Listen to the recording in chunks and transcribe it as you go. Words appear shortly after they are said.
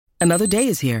Another day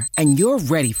is here, and you're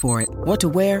ready for it. What to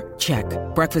wear? Check.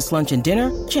 Breakfast, lunch, and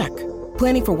dinner? Check.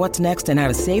 Planning for what's next and how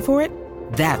to save for it?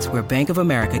 That's where Bank of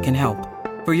America can help.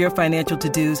 For your financial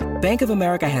to-dos, Bank of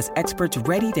America has experts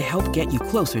ready to help get you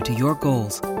closer to your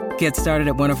goals. Get started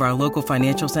at one of our local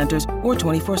financial centers or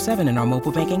 24/7 in our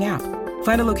mobile banking app.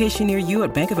 Find a location near you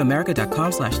at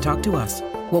bankofamerica.com/talktous.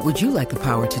 What would you like the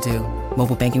power to do?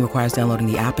 Mobile banking requires downloading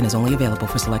the app and is only available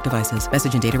for select devices.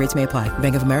 Message and data rates may apply.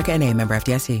 Bank of America N.A., member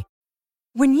FDIC.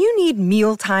 When you need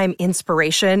mealtime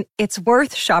inspiration, it's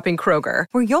worth shopping Kroger,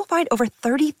 where you'll find over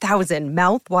 30,000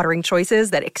 mouth-watering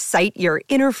choices that excite your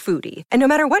inner foodie. And no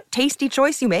matter what tasty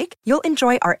choice you make, you'll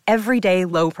enjoy our everyday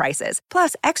low prices,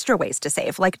 plus extra ways to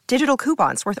save, like digital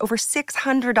coupons worth over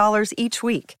 $600 each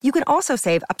week. You can also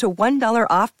save up to $1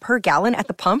 off per gallon at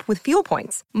the pump with fuel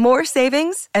points. More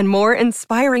savings and more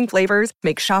inspiring flavors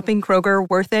make shopping Kroger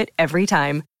worth it every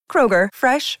time. Kroger,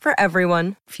 fresh for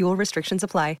everyone. Fuel restrictions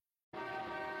apply.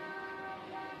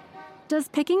 Does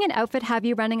picking an outfit have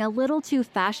you running a little too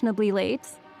fashionably late?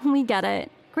 We get it.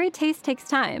 Great taste takes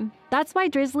time. That's why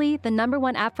Drizzly, the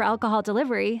 #1 app for alcohol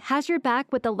delivery, has your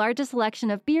back with the largest selection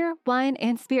of beer, wine,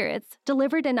 and spirits,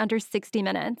 delivered in under 60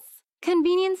 minutes.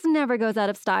 Convenience never goes out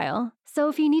of style. So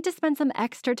if you need to spend some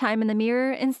extra time in the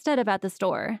mirror instead of at the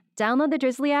store, download the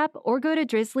Drizzly app or go to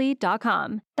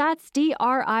drizzly.com. That's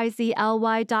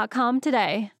DRIZLY.com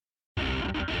today.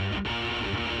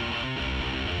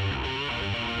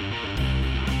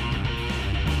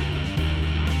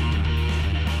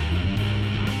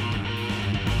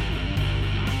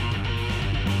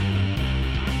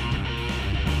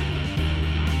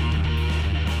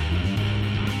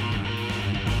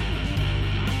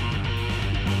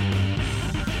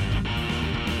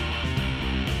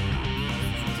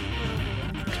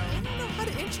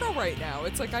 Right now,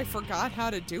 it's like I forgot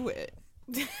how to do it.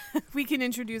 We can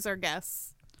introduce our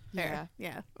guests. Yeah.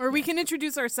 Or we can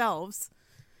introduce ourselves.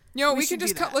 You know, we can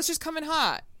just let's just come in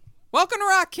hot. Welcome to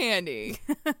Rock Candy.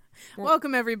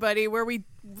 Welcome everybody,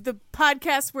 the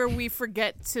podcast where we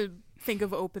forget to think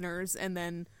of openers and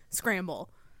then scramble.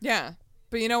 Yeah.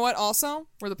 But you know what? Also,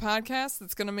 we're the podcast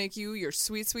that's going to make you your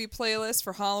sweet, sweet playlist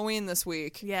for Halloween this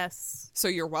week. Yes. So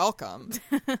you're welcome.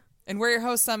 And we're your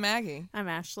hosts. I'm Maggie. I'm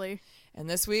Ashley. And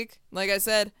this week, like I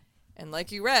said, and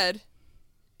like you read,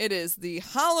 it is the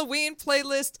Halloween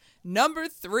playlist number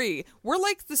 3. We're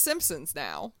like The Simpsons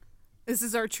now. This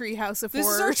is our treehouse of horrors.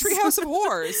 This is our treehouse of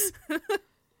horrors.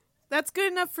 That's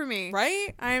good enough for me.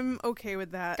 Right? I'm okay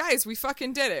with that. Guys, we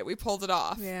fucking did it. We pulled it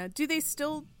off. Yeah. Do they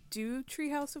still do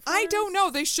Treehouse of Horrors? I don't know.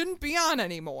 They shouldn't be on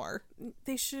anymore.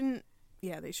 They shouldn't.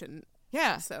 Yeah, they shouldn't.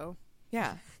 Yeah. So.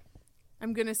 Yeah.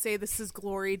 I'm going to say this is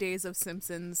glory days of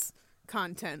Simpsons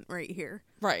content right here.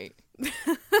 Right. But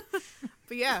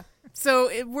yeah.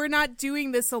 So we're not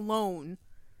doing this alone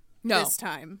this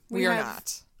time. We are have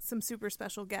not. Some super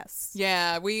special guests.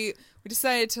 Yeah, we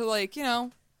decided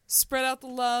to, spread out the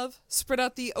love, spread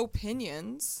out the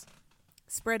opinions.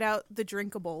 Spread out the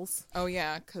drinkables. Oh,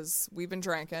 yeah, because we've been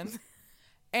drinking.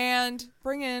 And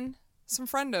bring in some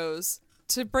friendos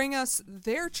to bring us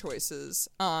their choices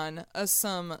on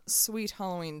some sweet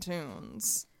Halloween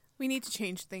tunes. We need to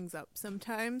change things up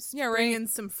sometimes. Yeah, right. Bring in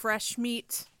some fresh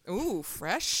meat. Ooh,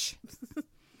 fresh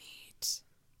meat.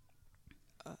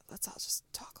 Let's all just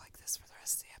talk like this for the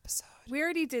rest of the episode. We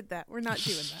already did that. We're not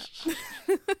doing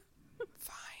that.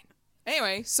 Fine.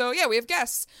 Anyway, so yeah, we have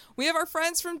guests. We have our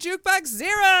friends from Jukebox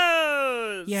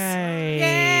Zeros. Yay!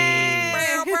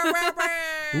 Yay!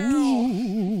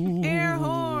 Ooh. Air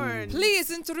horn. Please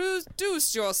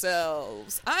introduce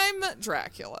yourselves. I'm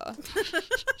Dracula.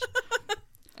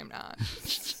 I'm not.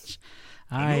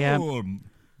 I am. Hello,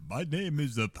 my name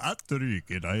is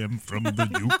Patrick, and I am from the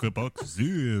Jukebox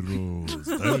Zeros.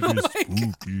 That is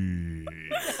spooky.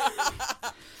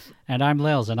 And I'm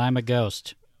Lils, and I'm a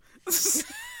ghost. Yes,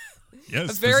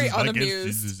 Very this is my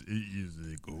unamused. guest. He is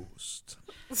a ghost.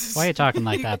 Why are you talking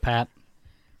like that, Pat?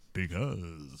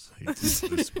 Because it is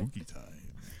the spooky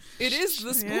time. It is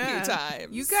the spooky time.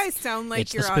 You guys sound like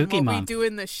It's the you're on spooky What month. We Do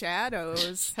in the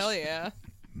Shadows. Hell yeah.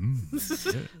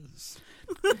 Yes.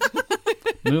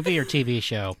 Movie or TV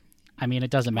show? I mean, it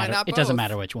doesn't matter. not It doesn't both?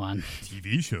 matter which one.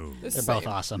 TV shows. They're both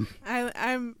awesome.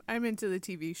 I'm into the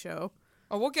TV show.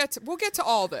 Oh, we'll get to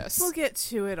all this. We'll get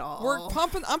to it all.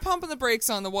 I'm pumping the brakes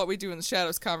on the What We Do in the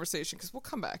Shadows conversation because we'll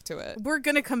come back to it. We're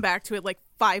gonna come back to it like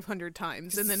 500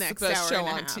 times in the It's next the best hour show and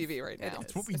a on half. TV right now.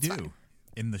 That's what we It's do fine.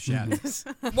 in the shadows.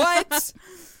 What? But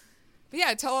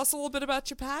yeah, tell us a little bit about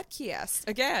your podcast.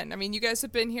 Again, I mean, you guys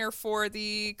have been here for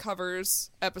the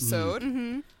covers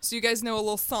episode, so you guys know a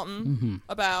little something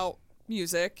about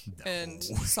music and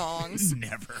songs.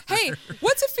 Never. Hey,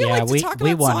 what's it feel Yeah, like to talk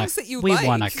about songs that you we like?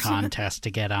 won a contest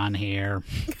to get on here.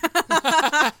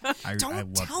 I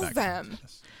Don't love tell that them.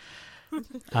 contest.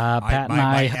 Pat and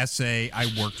my I, essay, I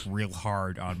worked real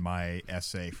hard on my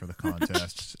essay for the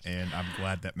contest, and I'm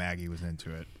glad that Maggie was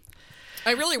into it.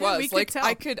 I really we was. could Like, tell.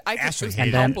 I could Ashley it was hated and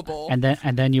it. then palpable.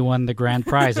 and then you won the grand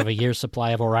prize of a year's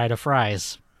supply of Orida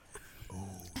fries.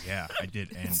 Yeah, I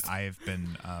did, and I have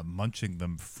been munching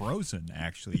them frozen.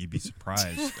 Actually, you'd be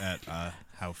surprised at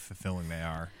how fulfilling they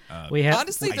are. We have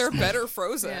Honestly, they're better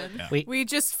frozen. Yeah. We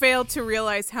just failed to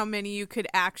realize how many you could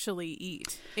actually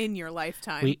eat in your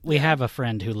lifetime. we have a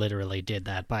friend who literally did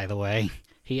that. By the way,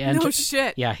 he entered. No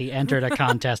shit. Yeah, he entered a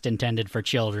contest intended for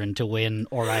children to win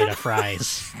Orida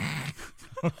fries.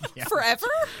 Forever?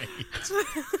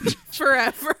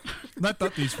 Forever. I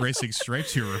thought these racing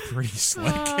stripes here were pretty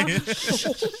slick.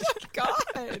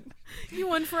 God. You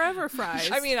won forever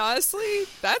fries. I mean, honestly,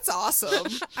 that's awesome.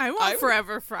 I want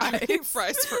forever fries. I eat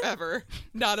fries forever.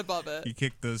 Not above it. He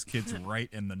kicked those kids right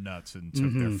in the nuts and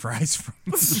took their fries from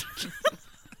them.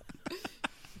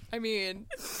 I mean,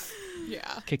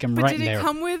 yeah. Kick him But right did in it there.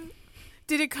 come with?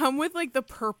 Did it come with like the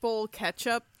purple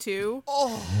ketchup too?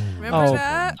 Oh, Remember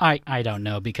that? I don't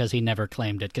know because he never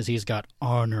claimed it because he's got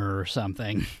honor or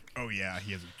something. Oh yeah,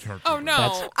 he has a turkey. oh no.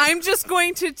 That's- I'm just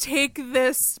going to take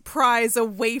this prize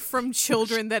away from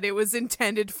children that it was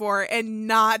intended for and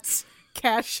not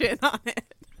cash in on it.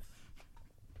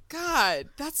 God,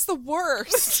 that's the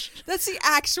worst. That's the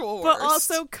actual worst. But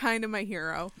also kind of my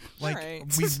hero. Like Right.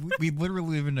 we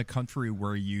literally live in a country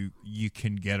where you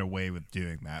can get away with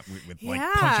doing that with like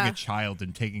Yeah. punching a child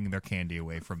and taking their candy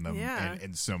away from them Yeah.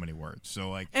 in so many words. So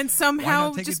like, And why somehow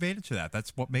not take just advantage of that?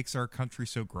 That's what makes our country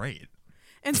so great.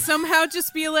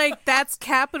 just be like, that's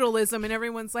capitalism, and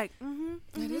everyone's like,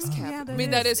 that is capitalism. that I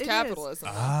mean, that is- is it is. capitalism.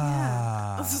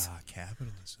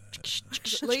 Capitalism.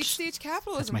 Late stage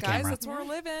capitalism, my guys. camera. That's where we're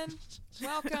living.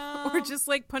 Welcome. or just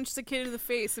like punch the kid in the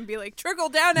face and be like, trickle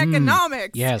down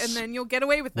economics, yes. and then you'll get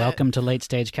away with Welcome to late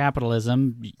stage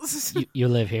capitalism. You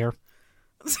live here.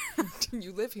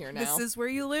 you live here it. now. This is where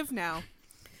you live now.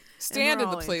 Stand we're in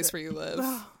the all place into where you live.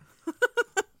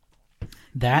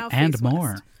 That Now and face more.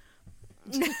 west.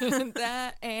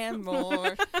 That and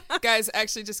more. Guys,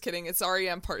 actually, just kidding. It's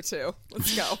REM Part 2.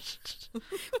 Let's go.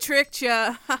 Tricked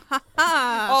ya.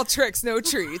 All tricks, no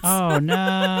treats. Oh no!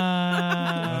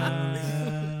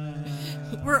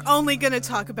 We're only gonna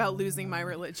talk about losing my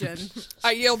religion.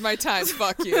 I yield my time.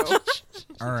 Fuck you.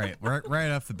 All right,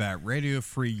 right off the bat, Radio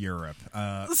Free Europe.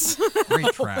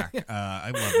 Great track.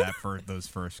 I love that for those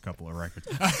first couple of records.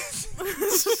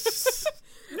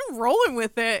 I'm rolling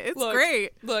with it. It's Look,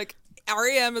 great. Look,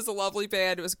 REM is a lovely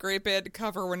band. It was a great band to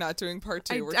cover. We're not doing part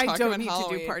 2. We're I talking don't about need to do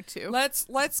Halloween. part 2.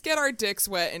 Let's get our dicks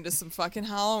wet into some fucking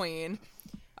Halloween.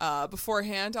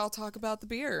 Beforehand, I'll talk about the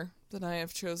beer that I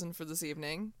have chosen for this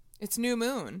evening. It's New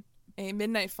Moon, a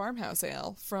midnight farmhouse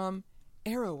ale from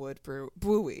Arrowwood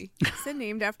Brewery. Is it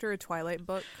named after a Twilight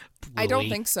book? I don't Bluey.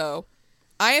 think so.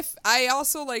 I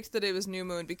also liked that it was New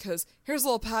Moon because here's a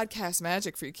little podcast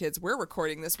magic for you kids. We're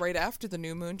recording this right after the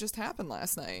New Moon just happened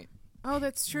last night Oh,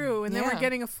 that's true. And then we're Yeah.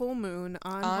 getting a full moon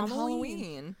on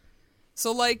Halloween.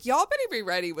 So like y'all better be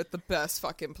ready with the best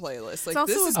fucking playlist. Like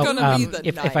also this is a- gonna be the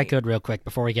if night. I could real quick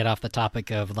before we get off the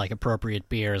topic of like appropriate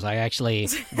beers, I actually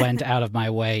went out of my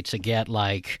way to get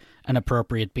like an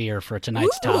appropriate beer for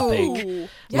tonight's topic. Ooh,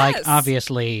 Like yes.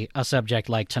 obviously a subject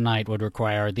like tonight would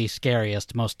require the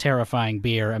scariest, most terrifying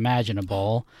beer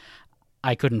imaginable.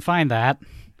 I couldn't find that.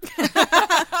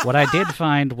 What I did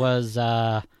find was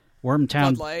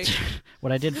Wormtown. Bud Light.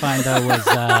 What I did find though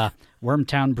was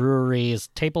Wormtown Brewery's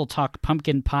Table Talk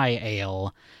Pumpkin Pie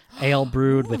Ale. Ale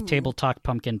brewed with Table Talk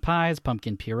pumpkin pies,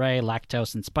 pumpkin puree,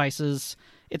 lactose, and spices.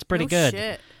 It's pretty Oh, good.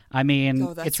 shit. I mean,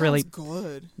 Oh, that it's sounds really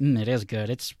good. it is good.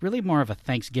 It's really more of a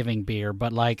Thanksgiving beer,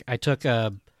 but like I took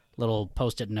a little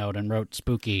post-it note and wrote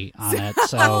spooky on it.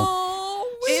 So Oh,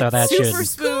 So it's that Super should-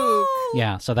 spook.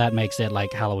 yeah, so that makes it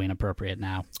like Halloween appropriate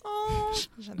now. Oh,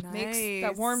 that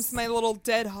Nice. warms my little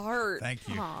dead heart. Thank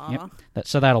you. Yep.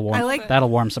 So that'll warm I like- that'll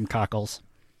warm some cockles.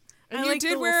 And I you like the did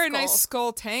little wear a nice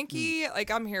skull. skull tanky.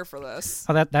 Like I'm here for this.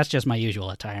 Oh, that's just my usual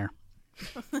attire.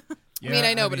 I mean,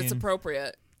 I know, but it's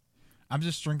appropriate. I'm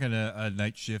just drinking a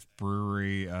Night Shift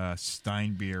Brewery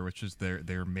Stein beer, which is their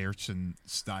Märzen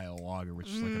style lager, which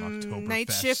is like an Oktoberfest.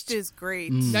 Night shift is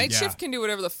great. Night Yeah. shift can do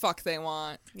whatever the fuck they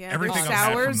want. Yeah, Everything their I've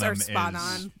had from sours them are spot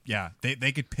is, on. Yeah,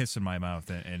 they could piss in my mouth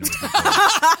and it would be great.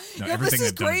 No, everything this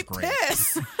is they've done is great great.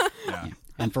 piss. Yeah.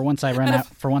 And for once I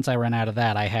ran out of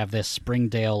that, I have this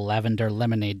Springdale Lavender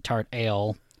Lemonade Tart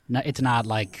Ale. No, it's not.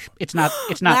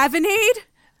 Lavenade?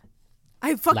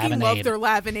 I fucking love Lavinade. their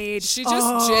Lavinade. She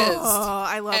just jizzed Oh,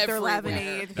 I love everywhere. their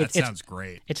Lavinade. That sounds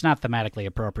great. It's not thematically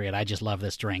appropriate. I just love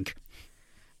this drink.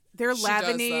 Their She does,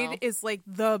 Lavinade though. is like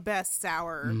the best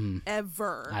sour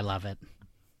ever. I love it.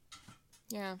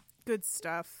 Yeah. Good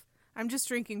stuff. I'm just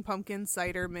drinking pumpkin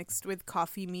cider mixed with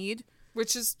coffee mead.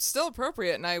 Which is still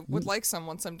appropriate, and I would like some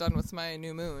once I'm done with my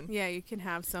new moon. Yeah, you can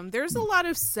have some. There's a lot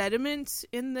of sediment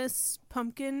in this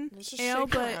pumpkin Let's just ale,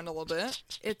 shake but around a little bit.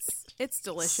 it's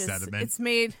delicious. Sediment? It's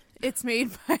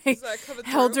made by that coming through?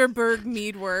 Helderberg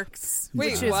Meadworks.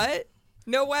 Wait, which is- what?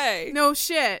 No way. No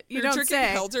shit. You You're don't drinking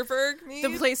say. Helderberg mead?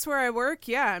 The place where I work,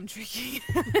 yeah, I'm drinking.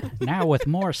 Now with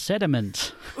more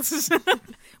sediment.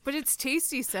 But it's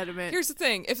tasty sediment. Here's the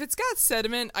thing: if it's got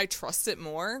sediment, I trust it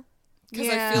more because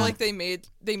I Yeah. feel like they made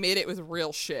it with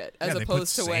real shit as Yeah, they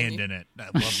opposed put to when sand in it. I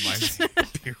love my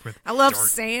beer with I love dirt.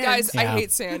 sand. guys. I Yeah.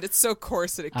 hate sand. It's so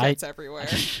coarse that it I- gets everywhere.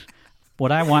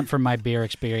 What I want from my beer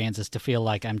experience is to feel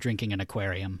like I'm drinking an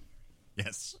aquarium.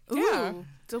 Yes. Ooh, Yeah.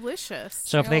 delicious.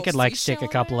 So if they Little could like stick a seashell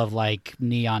in couple there? of like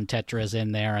neon tetras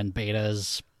in there and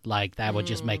betas, like that would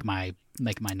just make my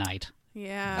night.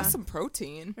 Yeah. That's some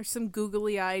protein. There's some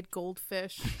googly-eyed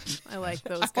goldfish. I like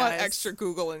those I guys. want extra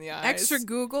Google in the eyes. Extra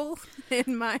Google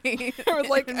in my I would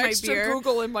like in my extra beer.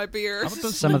 Google in my beer. How about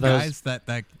those Some of little those- guys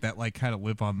that like kind of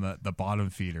live on the bottom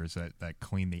feeders that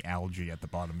clean the algae at the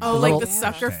bottom? Oh, of like little- the fish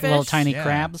sucker tank? fish. Little tiny Yeah.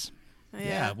 crabs.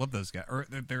 Yeah, I love those guys. Or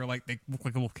they're like they look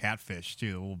like a little catfish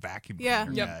too, the little vacuum Yeah.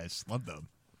 cleaner Yep. guys. Love them.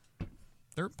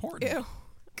 They're important. Ew.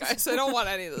 Guys, I don't want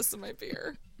any of this in my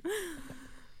beer.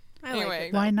 I Anyway. like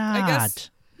it. Why I not? guess-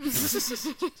 I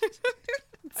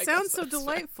Sounds guess so that's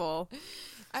delightful.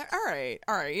 All right.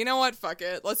 You know what? Fuck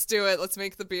it. Let's do it. Let's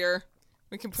make the beer.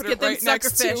 We can put Let's it get them right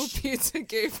next sucker to fish. Pizza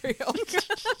Gabriel.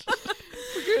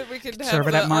 we can have Serve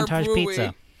it at our Montage brewery.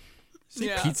 Pizza. See,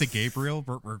 Yeah. Pizza Gabriel,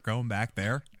 we're going back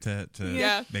there to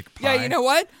Yeah. make pie. Yeah, you know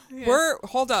what?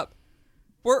 Hold up.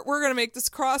 We're gonna make this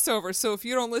crossover. So if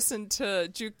you don't listen to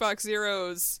Jukebox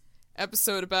Zero's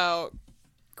episode about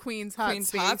Queen's Hot Queen's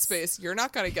Space. Hot Space, you're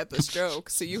not gonna get this joke.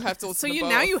 So you have to listen. So to both.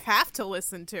 now you have to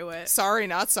listen to it. Sorry,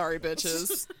 not sorry,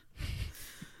 bitches.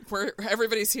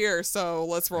 Everybody's here, so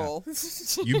let's roll.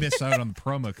 You miss out on the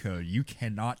promo code. You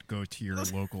cannot go to your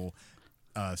local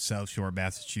South Shore,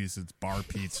 Massachusetts bar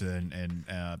pizza and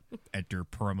enter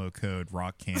promo code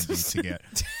Rock Candy to get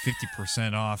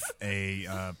 50% off a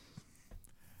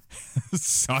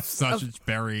sausage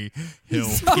berry hill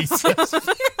pizza.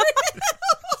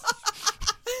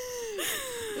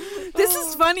 This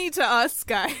is funny to us,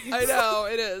 guys. I know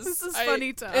it is. This is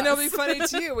funny to and it'll be us. funny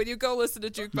to you when you go listen to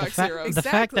Jukebox Zero. The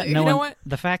fact that Exactly. no You know one, what?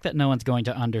 the fact that no one's going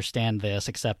to understand this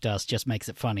except us, just makes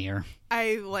it funnier.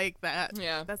 I like that.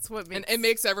 Yeah, That's what makes and it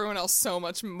makes everyone else so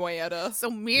much moyetta. so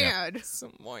mad.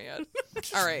 So moyed.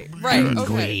 All right, right, okay.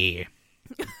 Angry.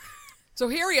 So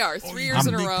here we are, 3 years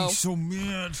in a row, so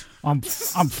mad. I'm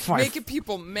five. making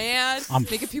people mad, I'm-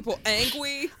 making people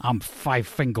angry. I'm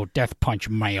 5-finger death punch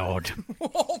mad.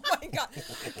 Oh my god,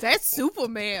 That's super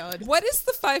mad. what is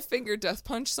the 5-Finger Death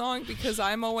Punch song? Because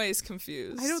I'm always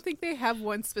confused. I don't think they have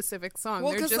one specific song.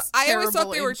 Well, They're 'cause just I always terrible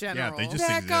thought they in were- general. Yeah, they just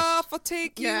Back exist. off, I'll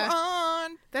take Yeah. you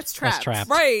on. That's Trapped. Trapped.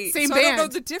 Right, Same so I don't know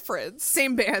band. the difference.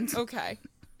 Same band. Okay,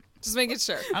 just making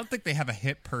sure. I don't think they have a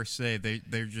hit per se.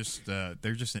 They're just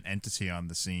an entity on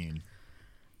the scene.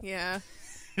 Yeah.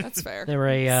 That's fair. They were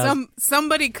a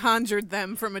Somebody conjured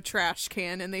them from a trash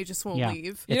can and they just won't Yeah.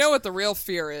 leave. You know what the real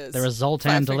fear is? They're a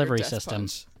Zoltan 5-Finger delivery Death system.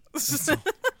 Punch.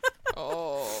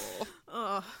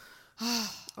 Oh.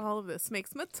 All of this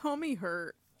makes my tummy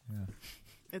hurt.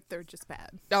 They're just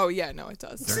bad. Oh yeah, no, it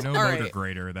does. They're no All motor right.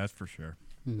 grader, that's for sure.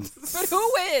 But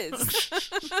who is?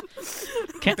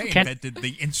 can, They can, invented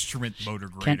the instrument motor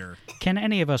grader. can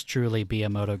any of us truly be a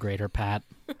motograder, Pat?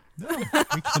 No,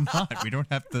 we cannot. We don't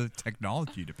have the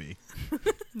technology to be.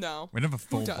 No. We don't have a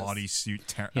full does? body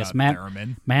suit Yes,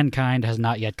 theremin. mankind has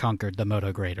not yet conquered the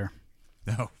motograder.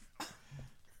 No.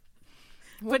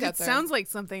 We'll But get it there. sounds like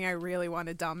something I really want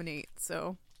to dominate,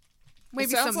 so It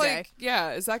maybe sounds someday. like,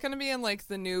 yeah, is that going to be in like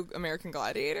the new American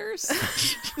Gladiators?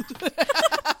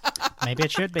 Maybe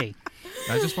it should be.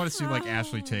 I just want to see like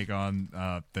Ashley take on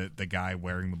the guy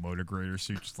wearing the motor grader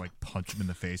suit, just like punch him in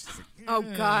the face. It's like, Oh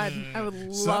God, I would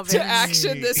love to it.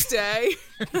 action this day.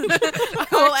 I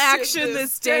will action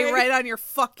this day right on your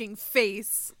fucking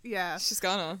face. Yeah. She's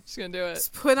gonna do it.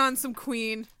 Just put on some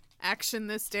Queen, action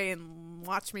this day, and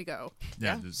watch me go.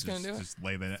 yeah, just gonna do it. just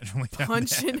lay down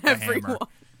Punching the hammer. everyone.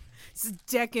 Just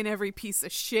decking every piece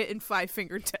of shit in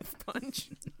 5-Finger Death Punch.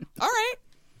 All right.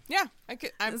 Yeah, I'm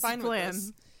That's fine the plan. with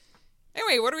this.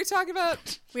 Anyway, what are we talking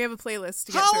about? We have a playlist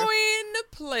to get Halloween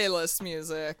playlist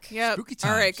music. through. Yep. Spooky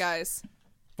times. All right, guys.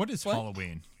 What is What?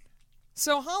 Halloween?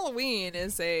 So Halloween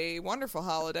is a wonderful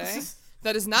holiday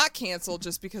that is not canceled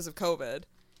just because of COVID.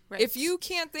 Right. If you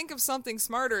can't think of something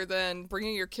smarter than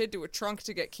bringing your kid to a trunk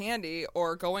to get candy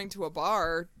or going to a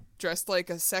bar dressed like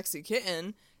a sexy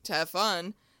kitten to have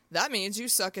fun, that means you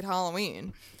suck at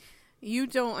Halloween. You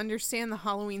don't understand the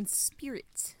Halloween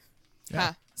spirit.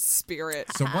 Ha, spirit.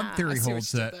 So one theory I see what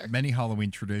holds you did that there. many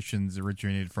Halloween traditions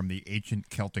originated from the ancient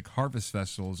Celtic harvest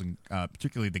festivals, and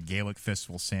particularly the Gaelic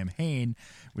festival Samhain,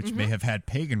 which Mm-hmm. may have had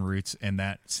pagan roots, and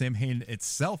that Samhain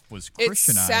itself was It's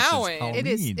Christianized as Samhain.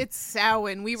 Halloween. It's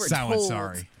Samhain. We were Samhain, told.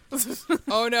 sorry.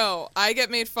 Oh no, I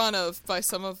get made fun of by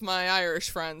some of my Irish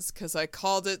friends because I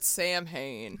called it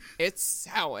Samhain. It's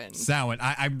Samhain. Samhain.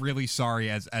 I'm really sorry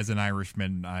as an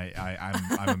Irishman.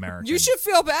 I'm American. You should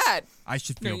feel bad. I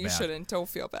should No, feel you bad. shouldn't. Don't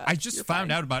feel bad. I just You're found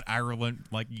fine. out about Ireland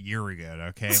like a year ago,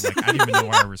 okay? Like, I didn't even know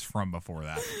where I was from before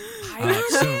that.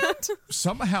 So,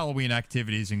 some Halloween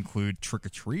activities include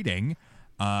trick-or-treating,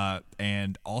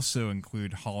 and also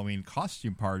include Halloween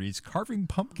costume parties, carving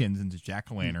pumpkins into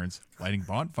jack-o'-lanterns, lighting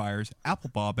bonfires, apple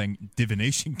bobbing,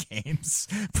 divination games,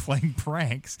 playing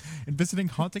pranks, and visiting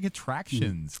haunting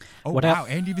attractions. Oh, What wow, el-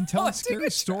 and even telling Haunting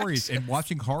scary stories and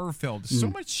watching horror films. So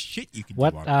much shit you can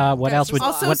What do on what That's else would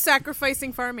just Also what,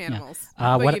 sacrificing farm animals.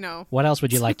 But, what you know. what else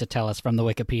would you like to tell us from the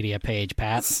Wikipedia page,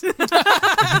 Pat?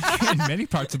 In many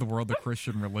parts of the world, the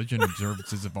Christian religion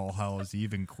observances of All Hallows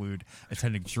Eve include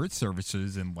attending church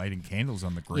services and lighting candles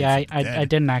on the graves Yeah, of the dead. I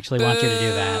didn't actually want you to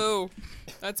do that. Boo.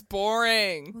 That's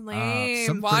boring. Lame.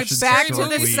 some Watch Christians back to the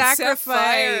historically-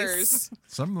 sacrifice.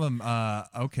 Some of them,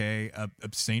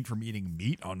 abstain from eating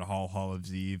meat on All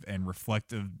Hallows Eve and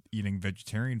reflect of eating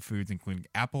vegetarian foods, including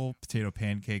apple, potato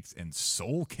pancakes, and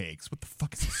soul cakes. What the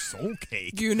fuck is a soul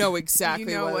cake? You know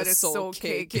exactly You know what a soul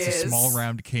cake is. It's a small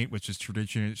round cake,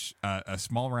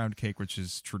 which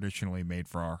is traditionally made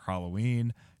for our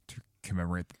Halloween to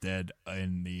commemorate the dead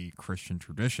in the Christian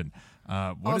tradition.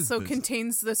 What is Also this?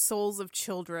 contains the souls of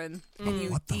children, and you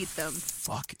What the eat them.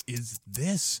 fuck is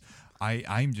this?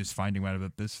 I'm just finding out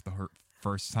about this the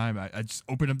first time. I just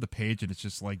opened up the page and it's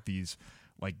just like these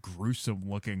like gruesome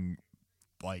looking,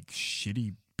 like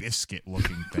shitty biscuit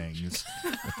looking things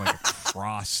with like a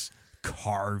cross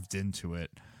carved into it.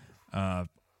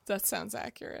 That sounds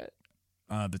accurate.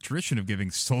 The tradition of giving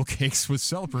soul cakes was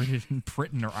celebrated in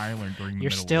Britain or Ireland during the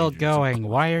You're Middle still Ages. going.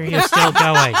 Why are you still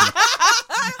going?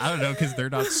 I don't know, because they're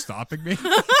not stopping me.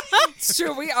 It's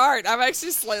true, we aren't. I'm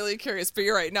actually slightly curious, but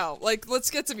you're right. No, like, let's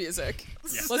get to music.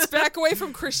 Let's back away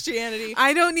from Christianity.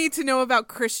 I don't need to know about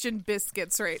Christian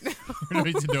biscuits right now. We don't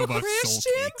need to know about soul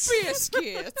Christian cakes.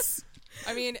 biscuits.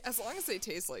 I mean, as long as they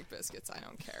taste like biscuits, I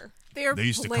don't care. They are They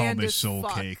used to call bland me as soul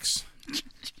fuck. cakes.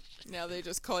 Now they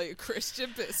just call you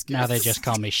Christian biscuits. Now they just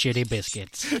call me Shitty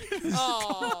Biscuits.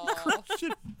 Aw.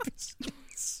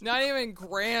 Not even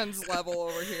Grand's level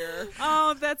over here.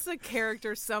 Oh, that's a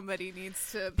character somebody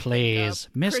needs to Please,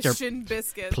 pick up. Mr. Christian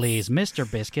biscuits. Please, Mr.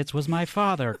 Biscuits was my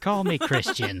father. Call me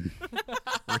Christian.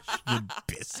 Christian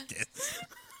biscuits.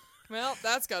 Well,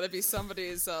 that's got to be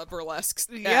somebody's burlesque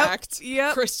Yep, act.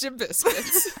 yep. Christian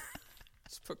biscuits.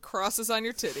 Just put crosses on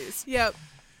your titties. Yep.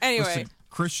 Anyway, Listen,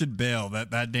 Christian Bale,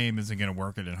 that name isn't going to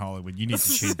work it in Hollywood. You need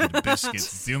to change it to biscuits.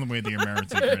 It's the only way the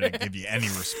Americans are going to give you any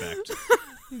respect.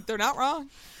 they're not wrong.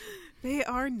 They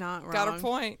are not wrong. Got a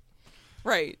point.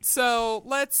 Right. So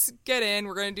let's get in.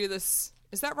 We're going to do this.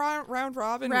 Is that round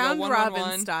robin? We go Round one, robin one,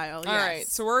 one. style, All yes. right.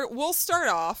 So we'll start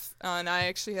off, and I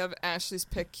actually have Ashley's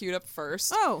pick queued up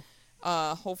first. Oh.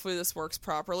 Hopefully this works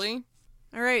properly.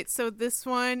 All right. So this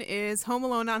one is Home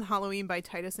Alone on Halloween by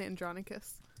Titus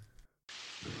Andronicus.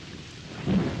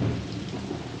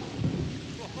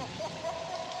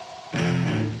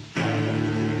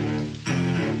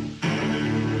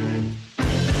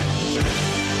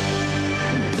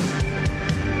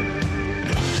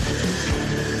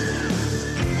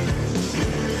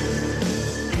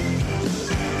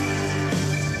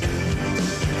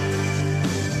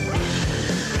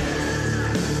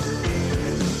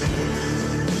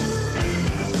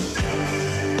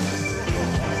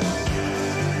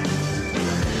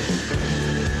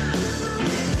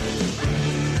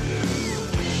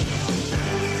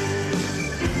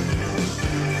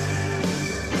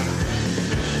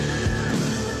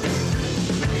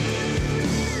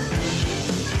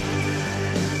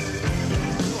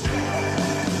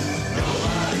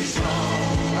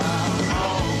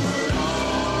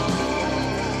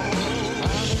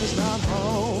 Mommy's not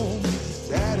home,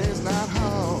 Daddy's not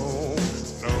home,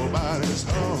 nobody's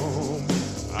home,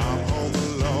 I'm home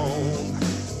alone.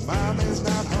 Mommy's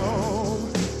not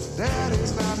home,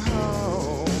 Daddy's not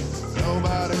home,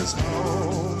 nobody's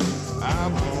home,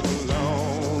 I'm home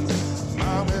alone.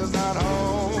 Mommy's not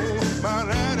home,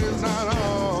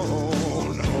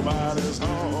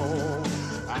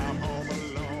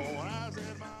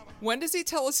 When does he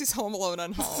tell us he's home alone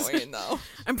on Halloween, though?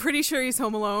 I'm pretty sure he's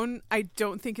home alone. I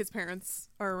don't think his parents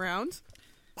are around.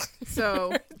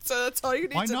 So So that's all you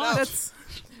need Why to not? know. that's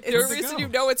The it's, reason you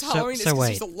know it's Halloween is so because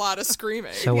there's a wait. lot of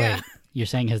screaming. So Yeah. wait, you're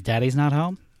saying his daddy's not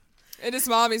home And his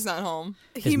mommy's not home.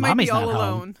 he his might mommy's be all not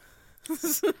home.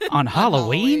 alone. on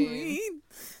Halloween? Halloween.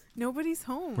 Nobody's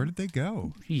home. Where did they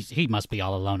go? He must be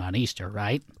all alone on Easter,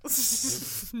 right?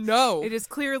 No. It is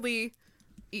clearly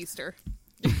Easter.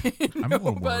 I'm a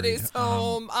little worried. Nobody's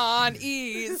home on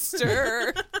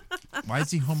Easter. Why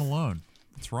is he home alone?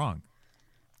 What's wrong?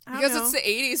 I don't Because know. it's the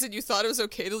 80s and you thought it was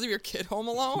okay to leave your kid home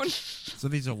alone? So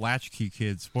these are latchkey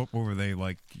kids. What were they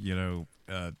like?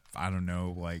 I don't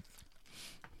know, like.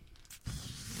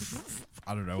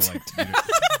 I don't know, like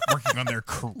working on their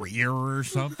career or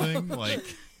something. Like,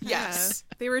 Yes.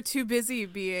 They were too busy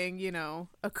being,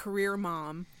 a career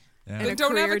mom yeah, and a But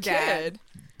don't have career a dad. kid.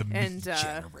 the me and,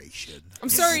 generation. I'm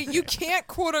sorry, you can't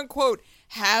quote unquote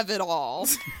have it all.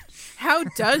 How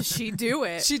does she do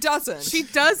it? She doesn't. She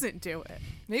doesn't do it.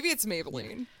 Maybe it's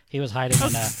Maybelline. He was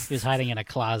hiding in a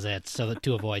closet so that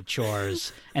to avoid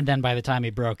chores. And then by the time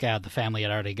he broke out, the family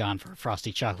had already gone for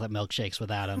frosty chocolate milkshakes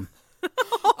without him.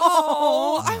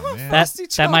 Oh, I want man. frosty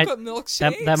that might chocolate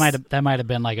milkshakes. that might have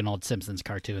been like an old Simpsons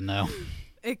cartoon though.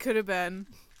 It could have been.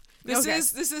 This Okay.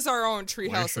 is our own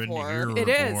treehouse of Listen horror. here, It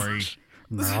is. boy.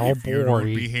 No If you don't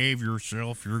boy. behave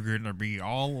yourself, you're gonna be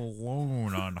all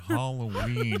alone on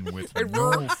Halloween with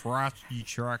no frosty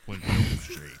chocolate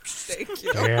milkshakes. Thank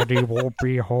you. Daddy won't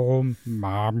be home.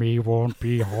 Mommy won't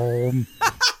be home.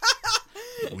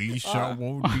 Lisa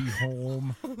won't be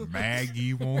home.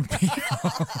 Maggie won't be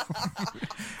home.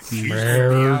 She's gonna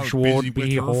Marge be out won't busy be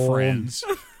with her home. friends.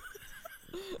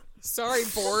 Sorry,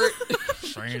 Bort.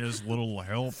 Santa's little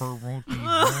helper won't be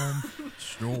home.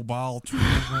 Snowball 2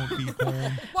 won't be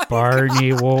home.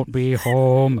 Barney won't be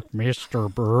home.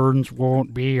 Mr. Burns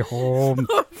won't be home.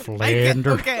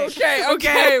 Flanders.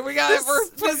 Okay, we got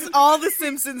it. Because all the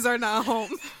Simpsons are not home.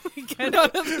 We get it. None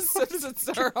of the Simpsons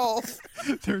are home.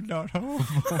 They're not home.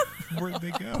 Where'd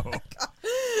they go?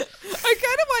 I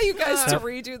kind of want you guys to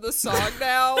redo the song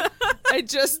now and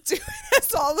just do it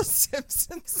as all the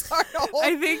Simpsons are home.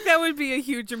 I think that would be a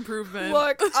huge improvement.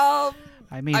 Look,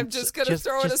 I mean, I'm just gonna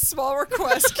throw in a small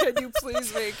request. Can you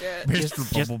please make it?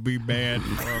 Mr. Bumblebee Man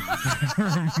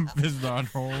is not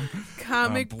home.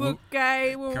 Comic Blue- book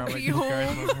guy won't Comic be book guy's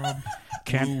home. not home.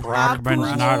 Kent Blue- Brockman's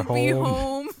Apu not won't be home.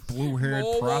 home. Blue-haired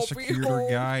Won't be prosecutor home.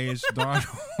 guy is not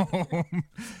home.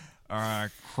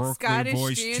 Croakley Scottish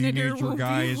voice janitor teenager won't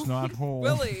guy be is home. not home.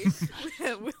 Willie.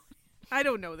 I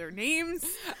don't know their names.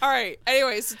 All right.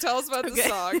 Anyway, so tell us about the Okay.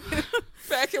 song.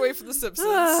 Back away from the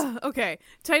Simpsons. Okay.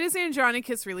 Titus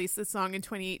Andronicus released this song in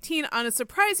 2018 on a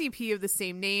surprise EP of the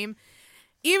same name.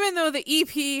 Even though the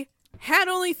EP had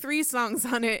only 3 songs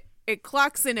on it, it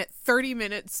clocks in at 30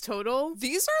 minutes total.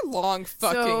 These are long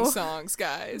fucking So, songs,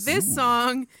 guys. This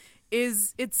song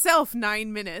is itself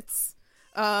 9 minutes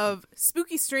of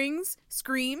spooky strings,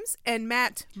 screams, and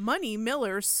Matt Money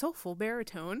Miller's soulful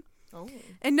baritone. Oh.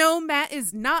 And no, Matt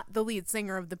is not the lead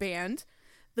singer of the band.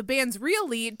 The band's real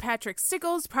lead, Patrick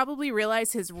Stickles, probably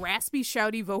realized his raspy,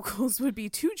 shouty vocals would be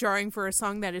too jarring for a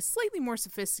song that is slightly more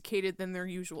sophisticated than their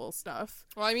usual stuff.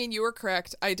 Well, I mean, you were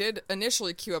correct. I did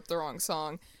initially queue up the wrong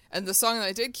song, and the song that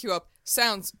I did queue up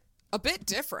sounds a bit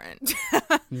different.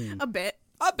 A bit.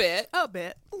 A bit. A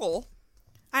bit. A little.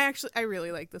 I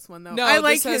really like this one, though. No, I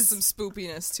like this has his... some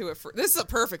spoopiness to it. This is a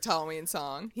perfect Halloween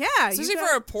song. Yeah, Especially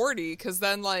for a porty, because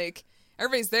then, like,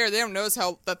 everybody's there. They don't know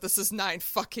that this is 9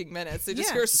 fucking minutes. They just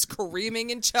Yeah. hear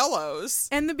screaming and cellos.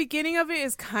 And the beginning of it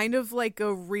is kind of like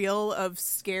a reel of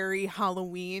scary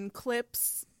Halloween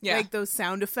clips. Yeah. Like those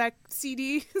sound effect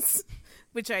CDs,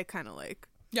 which I kind of like.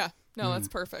 Yeah. No, that's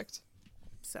perfect.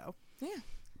 So, Yeah.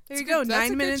 there It's you a go. good- that's a 9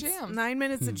 good minutes. jam. 9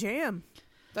 minutes of jam.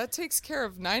 That takes care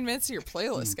of 9 minutes of your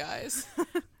playlist, guys.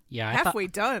 Yeah, Halfway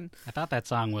done. I thought that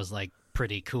song was like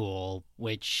pretty cool,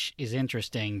 which is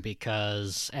interesting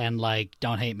because, and like,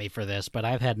 don't hate me for this, but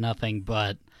I've had nothing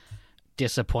but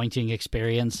disappointing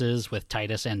experiences with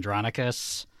Titus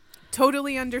Andronicus.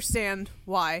 Totally understand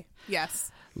why.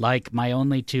 Yes. Like, my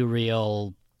only 2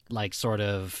 real, like, sort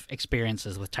of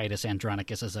experiences with Titus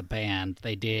Andronicus as a band,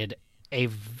 they did a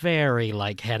very,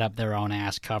 like, head up their own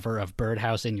ass cover of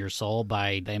Birdhouse in Your Soul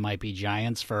by They Might Be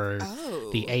Giants for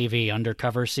the AV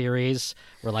Undercover series,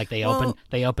 where, like, they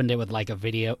opened it with, like,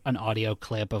 an audio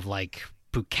clip of, like,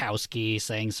 Bukowski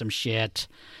saying some shit,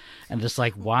 and just,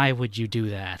 like, why would you do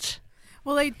that?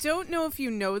 Well, I don't know if you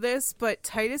know this, but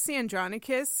Titus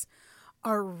Andronicus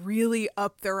are really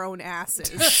up their own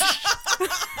asses.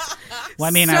 Well,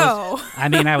 I mean, So-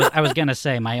 I was gonna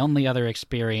say my only other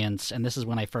experience, and this is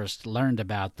when I first learned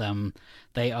about them.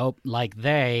 The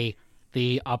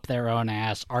up their own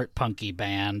ass art punky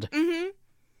band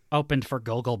opened for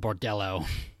Gogol Bordello.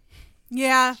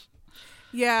 Yeah.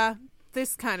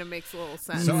 This kind of makes a little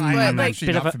sense. So But, I'm like, actually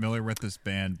bit of not a- familiar with this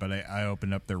band, but I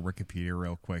opened up their Wikipedia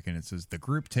real quick, and it says the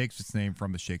group takes its name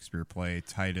from the Shakespeare play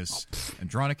Titus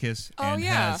Andronicus, and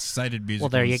yeah. has cited musical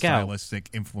there you and go. stylistic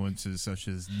influences such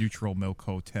as Neutral Milk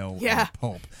Hotel Yeah. and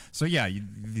Pulp. So yeah,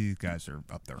 these guys are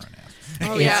up their own ass.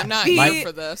 Oh Yeah. yeah, I'm not He- here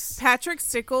for this. Patrick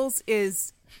Stickles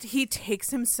he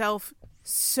takes himself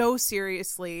so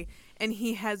seriously, and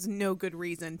he has no good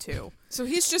reason to. So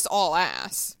he's just all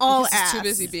ass. All because he's too ass.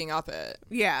 busy being up it.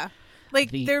 Yeah. Like,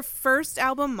 The- their first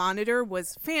album, Monitor,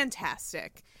 was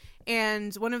fantastic.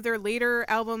 And one of their later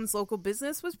albums, Local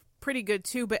Business, was pretty good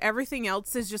too. But everything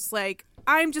else is just like,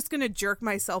 I'm just going to jerk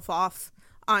myself off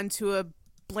onto a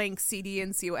blank CD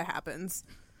and see what happens.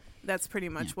 That's pretty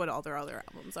much what all their other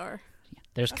albums are.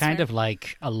 There's kind of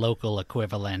like a local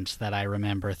equivalent that I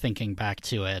remember thinking back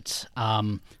to it.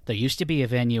 There used to be a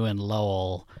venue in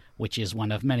Lowell, which is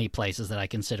one of many places that I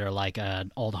consider like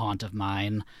an old haunt of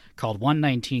mine, called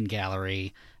 119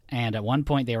 Gallery. And at one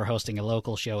point they were hosting a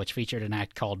local show which featured an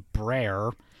act called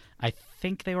Brer. I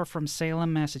think they were from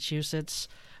Salem, Massachusetts.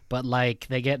 But like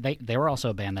they were also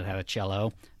a band that had a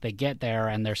cello. They get there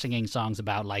and they're singing songs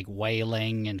about like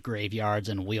whaling and graveyards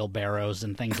and wheelbarrows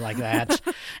and things like that.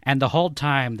 And the whole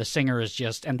time the singer is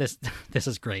just, and this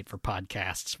is great for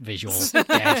podcasts, visual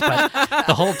gags, but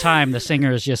the whole time the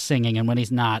singer is just singing, and when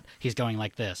he's not, he's going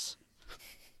like this.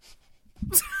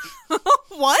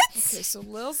 What? Okay, so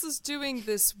Lils is doing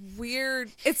this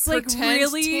weird It's like pretend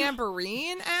really-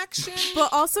 tambourine action.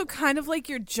 But also kind of like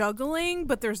you're juggling,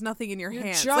 but there's nothing in your You're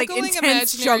hands. juggling Like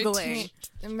intense imaginary juggling.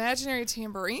 imaginary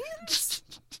tambourines?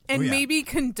 And Oh, yeah. maybe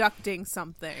conducting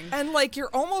something. And like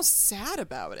you're almost sad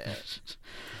about it.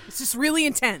 It's just really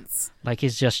intense. Like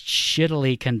he's just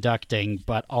shittily conducting,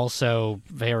 but also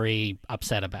very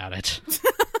upset about it.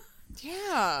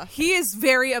 Yeah. He is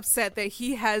very upset that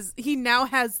he now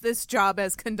has this job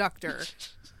as conductor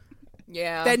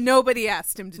Yeah. that nobody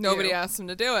asked him to do. Nobody asked him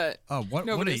to do it. Oh, what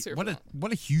Nobody's here for that.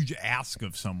 a huge ask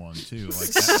of someone too. Like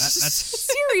that's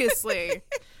Seriously.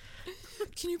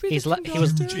 Can you be He's the like he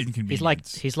was conductor? huge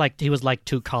inconvenience. he was like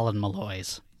two Colin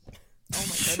Malloys. Oh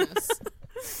my goodness.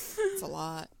 It's a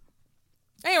lot.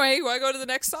 Anyway, you want to go to the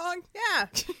next song? Yeah.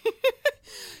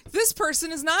 This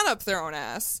person is not up their own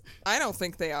ass. I don't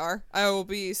think they are. I will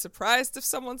be surprised if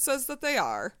someone says that they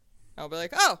are. I'll be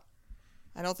like, oh,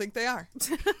 I don't think they are.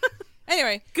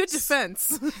 Anyway. Good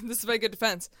defense. This is my good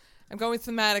defense. I'm going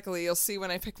thematically. You'll see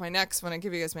when I pick my next, when I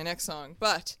give you guys my next song.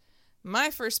 But my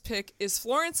first pick is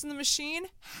Florence and the Machine,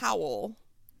 Howl.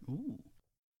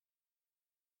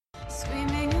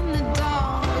 Screaming in the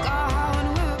dark, how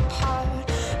when we're apart.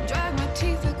 Drag my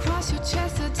teeth across your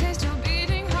chest, the taste your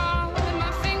beating heart.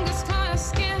 My fingers climb your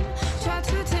skin, try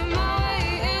to take my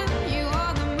way in. You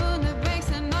are the moon that breaks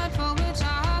the night for which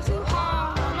I have to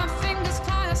hard. My fingers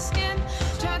climb your skin,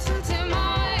 try to take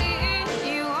my way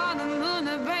in. You are the moon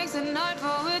that breaks the night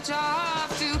for which I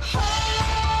have to hard.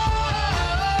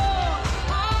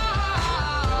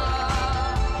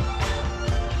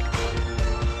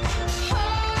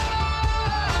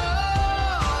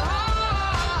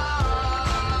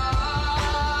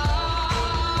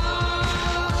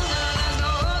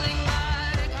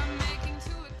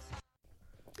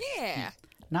 Yeah.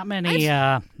 Not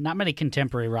many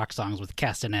contemporary rock songs with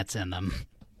castanets in them.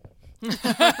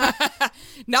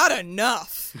 Not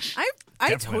enough. I Definitely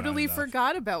not totally enough.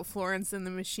 forgot about Florence and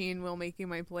the Machine while making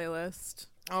my playlist.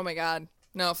 Oh my god.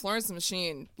 No, Florence and the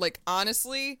Machine. Like,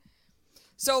 honestly.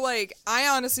 So, like, I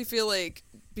honestly feel like,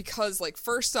 because, like,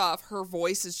 first off, her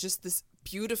voice is just this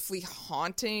beautifully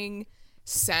haunting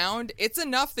sound. It's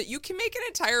enough that you can make an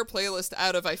entire playlist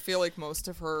out of, I feel like, most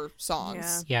of her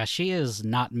songs. Yeah. Yeah, she is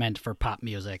not meant for pop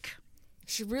music.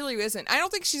 She really isn't. I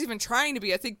don't think she's even trying to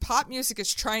be. I think pop music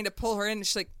is trying to pull her in, and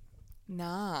she's like,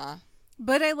 nah.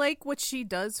 But I like what she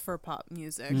does for pop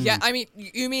music. Yeah, I mean,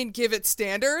 you mean give it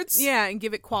standards? Yeah, and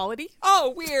give it quality.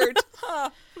 Oh, weird.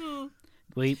 Huh.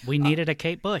 We needed a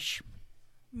Kate Bush.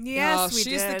 Yes, Oh, we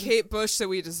she's did. the Kate Bush that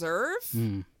we deserve.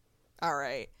 All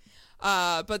right.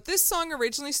 But this song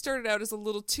originally started out as a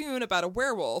little tune about a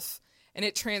werewolf, and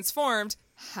it transformed.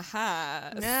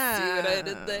 Haha. See what I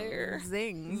did there?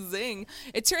 Zing. Zing.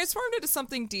 It transformed into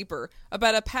something deeper,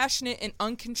 about a passionate and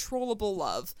uncontrollable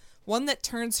love, one that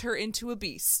turns her into a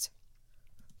beast.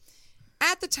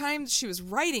 At the time that she was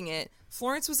writing it,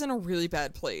 Florence was in a really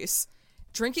bad place,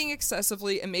 drinking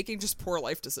excessively and making just poor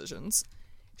life decisions.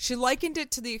 She likened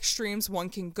it to the extremes one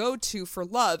can go to for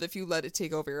love if you let it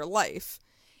take over your life.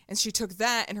 And she took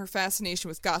that and her fascination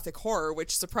with gothic horror,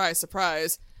 which, surprise,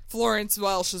 surprise, Florence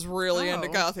Welch is really into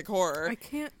gothic horror. I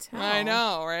can't tell. I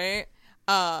know, right?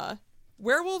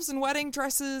 Werewolves in wedding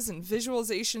dresses and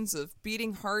visualizations of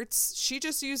beating hearts. She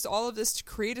just used all of this to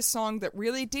create a song that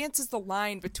really dances the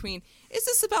line between, is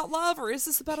this about love or is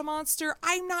this about a monster?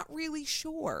 I'm not really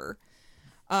sure.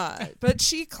 But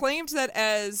she claimed that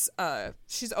as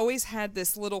she's always had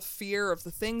this little fear of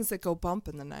the things that go bump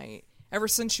in the night ever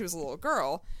since she was a little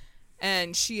girl.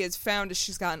 And she has found as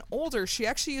she's gotten older, she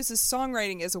actually uses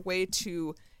songwriting as a way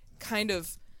to kind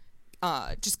of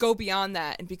just go beyond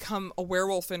that and become a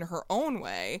werewolf in her own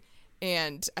way.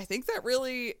 And I think that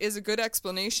really is a good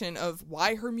explanation of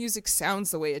why her music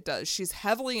sounds the way it does. She's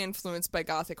heavily influenced by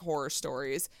gothic horror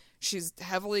stories. She's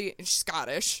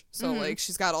Scottish, so like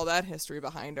she's got all that history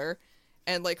behind her.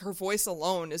 And like her voice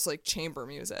alone is like chamber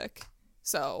music.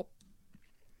 So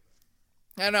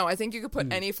I don't know. I think you could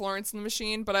put any Florence in the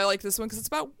Machine, but I like this one because it's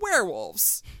about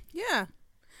werewolves. Yeah.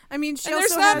 I mean, And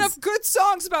there's not enough good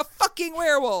songs about fucking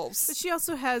werewolves. But she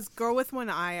also has Girl with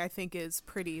One Eye, I think is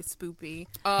pretty spoopy.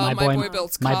 My Boy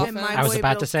Builds Coffin. I was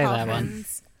about to say that one.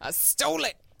 I stole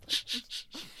it.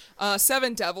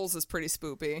 Seven Devils is pretty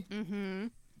spoopy. Mm-hmm.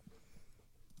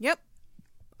 Yep.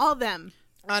 All them.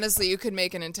 Honestly, you could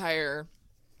make an entire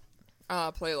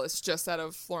playlist just out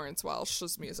of Florence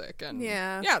Welch's music. And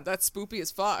yeah, that's spoopy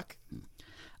as fuck.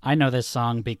 I know this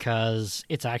song because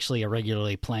it's actually a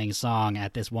regularly playing song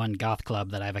at this one goth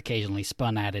club that I've occasionally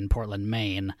spun at in Portland,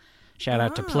 Maine. Shout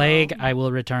out to Plague. I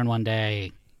will return one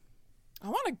day. I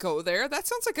want to go there. That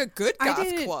sounds like a good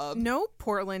goth club. No,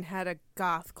 Portland had a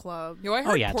goth club. Yo, I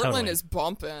heard Portland totally. is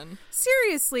bumping.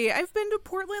 Seriously, I've been to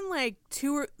Portland like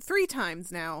 2 or 3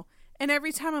 times now. And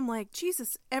every time I'm like,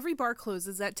 Jesus, every bar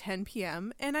closes at 10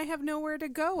 p.m. and I have nowhere to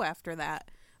go after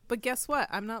that. But guess what?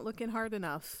 I'm not looking hard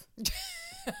enough.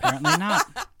 Apparently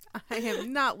not. I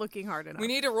am not looking hard enough. We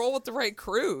need to roll with the right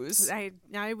cruise.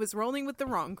 I was rolling with the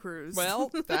wrong cruise. Well,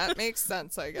 that makes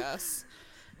sense, I guess.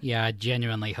 Yeah, I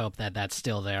genuinely hope that that's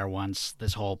still there once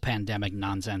this whole pandemic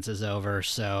nonsense is over,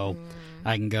 so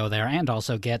I can go there and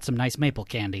also get some nice maple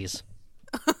candies.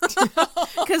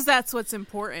 Because that's what's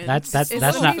important.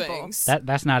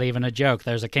 That's not even a joke.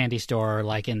 There's a candy store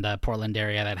like in the Portland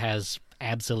area that has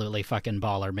absolutely fucking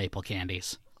baller maple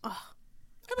candies. I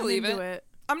believe it.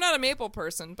 I'm not a maple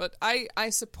person, but I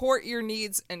support your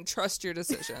needs and trust your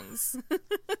decisions.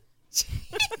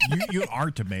 You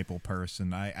aren't a maple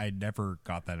person. I never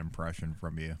got that impression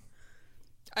from you.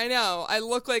 I know. I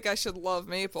look like I should love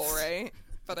maple, right?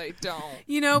 But I don't.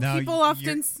 You know, people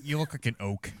often... You look like an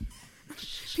oak.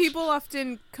 People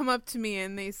often come up to me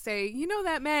and they say, you know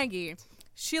that Maggie?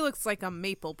 She looks like a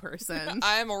maple person.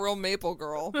 I'm a real maple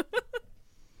girl.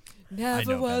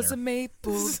 Never was a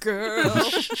maple girl.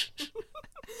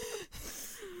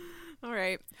 All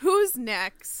right. Who's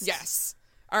next? Yes.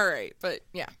 All right. But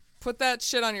yeah, put that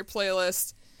shit on your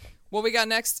playlist. What we got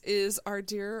next is our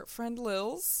dear friend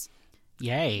Lils.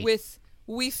 Yay. With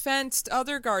We Fenced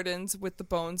Other Gardens with the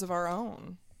Bones of Our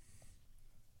Own.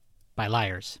 By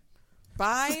Liars.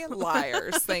 By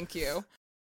Liars. Thank you.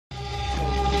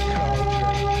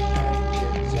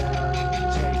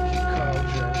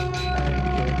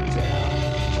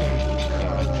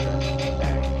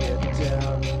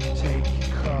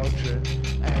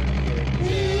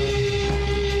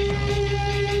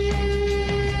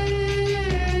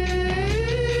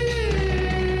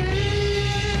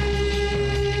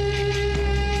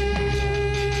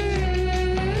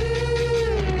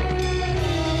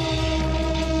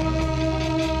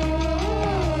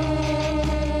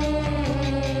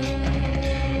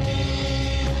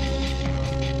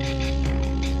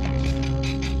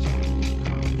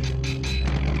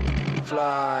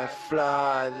 Fly,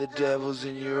 fly, the devil's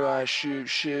in your eye, shoot,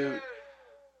 shoot.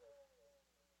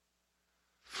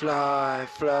 Fly,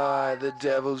 fly, the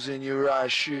devil's in your eye,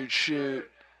 shoot, shoot.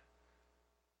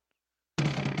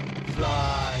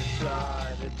 Fly,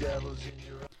 fly, the devil's in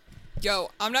your eye. Yo,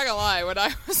 I'm not gonna lie, when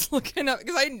I was looking up,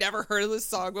 because I had never heard of this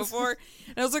song before,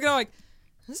 and I was looking up like,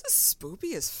 this is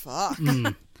spoopy as fuck.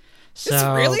 So, it's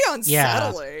really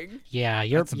unsettling. Yeah,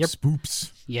 you're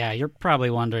spoops. Yeah, you're probably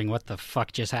wondering what the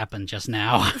fuck just happened just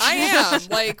now. I am.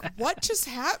 Like, what just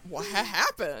what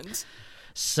happened?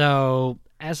 So,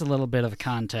 as a little bit of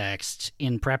context,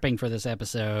 in prepping for this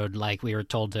episode, like, we were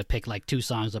told to pick, like, 2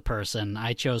 songs a person.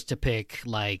 I chose to pick,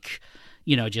 like,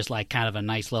 you know, just, like, kind of a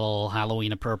nice little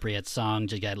Halloween-appropriate song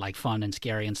to get, like, fun and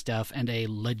scary and stuff, and a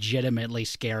legitimately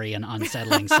scary and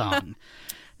unsettling song.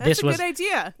 That's a good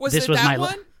idea. Was it that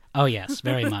one? Oh, yes,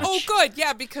 very much. Oh, good.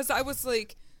 Yeah, because I was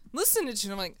like, listening to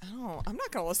it, I'm like, oh, I'm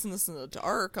not gonna listen to this in the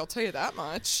dark. I'll tell you that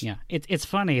much. Yeah, it's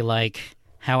funny, like,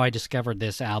 how I discovered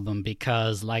this album,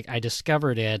 because, like, I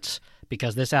discovered it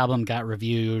because this album got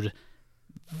reviewed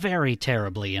very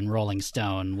terribly in Rolling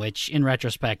Stone, which, in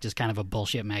retrospect, is kind of a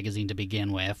bullshit magazine to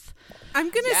begin with. I'm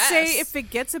going to say Yes. if it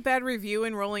gets a bad review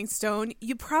in Rolling Stone,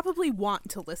 you probably want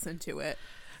to listen to it.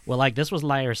 Well, like, this was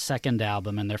Liar's second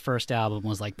album, and their first album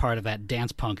was, like, part of that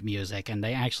dance punk music, and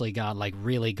they actually got, like,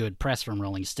 really good press from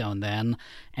Rolling Stone then.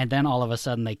 And then all of a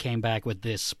sudden they came back with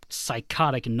this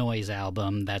psychotic noise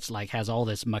album that's, like, has all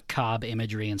this macabre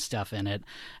imagery and stuff in it.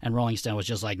 And Rolling Stone was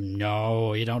just like,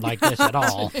 no, you don't like this at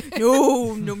all.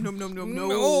 No.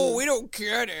 No, we don't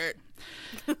get it.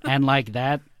 And, like,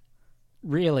 that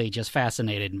really just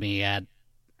fascinated me at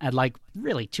like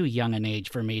really too young an age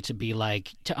for me to be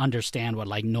like to understand what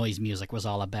like noise music was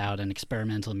all about and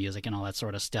experimental music and all that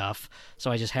sort of stuff. So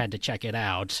I just had to check it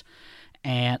out.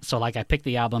 And so like I picked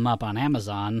the album up on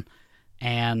Amazon,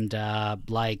 and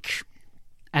like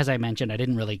as I mentioned, I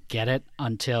didn't really get it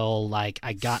until like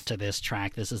I got to this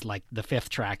track. This is like the 5th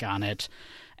track on it,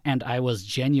 and I was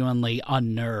genuinely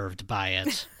unnerved by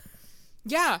it.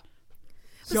 Yeah.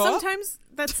 But sometimes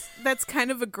that's kind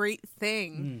of a great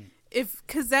thing.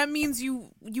 Because that means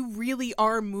you really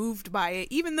are moved by it,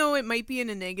 even though it might be in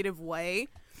a negative way.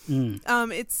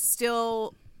 It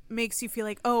still makes you feel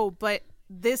like, oh, but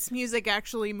this music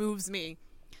actually moves me,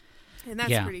 and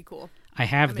that's pretty cool. I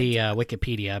have the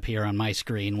Wikipedia up here on my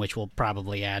screen, which will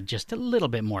probably add just a little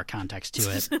bit more context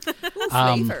to it.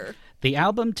 Flavor. The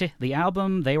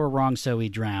album, They Were Wrong So We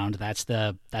Drowned, that's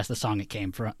the song it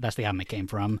came from. That's the album it came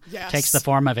from. Yes. Takes the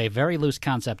form of a very loose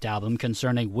concept album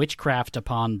concerning witchcraft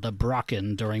upon the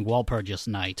Brocken during Walpurgis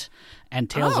Night, and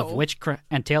tales of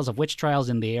witch trials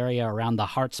in the area around the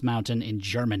Harz Mountain in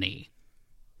Germany.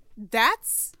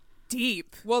 That's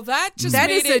deep. Well, that just That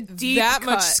made is a it deep that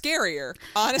much cut. scarier. And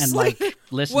Honestly, like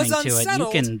listening was to it,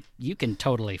 unsettled. you can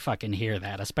totally fucking hear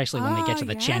that, especially when they get to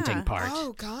the yeah. chanting part.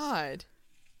 Oh God,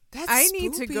 that's I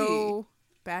need to spoopy. go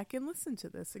back and listen to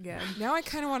this again. Now I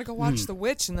kind of want to go watch The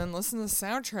Witch and then listen to the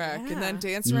soundtrack and then Yeah.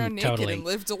 dance around naked totally. and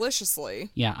live deliciously.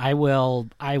 Yeah, I will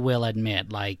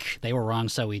admit, like, They Were Wrong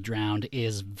So We Drowned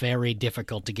is very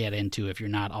difficult to get into if you're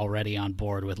not already on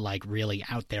board with, like, really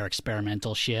out there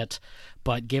experimental shit.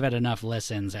 But give it enough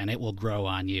listens and it will grow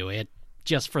on you. It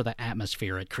just for the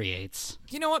atmosphere it creates.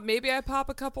 You know what? Maybe I pop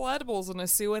a couple edibles and I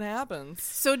see what happens.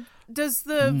 So does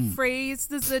the phrase,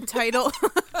 does the title...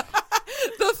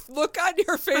 The look on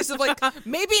your face of like,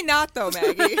 maybe not though,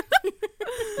 Maggie.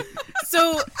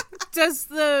 So does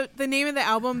the name of the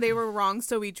album, They Were Wrong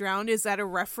So We Drowned, is that a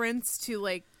reference to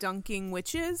like dunking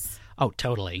witches? Oh,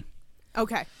 totally.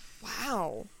 Okay.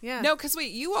 Wow. Yeah. No, because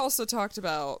wait, you also talked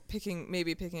about picking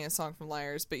a song from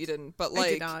Liars, but you didn't. But like, I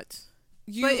did not.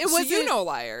 You, But it so you wasn't- know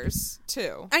Liars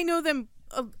too. I know them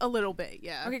a little bit,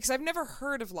 yeah. Okay, because I've never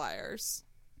heard of Liars.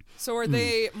 So are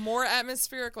they more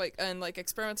atmospheric, like and like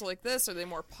experimental, like this? Are they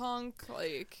more punk,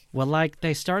 like? Well, like,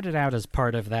 they started out as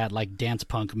part of that, like, dance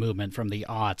punk movement from the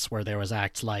aughts where there was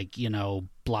acts like, you know,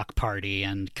 Block Party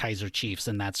and Kaiser Chiefs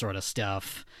and that sort of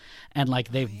stuff. And,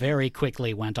 like, they very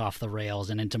quickly went off the rails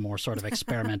and into more sort of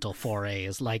experimental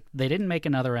forays. Like, they didn't make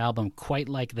another album quite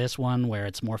like this one where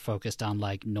it's more focused on,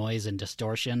 like, noise and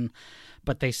distortion,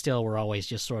 but they still were always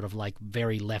just sort of, like,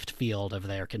 very left field of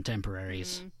their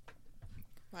contemporaries.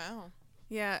 Wow.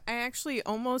 Yeah, I actually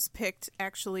almost picked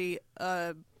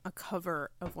a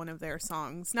cover of one of their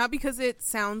songs. Not because it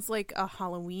sounds like a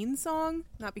Halloween song,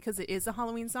 not because it is a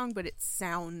Halloween song, but it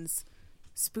sounds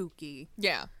spooky.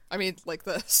 Yeah, I mean, like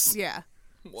this. Yeah.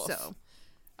 Woof. So,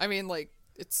 I mean, like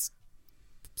it's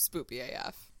spoopy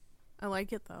AF. I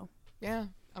like it though. Yeah,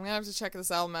 I'm gonna have to check this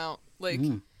album out. Like,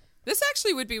 this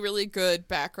actually would be really good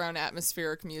background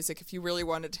atmospheric music if you really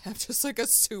wanted to have just like a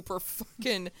super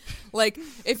fucking like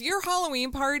if your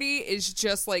Halloween party is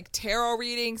just like tarot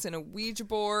readings and Ouija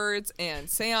boards and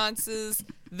seances.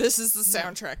 This is the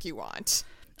soundtrack you want.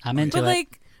 I'm into But it.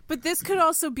 but this could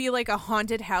also be like a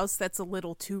haunted house that's a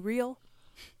little too real.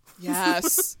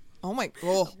 Yes. Oh my.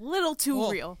 Oh. Little too Oh,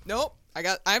 real. Nope.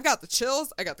 I've got the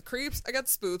chills. I got the creeps. I got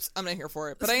the spoops. I'm not here for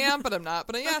it, but I am. But I'm not.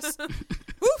 But I yes.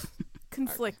 Woof.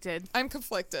 Conflicted. I'm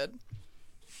conflicted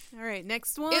All right,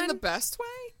 next one. in the best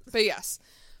way. But yes,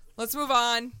 let's move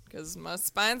on because my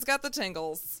spine's got the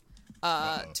tingles.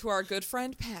 To our good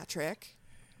friend Patrick,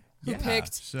 who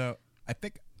picked. So I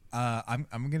think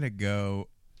I'm gonna go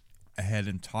ahead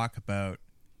and talk about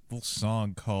a little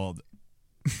song called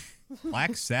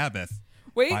Black Sabbath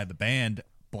Wait. by the band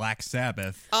Black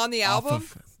Sabbath On the off album?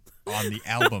 on the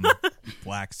album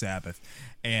Black Sabbath.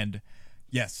 And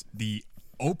yes, the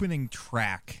opening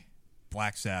track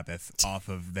Black Sabbath off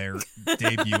of their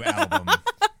debut album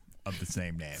of the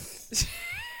same name.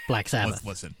 Black Sabbath. Let's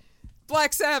listen.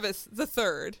 Black Sabbath, the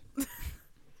third.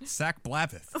 Sack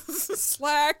Blabbeth.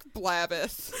 Slack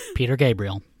Blabbeth. Peter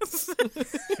Gabriel.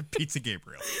 Pizza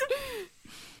Gabriel.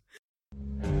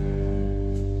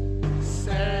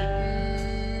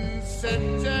 Satan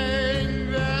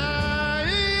sitting there,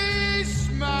 he's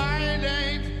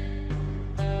smiling.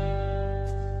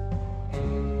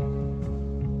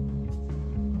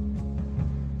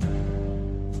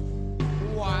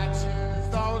 Watches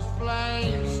those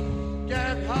flames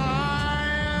get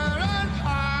higher and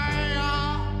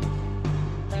higher.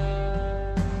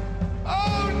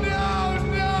 Oh no,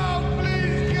 no,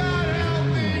 please God help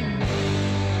me.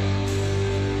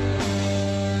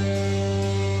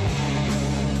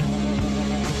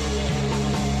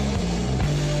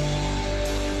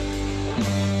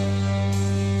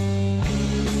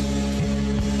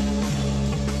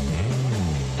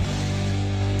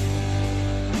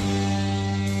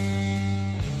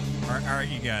 All right,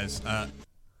 you guys.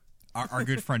 Our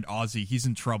good friend Ozzy, he's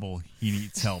in trouble. He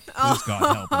needs help. Please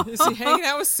God help him. Is he hanging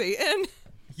out with Satan?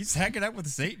 He's hanging out with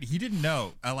Satan. He didn't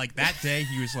know. Like that day,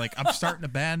 he was like, "I'm starting a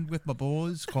band with my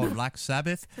boys called Black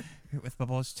Sabbath, with my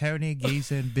boys Tony,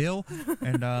 Geezer, and Bill."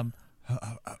 And oh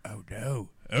no.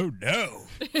 And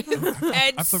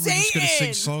I thought we were just gonna sing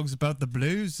Satan! songs about the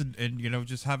blues and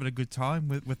just having a good time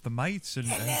with the mates and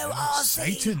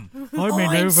Satan. I'm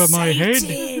in over my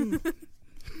head.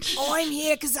 I'm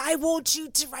here because I want you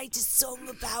to write a song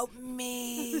about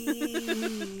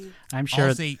me. I'm sure.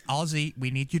 Ozzy,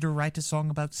 we need you to write a song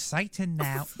about Satan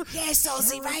now. Yes,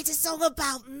 Ozzy, write a song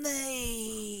about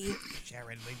me.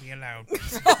 Sharon, leave me alone.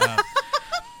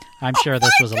 I'm sure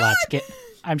this was a lot.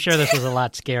 I'm sure this was a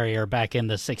lot scarier back in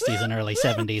the 60s and early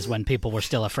 70s when people were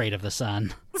still afraid of the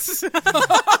sun.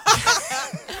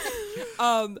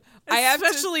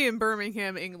 Especially in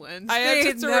Birmingham, England. I have They to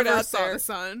had throw it never out saw there. the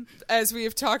sun. As we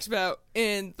have talked about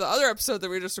in the other episode that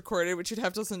we just recorded, which you'd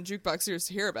have to listen to Jukebox Series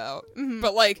to hear about.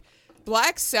 But like,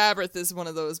 Black Sabbath is one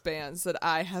of those bands that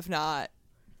I have not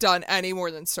done any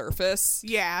more than surface.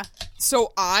 Yeah.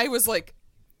 So I was like,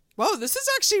 whoa, this is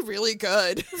actually really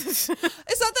good. It's not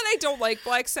that I don't like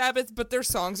Black Sabbath, but their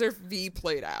songs are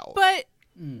played out. But,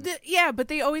 but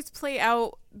they always play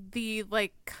out the,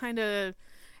 like, kind of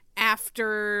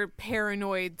after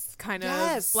Paranoids kind of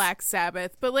Yes. Black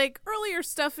Sabbath. But, like, earlier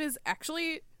stuff is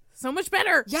actually so much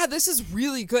better. Yeah, this is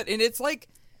really good. And it's like,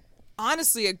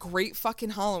 honestly, a great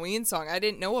fucking Halloween song. I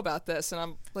didn't know about this. And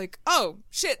I'm like, oh,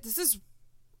 shit, this is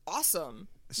awesome.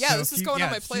 Yeah, So this is few- going on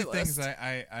yeah, my a few playlist.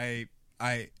 things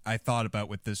I thought about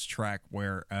with this track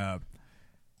where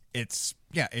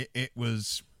it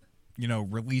was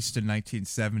released in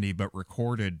 1970 but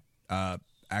recorded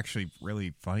actually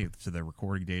really funny. So the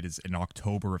recording date is in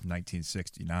October of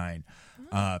 1969.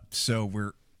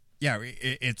 So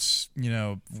it's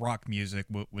rock music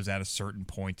was at a certain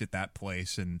point at that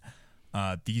place, and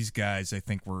these guys I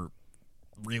think were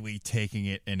really taking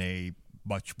it in a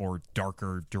much more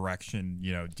darker direction,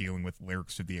 dealing with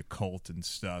lyrics of the occult and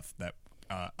stuff that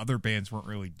other bands weren't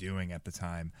really doing at the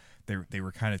time. They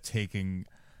were kind of taking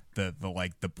the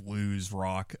blues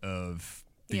rock of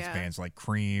these bands like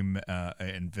Cream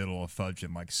and Vittle of Fudge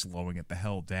and like slowing it the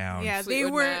hell down. Yeah,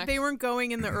 Fleetwood they Mac. weren't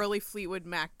going in the early Fleetwood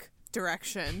Mac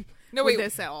direction No, with wait.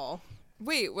 this at all.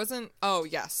 Wait, wasn't... Oh,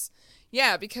 yes.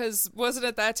 Yeah, because wasn't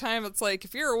at that time, it's like,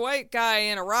 if you're a white guy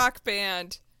in a rock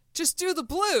band, just do the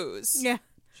blues. Yeah,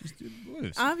 Just do the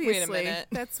blues. obviously. minute.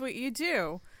 That's what you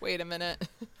do. Wait a minute.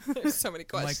 There's so many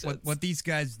questions. Like what these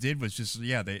guys did was just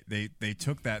they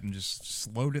took that and just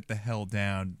slowed it the hell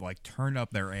down, like turned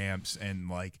up their amps and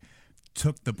like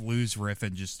took the blues riff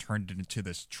and just turned it into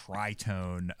this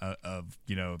tritone of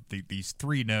these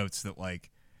three notes that like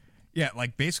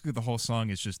basically the whole song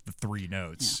is just the three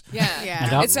notes. Yeah. Yeah.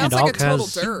 And all- It sounds and like a all total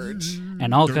 'cause- dirge.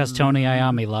 And all because Tony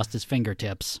Iommi lost his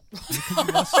fingertips. Because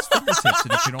he lost his fingertips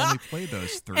and he could only play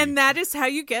those three. And that is how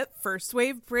you get first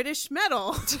wave British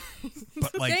metal.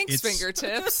 but like Thanks, it's, Thanks.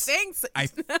 fingertips. I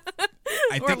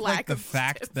Or think lack like the of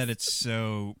fact tips. that it's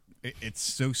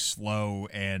so slow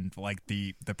and like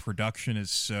the production is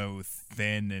so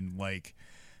thin and like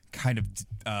kind of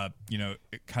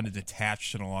kind of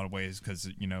detached in a lot of ways because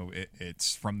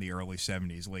it's from the early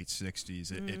 70s, late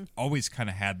 60s. It always kind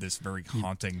of had this very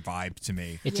haunting vibe to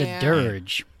me. It's Yeah. a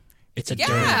dirge. It's a dirge.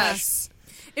 Yes.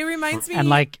 It reminds me. And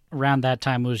like around that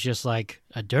time it was just like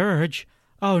a dirge.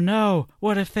 oh no,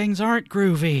 what if things aren't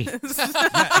groovy?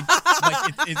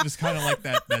 It was kind of like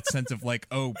that sense of like,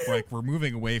 oh, like we're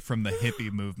moving away from the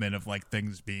hippie movement of like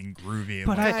things being groovy. And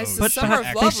But like, I- oh, but- shit, but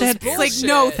actually they said- scary. Like,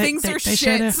 no, Bullshit. things are they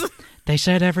shit. said they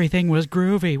said everything was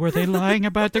groovy. Were they lying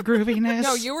about the grooviness?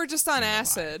 No, you were just on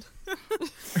acid.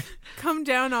 Come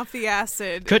down off the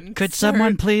acid. and Could start-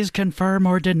 someone please confirm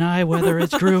or deny whether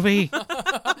it's groovy?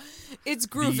 It's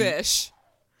groovish.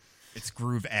 It's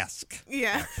groove-esque.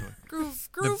 Yeah.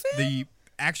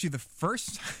 Actually.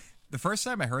 Groovy? The first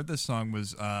time I heard this song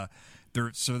was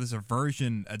there's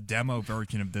a demo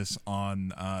version of this on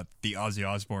the Ozzy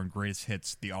Osbourne Greatest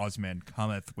Hits, The Ozman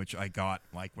Cometh, which I got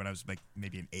like when I was like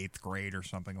maybe in 8th grade or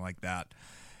something like that.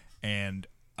 And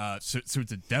so it's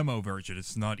a demo version.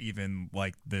 It's not even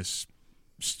like this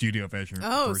studio version.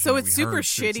 Oh, version so that it's we super heard.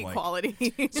 So it's shitty like- quality.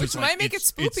 so it's might make it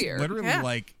it's spookier. literally Yeah.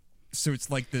 like, so it's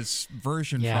like this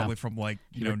version Yeah. probably from like,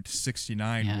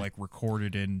 69, Yeah. like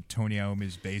recorded in Tony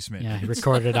Iommi's basement. Yeah, he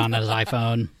recorded on his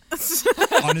iPhone.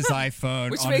 On his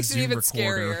iPhone, Which on makes a it Zoom even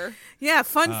recorder. scarier. Yeah,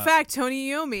 fun fact, Tony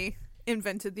Iommi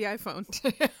invented the iPhone.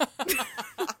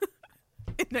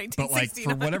 In 1969. But like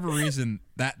for whatever reason,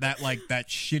 that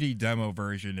shitty demo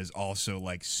version is also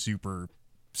like super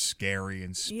scary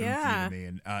and spooky Yeah. to me.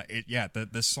 And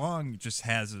the song just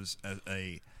has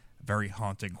a very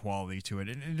haunting quality to it,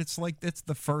 and it's like it's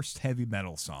the first heavy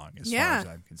metal song as far as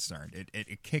I'm concerned.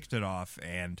 It kicked it off,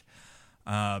 and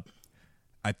I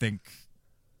think.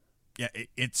 Yeah,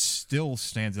 it still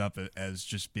stands up as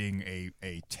just being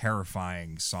a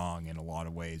terrifying song in a lot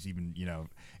of ways. Even,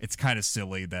 it's kind of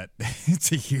silly that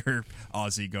to hear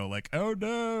Ozzy go like, "Oh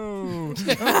no,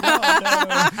 oh,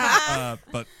 no."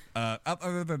 But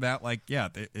other than that, like, yeah,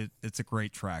 it's a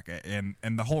great track, and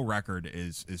the whole record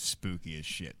is spooky as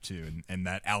shit too. And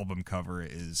that album cover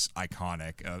is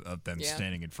iconic of them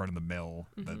standing in front of the mill,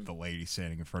 the lady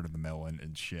standing in front of the mill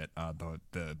and shit.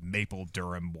 The Maple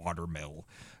Durham water mill,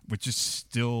 which is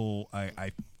still,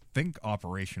 I think,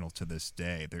 operational to this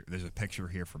day. There's a picture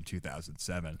here from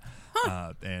 2007.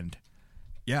 And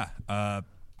yeah, I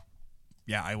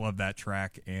love that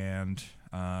track. And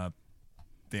that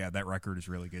record is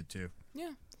really good too.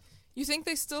 Yeah. You think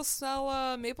they still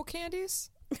sell maple candies?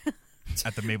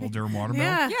 At the Maple Durham water mill?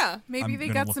 Yeah. Yeah. Maybe I'm they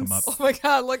gonna got look some. them up. Oh my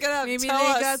God, look it up. Maybe Tell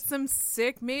they us. got some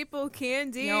sick maple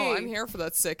candy. No, I'm here for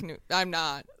that sick new. I'm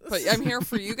not, but I'm here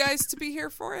for you guys to be here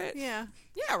for it. Yeah.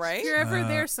 Yeah, right? If you're ever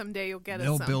there someday, you'll get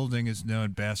Mill us some. Building is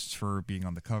known best for being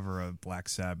on the cover of Black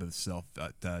Sabbath's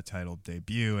self-titled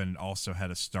debut, and also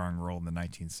had a starring role in the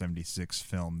 1976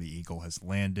 film The Eagle Has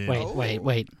Landed.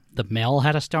 Wait. The mill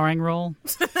had a starring role?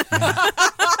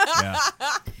 Yeah.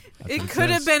 That's It what could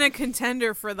have says. been a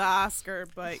contender for the Oscar,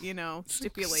 but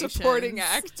stipulations. Supporting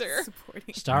actor.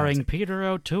 Supporting. Starring Peter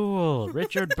O'Toole,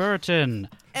 Richard Burton,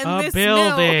 And a Miss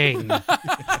building.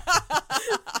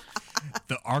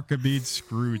 The Archimedes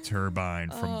screw turbine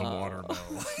from the water mill.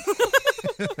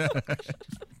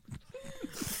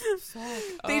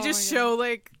 They just show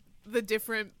like the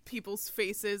different people's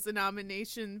faces, the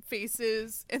nomination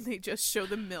faces, and they just show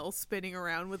the mill spinning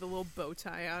around with a little bow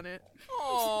tie on it.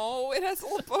 Oh, it has a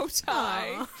little bow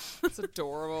tie. Aw. It's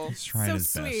adorable. He's trying So his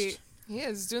sweet. best. He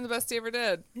is. He's doing the best he ever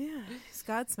did. Yeah, he's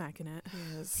Godsmacking it.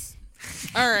 Yes.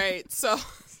 All right, so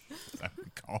That's what we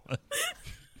call it.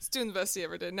 he's doing the best he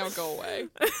ever did. Now go away.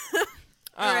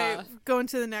 All right, going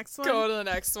to the next one. Go to the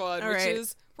next one, All which right.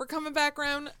 is we're coming back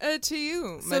around to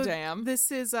you, So madame.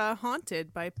 This is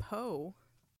Haunted by Poe.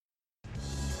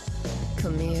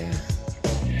 Come here.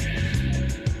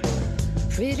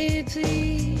 Pretty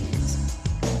please,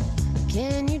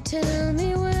 can you tell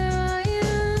me where I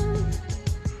am?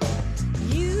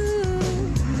 You,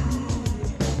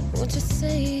 won't you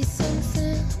say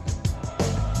something?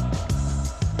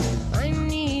 I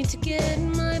need to get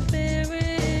my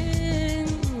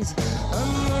bearings.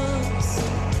 I'm lost,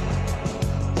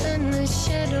 and the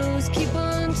shadows keep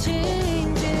on changing.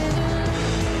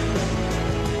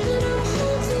 And I'm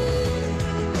haunted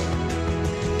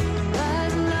by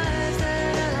the lives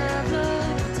that I have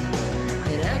loved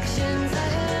and actions I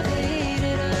have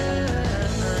hated. I'm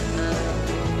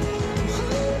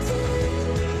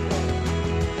haunted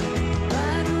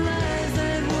by the lies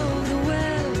that wove the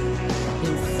web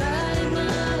inside my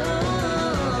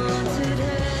haunted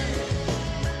head.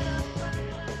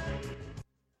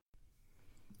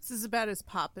 This is about as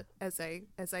pop as I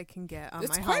can get on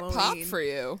It's my quite Halloween pop for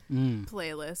you.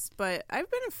 playlist, but I've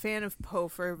been a fan of Poe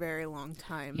for a very long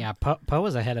time. Yeah, Poe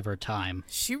was ahead of her time.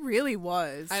 She really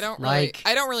was. I don't Like,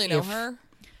 really know if- her.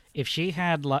 If she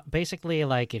had, basically,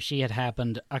 like, if she had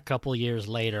happened a couple years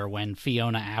later when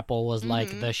Fiona Apple was,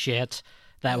 like, the shit,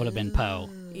 that would have been Poe.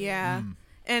 Yeah.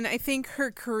 And I think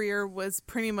her career was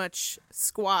pretty much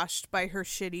squashed by her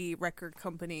shitty record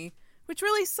company, which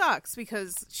really sucks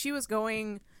because she was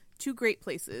going to great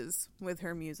places with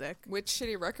her music. Which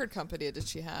shitty record company did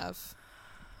she have?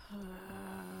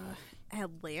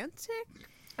 Atlantic?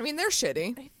 I mean, they're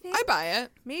shitty. think. I buy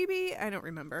it. Maybe? I don't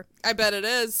remember. I bet it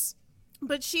is.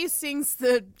 But she sings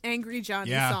the Angry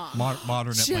Johnny song.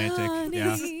 Modern Atlantic.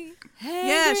 Yeah.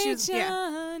 Yeah, she was.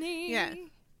 Yeah,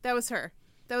 that was her.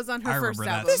 That was on her I first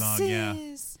remember album. that song, yeah.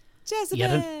 Jezebel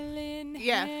Yet in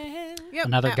Yeah. hell. Yep,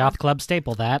 Another that goth one. club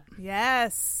staple, that.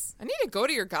 Yes. I need to go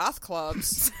to your goth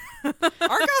clubs. Our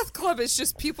goth club is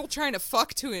just people trying to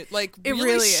fuck to it, like It really,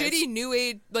 really is. shitty new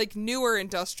age, like newer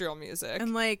industrial music.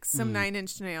 And like some 9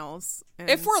 Inch Nails. And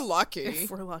if we're lucky.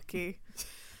 If we're lucky.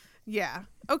 Yeah.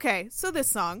 Okay, so this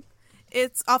song.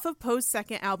 It's off of Poe's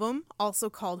second album, also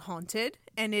called Haunted,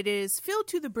 and it is filled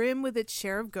to the brim with its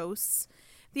share of ghosts.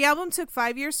 The album took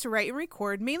 5 years to write and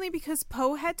record, mainly because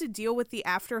Poe had to deal with the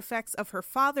after effects of her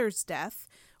father's death,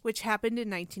 which happened in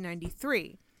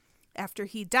 1993. After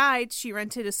he died, she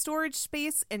rented a storage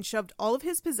space and shoved all of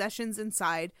his possessions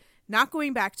inside, not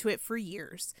going back to it for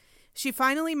years. She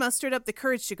finally mustered up the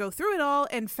courage to go through it all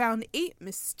and found 8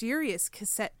 mysterious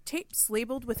cassette tapes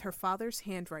labeled with her father's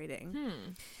handwriting.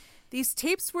 These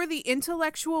tapes were the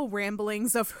intellectual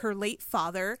ramblings of her late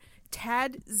father,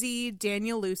 Tad Z.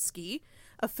 Danielewski,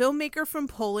 a filmmaker from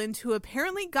Poland who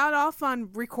apparently got off on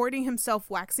recording himself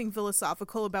waxing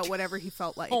philosophical about whatever he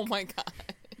felt like. Oh my god.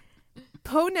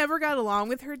 Poe never got along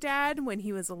with her dad when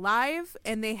he was alive,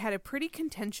 and they had a pretty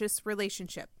contentious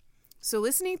relationship. So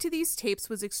listening to these tapes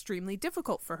was extremely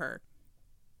difficult for her.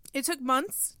 It took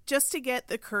months just to get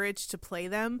the courage to play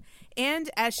them, and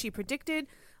as she predicted,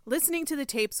 listening to the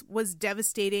tapes was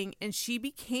devastating, and she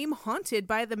became haunted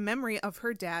by the memory of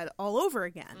her dad all over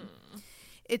again.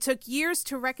 It took years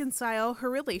to reconcile her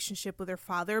relationship with her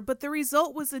father, but the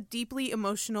result was a deeply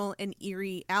emotional and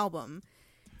eerie album.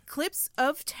 Clips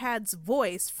of Tad's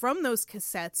voice from those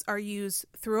cassettes are used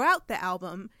throughout the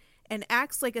album and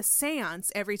acts like a seance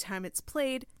every time it's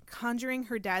played, conjuring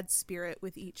her dad's spirit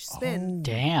with each spin.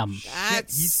 Damn. Shit,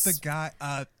 he's the guy,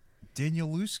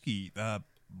 Danielewski,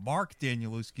 Mark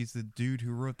Danielewski's the dude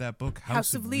who wrote that book,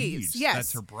 House of Leaves. Yes.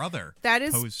 That's her brother. That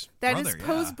is Poe's that brother, is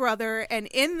Poe's yeah. brother, and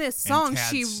in this song, And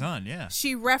Tad's son, yeah.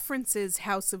 she references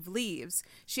House of Leaves.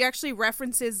 She actually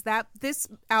references that this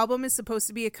album is supposed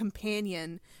to be a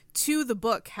companion to the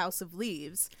book House of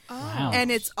Leaves, Wow. and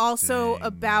it's also Dang,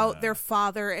 about their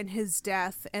father and his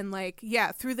death, and like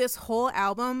through this whole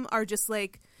album are just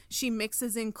like she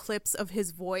mixes in clips of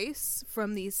his voice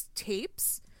from these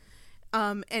tapes,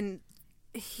 and.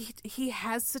 He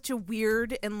has such a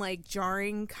weird and like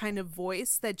jarring kind of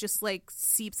voice that just like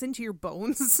seeps into your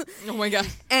bones. Oh my god.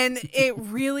 And it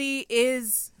really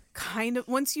is kind of,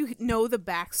 once you know the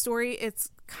backstory,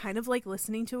 it's kind of like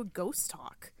listening to a ghost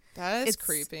talk. That is It's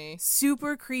creepy.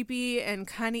 Super creepy and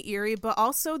kind of eerie, but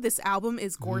also this album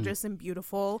is gorgeous and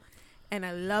beautiful, and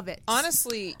I love it.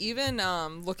 Honestly, even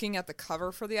looking at the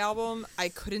cover for the album, I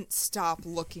couldn't stop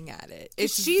looking at it.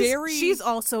 It's she's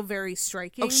also very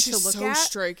striking she's to look so at.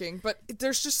 striking. But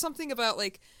there's just something about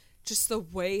like just the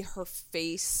way her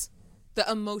face, the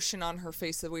emotion on her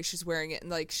face, the way she's wearing it, and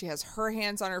like she has her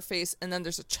hands on her face, and then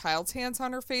there's a child's hands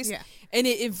on her face, Yeah. and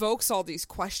it evokes all these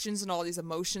questions and all these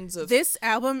emotions of. This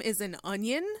album is an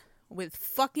onion with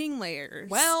fucking layers.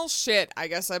 Well, shit. I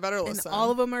guess I better and listen. all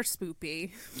of them are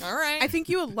spoopy. All right. I think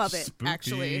you would love it, Spooky.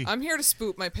 actually. I'm here to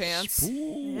spoop my pants.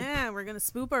 Yeah, we're going to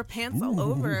spoop our pants all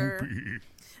over.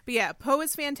 But yeah, Poe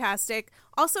is fantastic.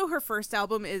 Also, her first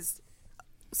album is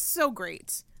so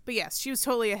great. But yes, she was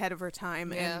totally ahead of her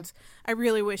time. Yeah. And I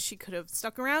really wish she could have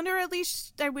stuck around, or at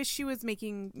least I wish she was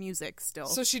making music still.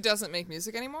 So she doesn't make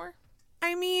music anymore?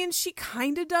 I mean, she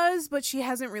kind of does, but she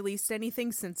hasn't released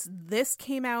anything since this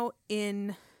came out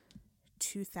in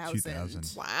 2000.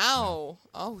 2000. Wow.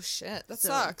 Oh, shit. That So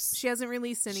sucks. She hasn't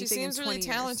released anything She seems in really 20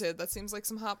 years. talented. That seems like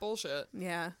some hot bullshit.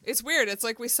 Yeah. It's weird. It's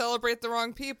like we celebrate the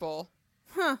wrong people.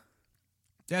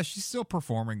 Yeah, she's still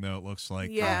performing, though, it looks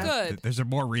like. Yeah. Oh, good. There's a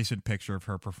more recent picture of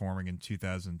her performing in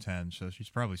 2010, so she's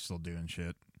probably still doing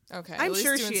shit. Okay. I'm at least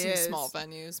sure doing she some is. small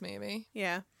venues, maybe.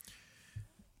 Yeah.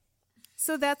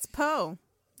 So that's Poe.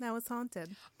 That was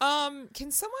Haunted.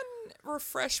 Can someone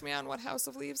refresh me on what House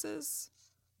of Leaves is?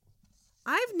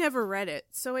 I've never read it,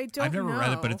 so I don't I've never know.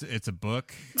 read it, but it's a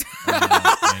book.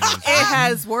 It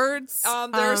has words.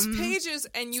 There's pages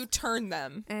and you turn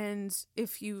them. And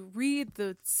if you read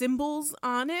the symbols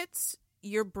on it,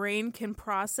 your brain can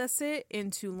process it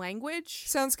into language.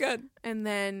 Sounds good. And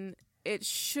then it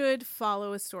should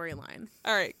follow a storyline.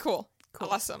 All right, cool.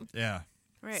 Awesome. Yeah.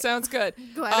 Right. Sounds good.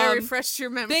 Glad I refreshed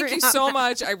your memory. Thank you on so that.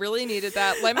 much. I really needed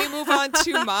that. Let me move on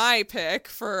to my pick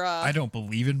for I don't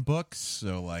believe in books,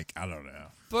 so like I don't know.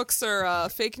 books are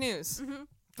fake news. Mm-hmm.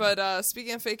 But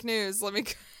speaking of fake news, let me.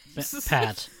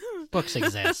 Pat, books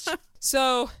exist.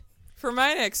 So, for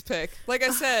my next pick, like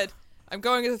I said, I'm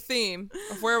going with the theme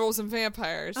of werewolves and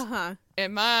vampires. Uh-huh.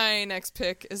 And my next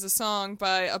pick is a song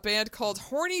by a band called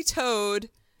Horny Toad,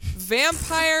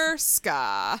 Vampire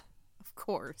Ska. Of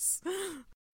course.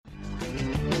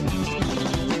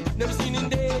 Never seen in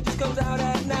day, just comes out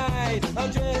at night. I'm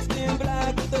dressed in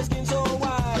black with the skin so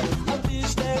white. I'm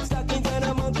fishnet stockings and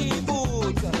a monkey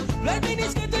boots. Black mini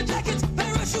skirt and jackets,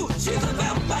 parachute. She's a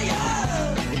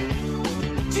vampire.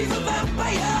 She's a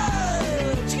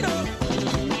vampire. She know.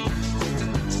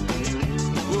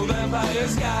 Oh, Vampire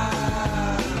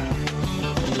Sky.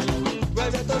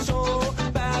 Right at the show,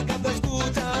 back at the school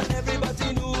town,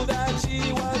 everybody knew that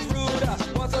she was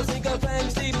rude. Wants to sink a fang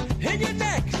sleep in your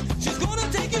neck. She's gonna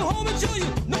take you home and show you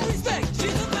no respect.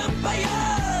 She's a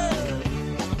vampire.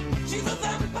 She's a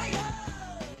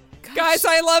vampire. Guys,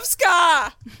 I love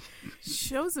ska.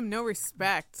 Shows him no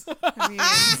respect. I mean,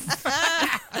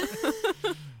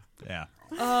 Yeah.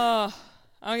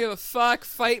 I don't give a fuck.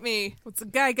 Fight me. what's a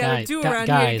guy got to Guys, do gu- around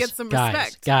guys, here to get some guys,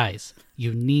 respect? Guys,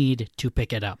 you need to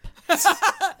pick it up.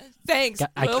 Thanks.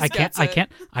 Wills I gets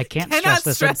can't it. Cannot stress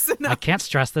this. stress enough. I can't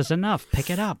stress this enough. Pick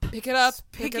it up. Pick it up.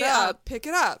 Pick it up. Pick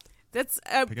it up. That's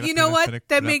Pick it up, you know pick it up, what? pick it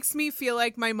That up. makes me feel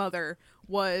like my mother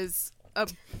was a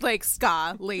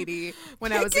ska lady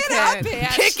when I was a Pick kid. it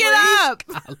up, Pick it up.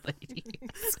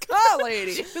 Ska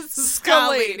lady. Ska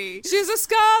lady. She's a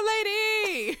ska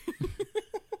lady.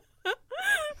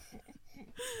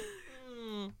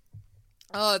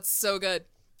 Oh, it's so good.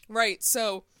 Right,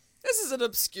 so this is an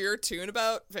obscure tune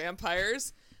about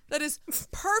vampires that is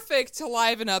perfect to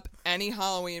liven up any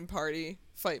Halloween party.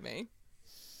 Fight me.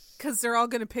 Because they're all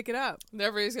going to pick it up.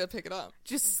 Everybody's going to pick it up.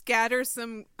 Just scatter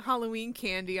some Halloween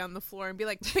candy on the floor and be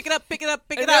like, pick it up, pick it up,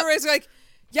 pick And it up. everybody's like,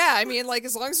 yeah, I mean, like,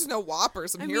 as long as there's no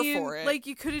whoppers, I'm here for it. Like,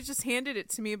 you could have just handed it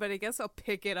to me, but I guess I'll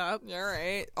pick it up. All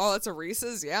right. Oh, that's a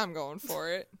Reese's? Yeah, I'm going for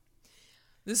it.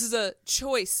 This is a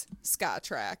choice ska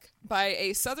track by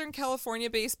a Southern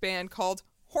California-based band called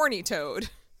Horny Toad.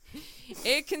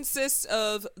 It consists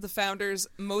of the founders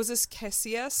Moses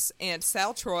Casillas and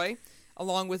Sal Troy,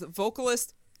 along with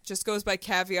vocalist, just goes by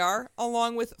Caviar,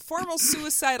 along with former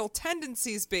Suicidal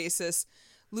Tendencies bassist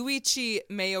Luigi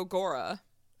Mayogora.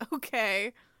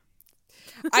 Okay.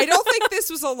 I don't think this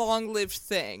was a long-lived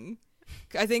thing.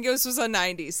 I think this was a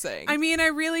 90s thing. I mean, I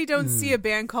really don't see a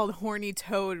band called Horny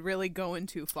Toad really going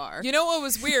too far. You know what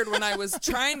was weird? When I was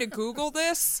trying to Google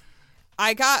this,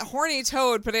 I got Horny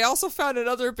Toad, but I also found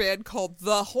another band called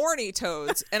The Horny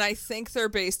Toads, and I think they're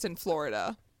based in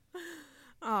Florida.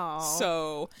 Oh.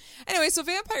 So, anyway, so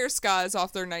Vampire Ska is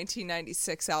off their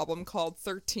 1996 album called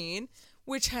 13,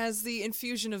 which has the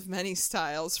infusion of many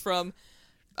styles from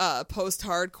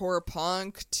post-hardcore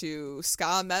punk to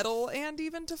ska metal and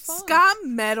even to funk. Ska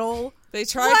metal? They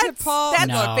tried What? to pull... That's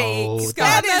No, fake.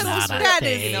 that's That is not a that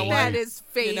is thing. that is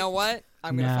fake. You know what?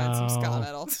 I'm going to find some ska No.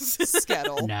 metal.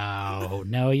 Skettle.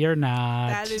 No, you're not.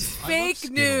 That is I love fake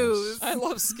Skittles. news. I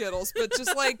love Skittles, but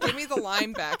just like give me the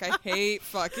lime back. I hate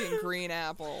fucking green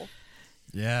apple.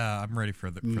 Yeah, I'm ready for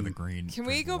the green. Can for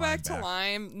we the go back to back.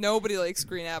 lime? Nobody likes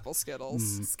green apple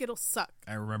Skittles. Skittles suck.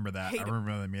 I remember that. Hate I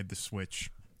remember they made the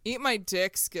switch. Eat my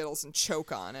dick Skittles and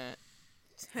choke on it.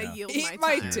 I Yeah. yield Eat my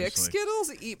my time. dick Seriously.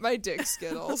 Skittles. Eat my dick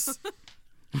Skittles.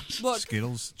 Look,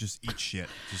 Skittles, just eat shit.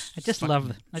 I just fucking-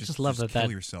 love- I just love that kill that-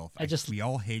 yourself. I just- we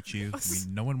all hate you.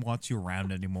 No one wants you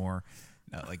around anymore.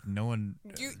 Like no one.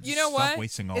 You know stop what?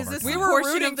 Wasting all Is of our this We the time. were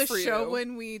portion rooting of the for show you.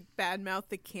 when we badmouth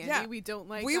the candy Yeah. we don't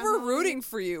like? we on were Halloween? rooting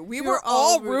for you. We We were were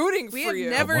all all root- rooting we for have you.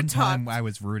 never One time talked. I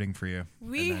was rooting for you.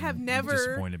 We and then have you never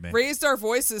disappointed me. Raised our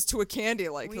voices to a candy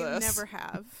like We this. never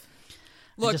have. I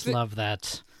Look, just love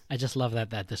that. I just love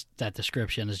that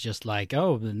description is just like,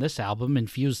 oh, and this album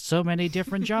infused so many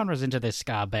different genres into this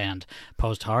ska band: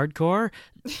 post-hardcore,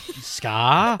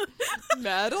 ska,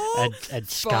 metal and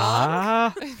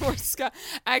ska. or ska.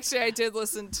 Actually, I did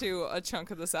listen to a chunk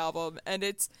of this album, and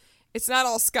it's not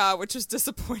all ska, which is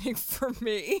disappointing for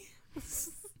me.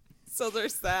 So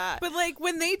there's that. But like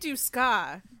when they do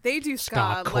ska like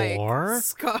Ska-core?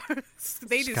 ska.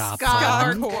 They do Ska ska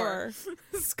punk? hardcore,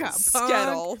 ska punk,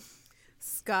 Skettle.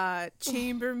 ska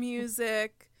chamber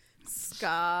music,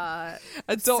 ska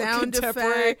Adult sound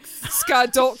contemporary. effects. Ska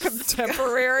adult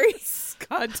contemporary.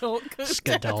 ska adult.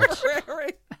 Skadult.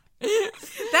 Contemporary.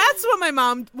 That's what my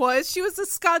mom was. She was a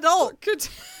ska adult. Cont-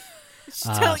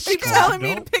 Keep telling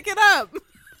me to pick it up.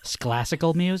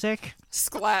 Classical music.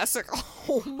 Classic.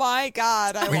 Oh my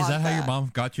God. I Wait, is want that how your mom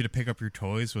got you to pick up your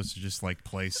toys? Was to just like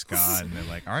play ska and they're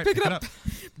like, all right, pick it up.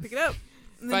 Pick it up.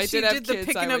 And If then I she did have did the kids,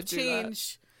 picking I up would do that.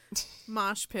 change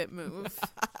mosh pit move.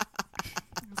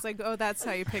 It's like, oh, that's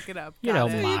how you pick it up. You Got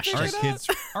don't it. mosh All to right, kids.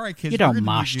 All right, kids. You we're don't gonna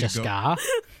mosh need you to go- ska.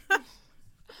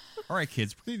 All right,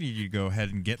 kids. We need you to go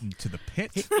ahead and get into the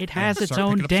pit. It has and its start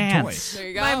own picking up some dance. toys. There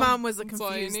you go. My mom was a That's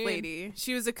all you confused need. lady.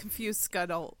 She was a confused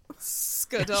scudult.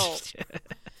 Skadult.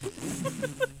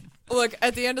 Look,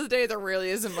 at the end of the day, there really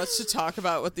isn't much to talk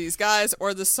about with these guys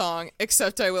or the song,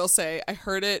 except I will say I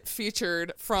heard it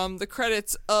featured from the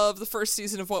credits of the first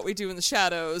season of What We Do in the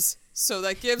Shadows, so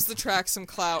that gives the track some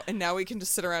clout, and now we can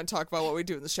just sit around and talk about What We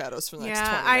Do in the Shadows for the next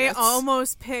 20 I minutes.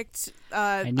 almost picked.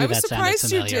 I knew I was that sounded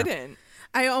surprised you familiar. didn't.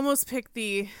 I almost picked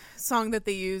the song that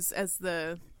they use as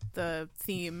the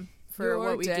theme for You're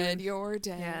what we dead, do. you're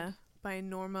dead. Yeah, by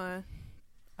Norma.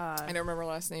 I don't remember her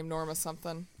last name. Norma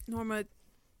something. Norma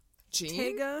Jean?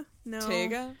 Tega? No.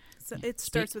 Tega? So it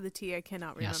starts with a T. I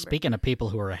cannot remember. Yeah, speaking of people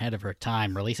who were ahead of her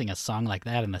time, releasing a song like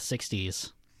that in the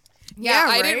 60s. Yeah,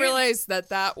 I right? didn't realize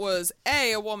that was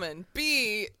A, a woman,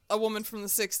 B, a woman from the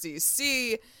 60s,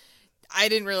 C, I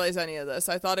didn't realize any of this.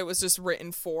 I thought it was just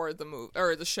written for the movie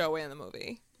or the show and the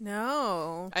movie.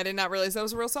 No. I did not realize that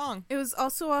was a real song. It was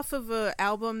also off of an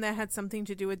album that had something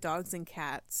to do with dogs and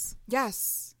cats.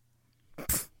 Yes.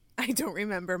 I don't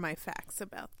remember my facts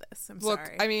about this. I'm Look,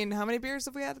 sorry. I mean, how many beers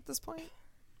have we had at this point?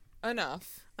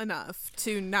 Enough. Enough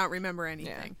to not remember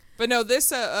anything. Yeah. But no,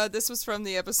 this was from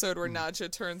the episode where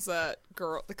Nadja turns that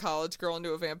girl, the college girl, into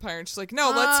a vampire, and she's like, "No,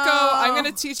 let's go. I'm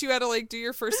gonna teach you how to like do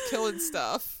your first kill and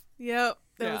stuff." Yep,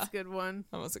 that Yeah. was a good one.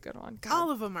 That was a good one. God. All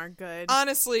of them are good.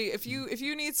 Honestly, if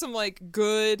you need some like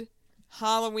good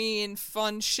Halloween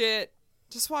fun shit,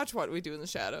 just watch What We Do in the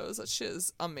Shadows. That shit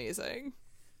is amazing.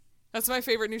 That's my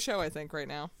favorite new show, I think, right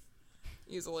now.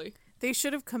 Easily. They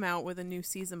should have come out with a new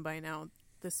season by now.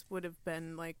 This would have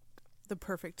been like the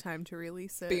perfect time to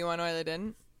release it. But you want to know why they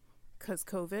didn't? 'Cause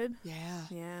COVID? Yeah.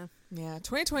 Yeah. Yeah.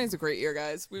 2020 is a great year,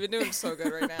 guys. We've been doing so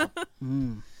good right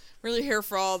now. Really here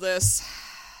for all this.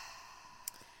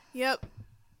 Yep.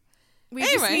 We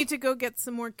Anyway. just need to go get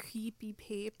some more creepy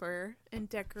paper and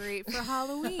decorate for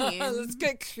Halloween. Let's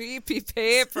get creepy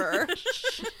paper.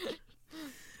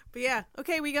 But yeah,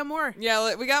 okay, we got more.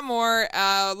 Yeah, we got more.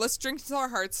 Let's drink till our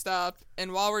hearts stop.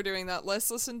 And while we're doing that,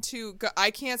 let's listen to... I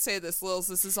can't say this, Lils.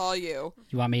 This is all you.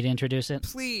 You want me to introduce it?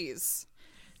 Please.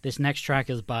 This next track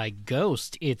is by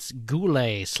Ghost. It's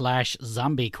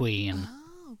Goulet/Zombie Queen.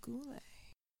 Oh, Goulet.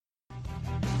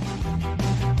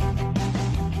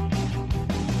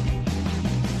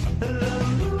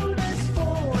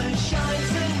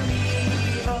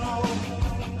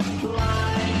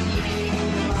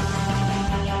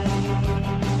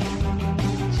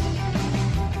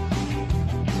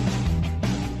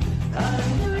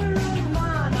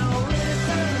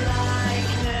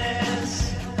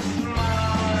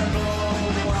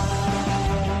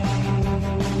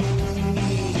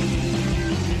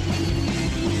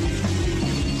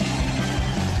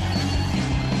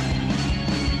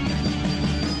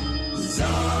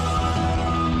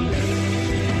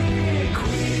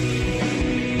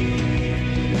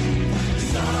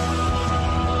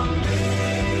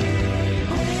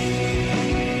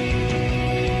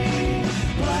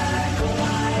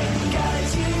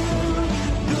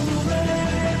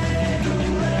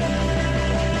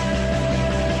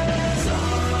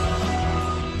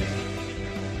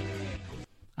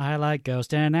 I like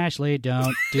Ghost and Ashley,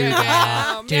 don't do Meow,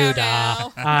 da, do meow, da.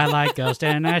 meow. I like Ghost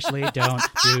and Ashley, don't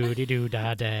do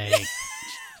da day.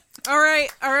 All right,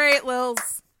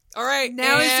 Lils. All right.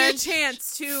 Now is and your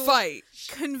chance to fight.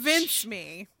 convince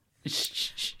me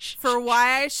for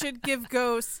why I should give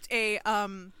Ghost a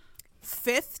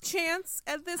fifth chance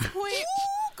at this point.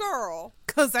 Ooh, girl.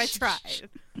 Because I tried.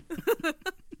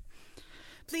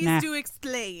 Please Nah. do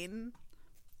explain.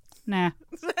 Nah,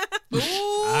 Ooh, girl.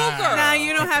 Nah,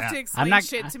 you don't have to explain I'm not.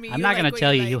 shit to me. I'm You not like gonna what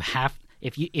tell you. like. You have.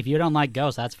 If you don't like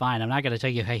Ghost, that's fine. I'm not gonna tell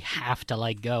you. Hey, have to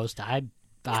like Ghost.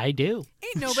 I do.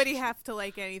 Ain't nobody have to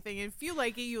like anything. If you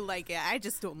like it, you like it. I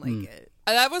just don't like it.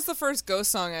 That was the first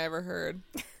Ghost song I ever heard.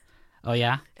 Oh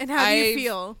yeah. And how do you I-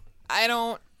 feel? I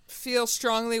don't feel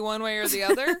strongly one way or the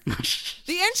other.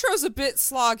 The intro's a bit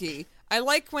sloggy. I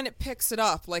like when it picks it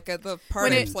up, like the part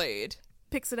When I it- played.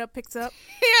 Picks it up. Yeah,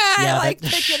 Yeah, I like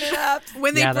that- picking it up.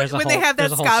 When they Yeah, when they have that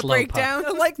there's a whole ska slow part. breakdown. I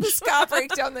like the ska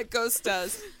breakdown that Ghost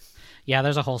does. Yeah,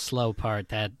 there's a whole slow part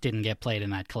that didn't get played in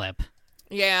that clip.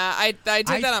 Yeah, I did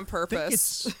that on think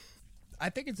purpose. I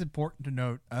think it's important to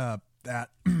note that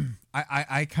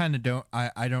I kind of don't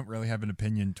I don't really have an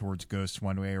opinion towards Ghost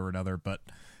one way or another, but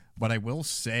what I will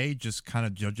say, just kind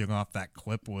of judging off that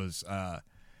clip, was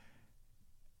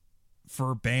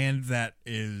for a band that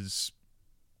is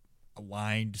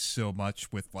aligned so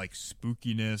much with like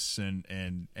spookiness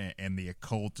and the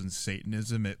occult and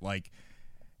Satanism,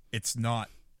 it's not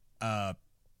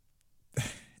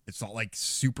like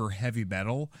super heavy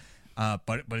metal,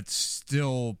 but it's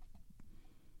still.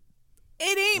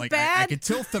 It ain't like, bad. I could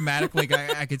tell thematically.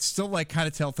 I could still like kind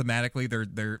of tell thematically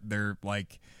they're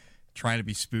like trying to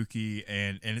be spooky,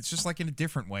 and it's just like in a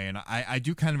different way, and I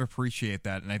do kind of appreciate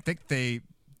that, and I think they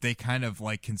kind of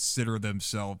like consider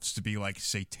themselves to be like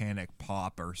satanic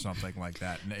pop or something like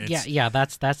that. And it's, yeah,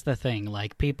 that's the thing.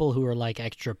 Like people who are like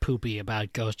extra poopy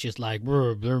about Ghost, just like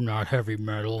they're not heavy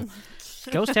metal.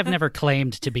 Ghost have never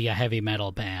claimed to be a heavy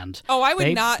metal band. Oh, I would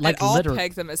They, not like, at all liter-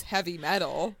 peg them as heavy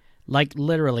metal. Like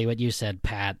literally what you said,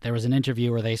 Pat. There was an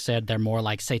interview where they said they're more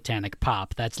like satanic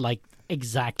pop. That's like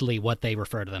exactly what they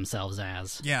refer to themselves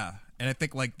as. Yeah, and I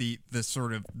think like the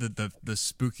sort of the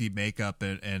spooky makeup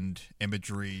and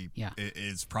imagery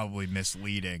is probably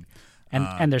misleading.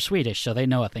 And they're Swedish, so they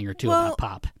know a thing or two Well, about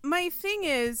pop. My thing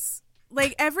is,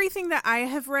 like, everything that I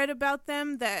have read about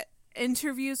them, that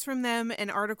interviews from them and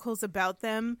articles about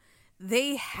them,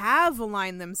 they have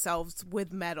aligned themselves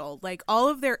with metal. Like, all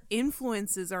of their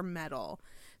influences are metal.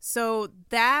 So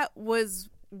that was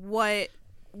what,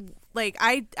 like,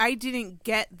 I didn't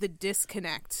get the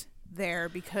disconnect there,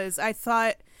 because I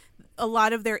thought a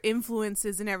lot of their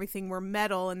influences and everything were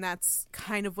metal, and that's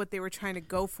kind of what they were trying to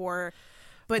go for.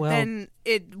 But then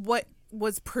what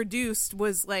was produced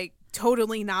was like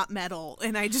totally not metal,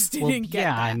 and I just didn't get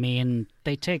that. I mean,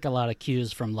 they take a lot of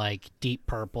cues from like Deep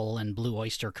Purple and Blue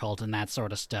Oyster Cult and that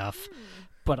sort of stuff.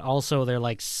 But also they're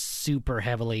like super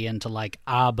heavily into like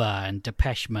ABBA and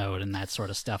Depeche Mode and that sort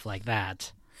of stuff like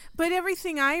that. But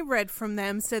everything I read from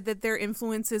them said that their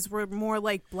influences were more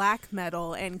like black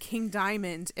metal and King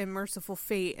Diamond and Merciful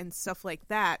Fate and stuff like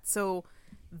that. So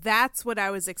that's what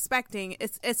I was expecting,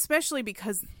 especially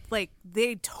because like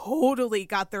they totally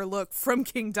got their look from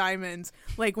King Diamond,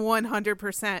 like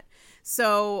 100%.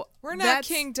 So we're not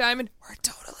King Diamond. We're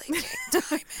totally King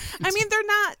Diamond. I mean, they're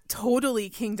not totally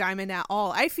King Diamond at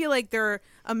all. I feel like they're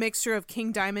a mixture of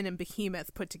King Diamond and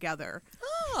Behemoth put together.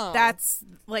 Oh, that's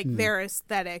like their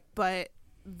aesthetic, but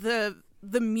the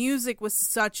music was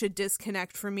such a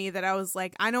disconnect for me that I was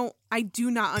like, I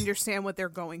do not understand what they're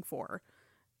going for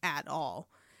at all.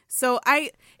 So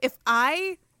if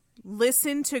I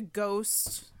listen to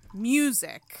Ghost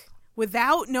music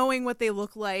without knowing what they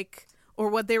look like or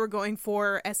what they were going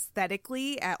for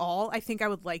aesthetically at all, I think I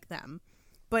would like them.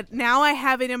 But now I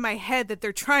have it in my head that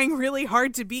they're trying really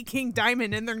hard to be King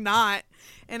Diamond, and they're not,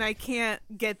 and I can't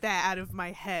get that out of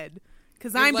my head.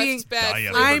 Because I'm being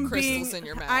crystals in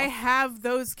your mouth. I have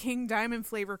those King Diamond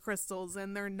flavor crystals,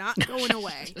 and they're not going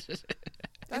away.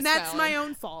 And that's my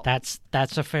own fault.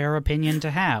 That's a fair opinion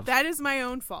to have. That is my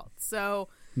own fault. So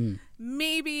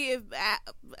maybe if,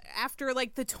 after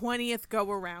like the 20th go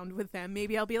around with them,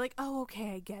 maybe I'll be like, oh,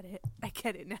 okay, I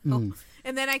get it now.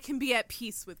 And then I can be at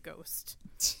peace with Ghost.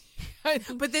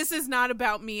 But this is not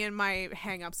about me and my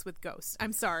hang-ups with Ghost.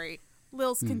 I'm sorry.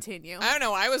 Lils, continue. I don't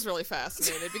know. I was really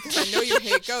fascinated because I know you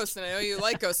hate Ghost and I know you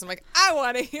like Ghost. I'm like, I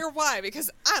want to hear why, because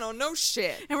I don't know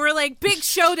shit. And we're like, big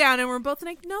showdown, and we're both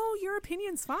like, no, your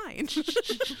opinion's fine.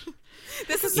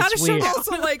 This is not a showdown.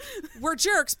 Also, like, we're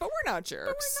jerks, but we're not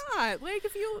jerks. But we're not. Like,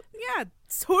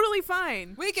 it's totally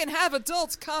fine. We can have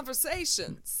adult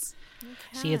conversations.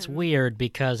 See, it's weird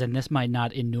because, and this might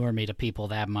not inure me to people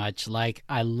that much, like,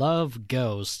 I love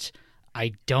Ghost.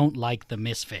 I don't like the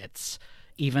Misfits.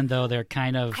 Even though they're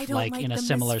kind of like in a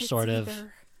similar sort of.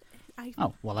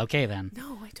 Oh, well, okay then.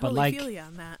 No, I totally feel you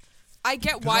on that. I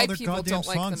get why people don't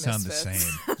like the Misfits. Sound the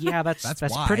same. Yeah, that's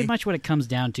pretty much what it comes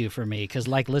down to for me. Because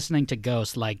like listening to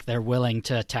Ghost, like they're willing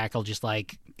to tackle just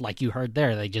like you heard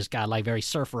there, they just got like very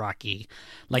surf rocky.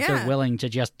 Like they're willing to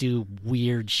just do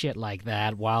weird shit like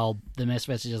that. While the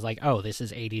Misfits is just like, oh, this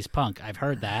is 80s punk. I've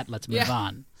heard that. Let's move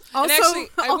on.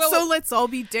 Also, let's all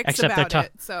be dicks about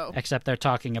it. So except they're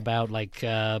talking about like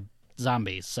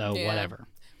zombies, so whatever.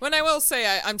 When I will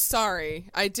say, I'm sorry,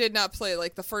 I did not play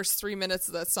like the first 3 minutes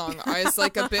of that song. I was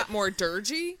like a bit more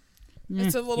dirgy.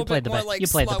 It's a little bit more like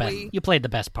slowy. You played the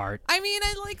best part. I mean,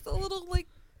 I like the little like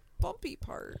bumpy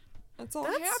part. That's all.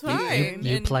 That's happy. fine.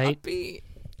 You played. Upbeat.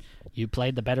 You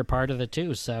played the better part of the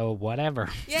two, so whatever.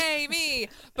 Yay me!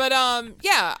 But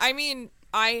yeah, I mean,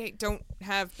 I don't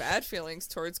have bad feelings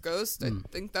towards Ghost. I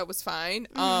think that was fine.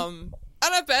 I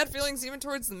don't have bad feelings even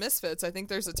towards the Misfits. I think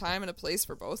there's a time and a place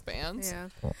for both bands. Yeah.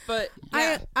 But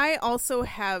yeah. I also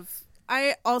have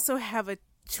a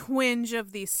twinge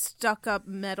of the stuck-up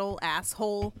metal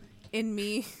asshole in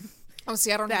me. Oh,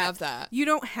 see, I don't have that. You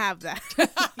don't have that.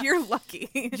 You're lucky.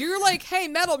 You're like, hey,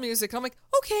 metal music. I'm like,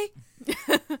 okay.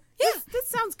 This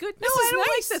sounds good. No, This I is don't like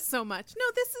nice. this so much. No,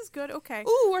 this is good. Okay.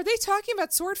 Ooh, are they talking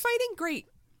about sword fighting? Great.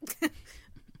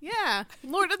 Yeah.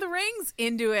 Lord of the Rings,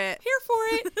 into it. Here for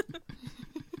it.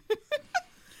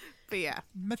 But yeah.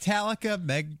 Metallica,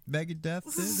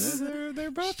 Megadeth,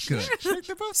 they're both good.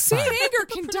 They're both Saint fine. Anger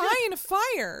can die in a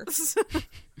fire.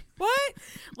 What?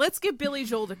 Let's get Billy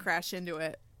Joel to crash into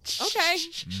it. Okay.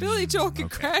 Billy Joel can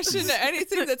okay. crash into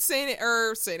anything that Saint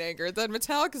Anger that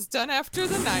Metallica's done after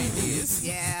the 90s.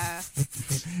 Yeah.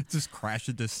 Just crash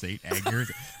into Saint Anger.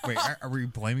 Wait, are we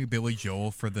blaming Billy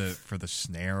Joel for the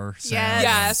snare sound?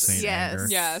 Yes. on Saint Yes. Anger?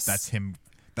 Yes. That's him.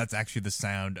 That's actually the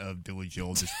sound of Billy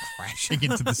Joel just crashing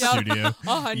into the Yep. studio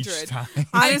 100. each time.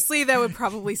 Honestly, that would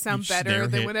probably sound Each better snare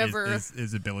than hit whatever.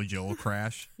 is a Billy Joel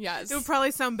crash. Yes. It would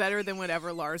probably sound better than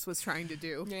whatever Lars was trying to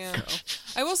do. Yeah.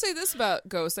 I will say this about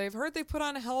Ghost. I've heard they put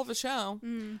on a hell of a show.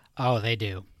 Oh, they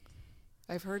do.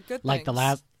 I've heard good Like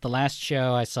things. the last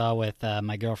show I saw with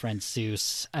my girlfriend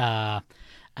Seuss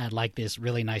at like this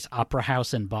really nice opera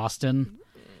house in Boston.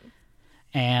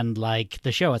 And like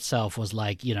the show itself was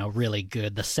like, you know, really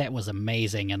good. The set was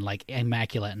amazing and like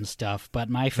immaculate and stuff. But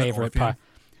my favorite part,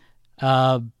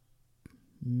 not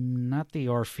the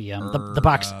Orpheum, the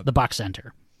Box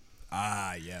Center.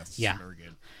 Ah, yes. Yeah. Very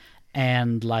good.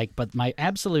 And like, but my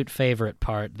absolute favorite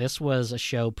part, this was a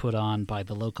show put on by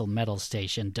the local metal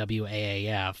station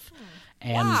WAAF,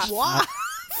 and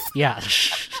yeah,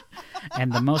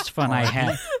 and the most fun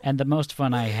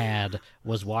I had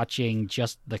was watching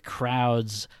just the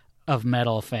crowds of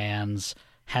metal fans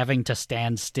having to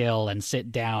stand still and sit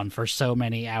down for so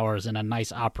many hours in a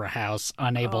nice opera house,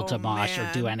 unable to mosh or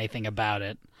do anything about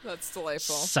it. That's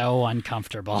delightful. So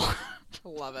uncomfortable.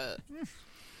 Love it.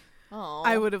 Oh,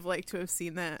 I would have liked to have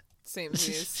seen that. Same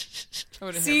views.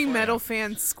 Seeing metal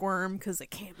fans squirm because they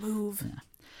can't move. Yeah.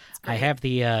 I have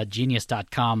the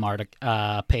Genius.com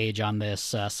page on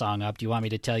this song up. Do you want me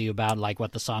to tell you about like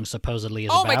what the song supposedly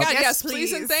is about? Oh my god, Yes, yes,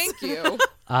 please and thank you.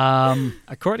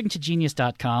 According to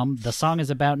Genius.com, the song is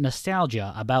about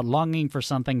nostalgia, about longing for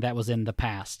something that was in the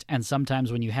past. And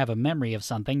sometimes when you have a memory of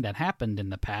something that happened in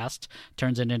the past,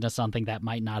 turns it into something that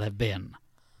might not have been.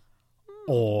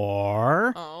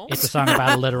 Or it's a song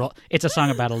about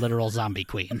a literal zombie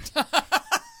queen. I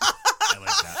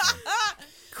like that one.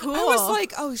 Cool. I was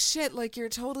like, oh shit, like you're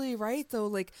totally right though.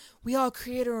 Like we all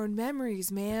create our own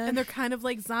memories, man. and they're kind of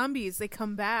like zombies. They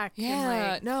come back. yeah,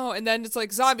 And like, no, and then it's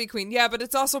like zombie queen. Yeah, but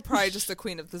it's also probably just the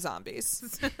queen of the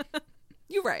zombies.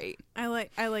 You're right. I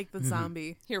like the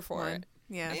zombie. Here for one. it.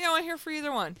 Yeah. You know, I'm here for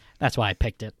either one. That's why I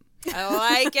picked it. I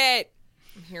like it.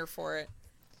 I'm here for it.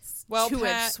 Well, Two-edged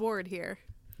Pat, sword here.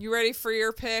 you ready for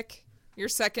your pick? Your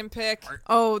second pick?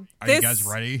 Oh, Are this, you guys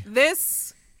ready?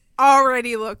 This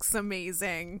already looks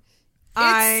amazing.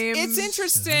 It's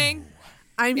interesting.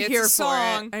 I'm It's here a for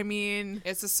song. it. I mean,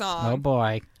 It's a song. Oh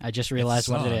boy, I just realized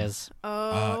what it song. is.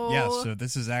 Yeah, so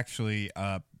this is actually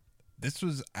this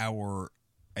was our,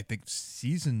 I think,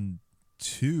 season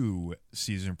 2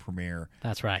 season premiere.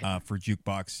 That's right. For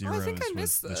Jukebox Oh, I Zeros think I was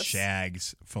missed the this.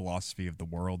 Shag's Philosophy of the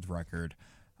World record.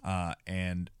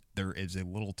 And there is a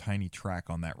little tiny track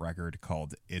on that record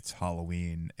called It's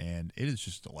Halloween, and it is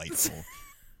just delightful.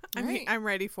 Right. I'm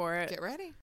ready for it. Get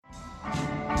ready.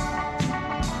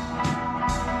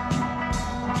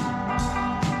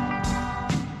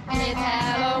 It's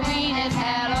Halloween, it's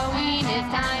Halloween, it's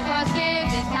time for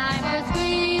scares, it's time for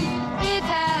screams. It's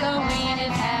Halloween,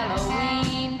 it's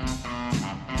Halloween.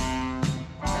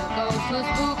 The ghosts will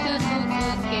spook, the spooks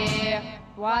will scare.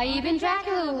 Why even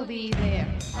Dracula will be there.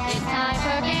 It's time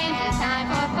for games, it's time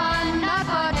for fun, not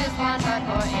for just one, but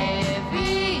for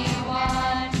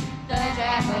everyone. The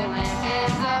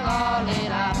jack-o'-lanterns are all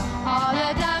lit up, all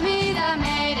the dummies are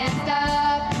made and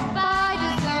stuff. By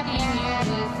just looking you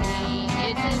will see,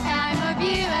 it's a time of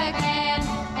year again.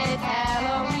 It's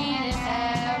Halloween, it's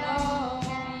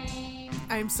Halloween.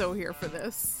 I'm so here for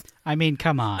this. I mean,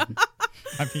 come on.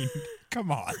 I mean,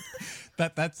 come on.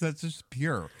 That's just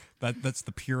pure. That's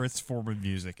the purest form of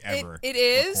music ever. It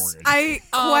is. recorded. I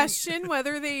question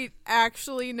whether they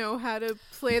actually know how to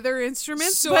play their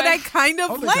instruments, So but I- I kind of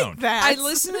Oh, they like don't. that. I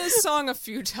listened to this song a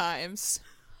few times,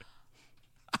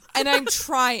 and I'm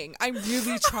trying. I'm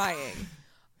really trying.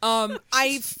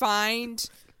 I find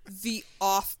the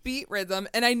offbeat rhythm,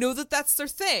 and I know that that's their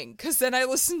thing, because then I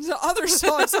listened to other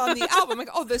songs on the album. I'm like,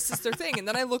 oh, this is their thing. And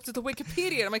then I looked at the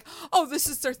Wikipedia, and I'm like, oh, this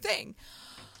is their thing.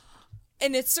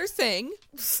 and it's their thing,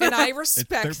 and I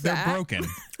respect they're that. broken.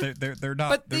 They're not.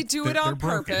 But they do it on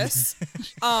broken. purpose.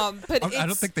 But I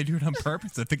don't think they do it on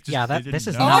purpose. I think just they this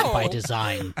is didn't know. not by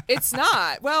design. It's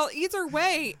not. Well, either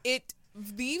way, it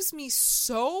leaves me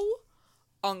so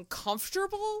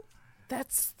uncomfortable.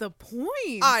 That's the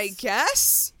point. I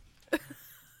guess. Can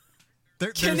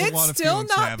there's a it lot of still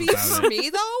feelings to not have be about for it. me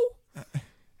though?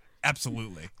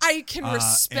 Absolutely. I can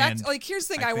respect. and Like, here's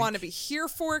the thing: I I want to be here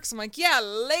for because I'm like, yeah,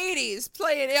 ladies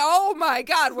playing it. Oh my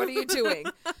God, what are you doing?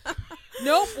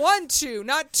 Nope, 1 2,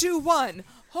 not 2 1.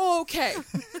 Okay.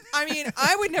 I mean,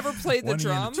 I would never play the 1 and a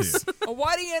drums. 2. A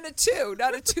 1 and a 2,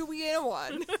 not a 2 and a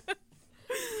 1.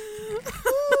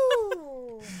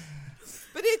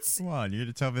 But it's Come on, you're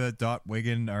gonna tell me that Dot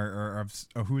Wiggin or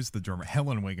who's the drummer?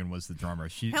 Helen Wiggin was the drummer.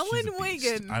 She's Helen a beast.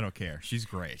 Wiggin. I don't care. She's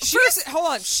great.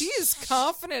 hold on. She is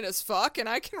confident as fuck, and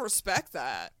I can respect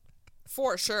that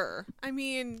for sure. I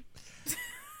mean,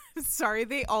 sorry,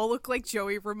 they all look like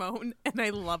Joey Ramone, and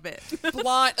I love it.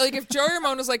 Blonde, like if Joey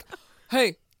Ramone was like,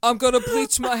 "Hey, I'm gonna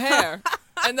bleach my hair,"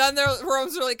 and then their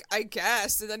Ramones are like, "I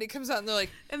guess," and then he comes out and they're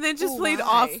like, and then just "Ooh, played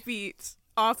why?"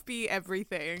 offbeat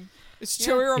everything. It's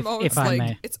Joey Ramone's If I like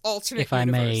may- it's alternate If I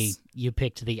may, universe. you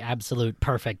picked the absolute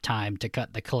perfect time to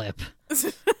cut the clip.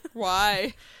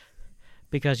 Why?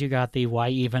 Because you got the "Why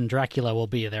even Dracula will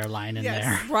be there" line in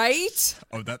there. Right?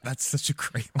 Oh, that's such a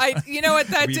great line. You know what?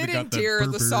 That We did even got the endear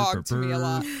the burr, song burr, to me a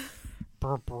lot.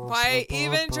 Why Why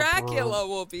even Dracula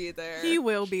will be there? He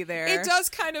will be there. It does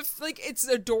kind of like it's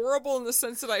adorable in the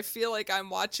sense that I feel like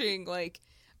I'm watching like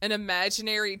an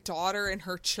imaginary daughter and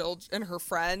her children and her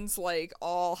friends like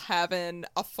all having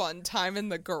a fun time in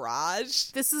the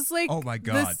garage. This is like, Oh my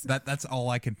God, this- that's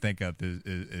all I can think of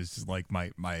is like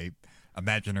my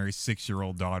imaginary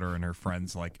 6-year-old daughter and her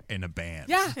friends like in a band.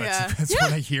 Yeah. That's Yeah.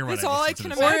 what I hear when That's I all listen I to can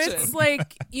this or imagine. episode. it's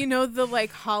like, you know, the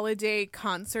like holiday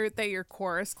concert that your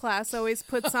chorus class always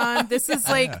puts on. This is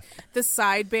like the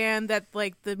side band that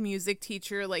like the music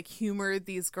teacher like humored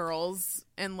these girls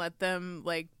and let them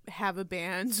like have a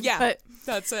band. Yeah, But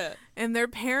that's it. and their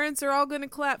parents are all going to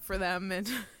clap for them, and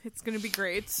it's going to be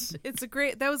great.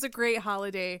 That was a great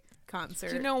holiday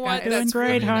concert. You know what? Doing That's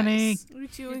great, really honey. nice. We're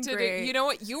doing You did great. it. You know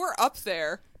what? You were up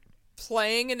there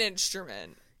playing an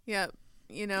instrument. Yeah,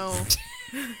 you know.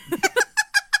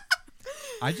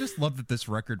 I just love that this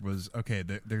record was okay.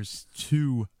 There's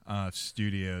two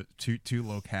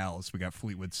locales. We got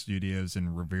Fleetwood Studios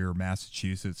in Revere,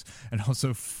 Massachusetts, and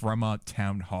also Fremont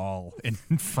Town Hall in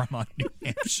Fremont, New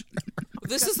Hampshire.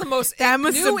 This is the most That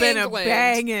must New have been England. a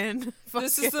banging.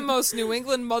 This is the most New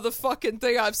England motherfucking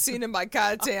thing I've seen in my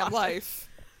goddamn life.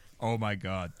 Oh my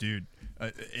God, dude.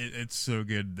 It's so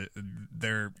good.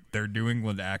 Their New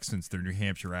England accents, their New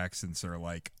Hampshire accents are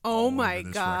like, Oh all my over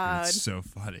this God. record. It's so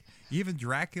funny. Even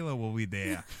Dracula will be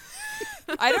there.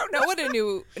 I don't know what a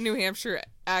New Hampshire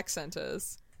accent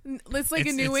is. It's like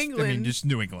a New England. I mean, just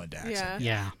New England accent.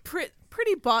 Yeah. pretty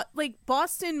like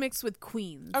Boston mixed with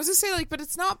Queens. I was gonna say like, but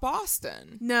it's not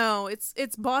Boston. No, it's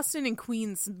Boston and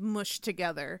Queens mushed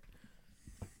together.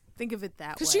 Think of it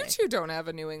that way. Because you two don't have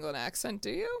a New England accent, do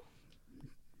you?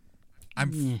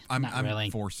 I'm not really.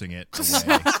 forcing it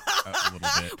away a little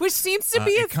bit. Which seems to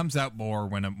be it comes out more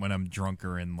when I'm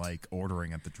drunker and like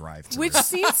ordering at the drive-thru. which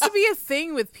seems to be a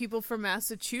thing with people from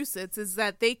Massachusetts is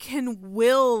that they can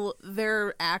will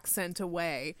their accent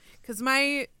away. Because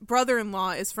my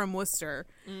brother-in-law is from Worcester,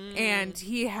 and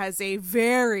he has a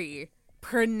very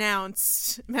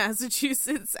pronounced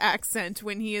Massachusetts accent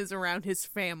when he is around his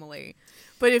family.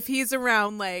 But if he's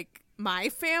around like my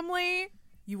family,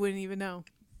 you wouldn't even know.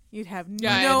 You'd have I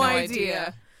had no no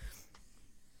idea.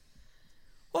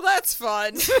 Well, that's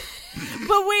fun.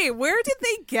 But wait, where did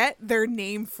they get their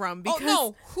name from? Because Oh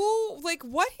no, who like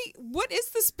what is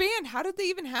this band? How did they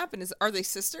even happen? Are they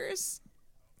sisters?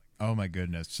 Oh my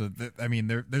goodness! So I mean,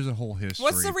 there's a whole history.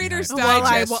 What's the Reader's behind-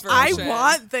 Digest I version?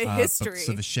 want the but- history.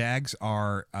 So the Shags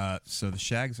are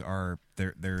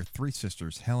they're three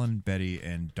sisters: Helen, Betty,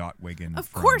 and Dot Wiggin. Of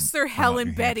from course they're Fremont, Helen,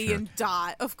 New Betty, Hampshire. and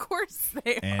Dot. Of course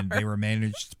they And are. they were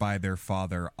managed by their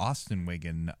father, Austin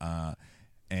Wiggin,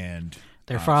 and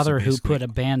Their so father who basically- put a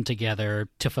band together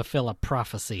to fulfill a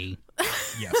prophecy.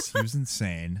 Yes, he was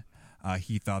insane.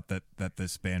 He thought that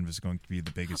this band was going to be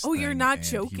the biggest. Oh, you're thing, not and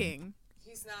joking.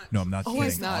 He's not. No, I'm not kidding.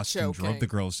 he's not Austin joking. drove the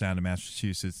girls down to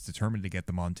Massachusetts, determined to get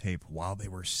them on tape while they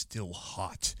were still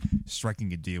hot,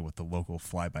 striking a deal with the local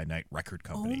fly-by-night record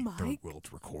company, my- Third World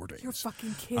Recordings. You're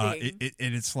fucking kidding.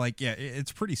 And it's like, yeah,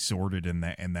 it's pretty sordid in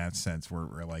that sense,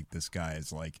 where like this guy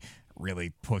is like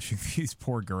really pushing these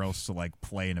poor girls to like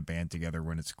play in a band together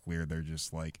when it's clear they're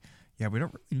just like, yeah, we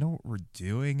don't really know what we're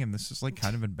doing, and this is like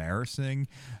kind of embarrassing.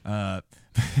 Like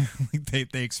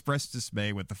they expressed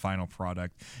dismay with the final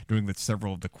product, doing that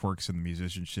several of the quirks in the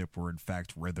musicianship were in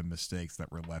fact rhythm mistakes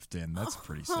that were left in. That's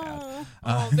pretty sad.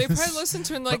 They probably listened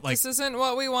to it and like, this isn't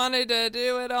what we wanted to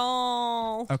do at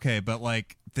all. Okay, but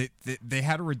like they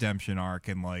had a redemption arc,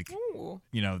 and like Ooh.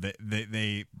 you know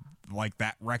they like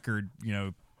that record, you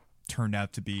know, turned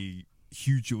out to be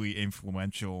hugely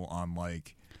influential on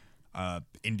like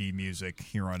indie music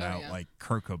here on out. Yeah. Like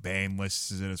Kurt Cobain lists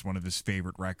it as one of his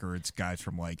favorite records. Guys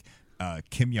from like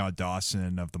Kim Yaw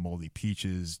Dawson of the Moldy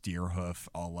Peaches, Deerhoof,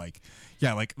 all like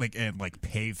and like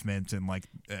Pavement, and like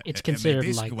It's and considered they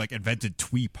basically, like invented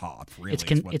twee pop. Really,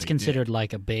 it's considered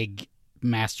like a big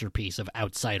masterpiece of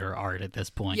outsider art at this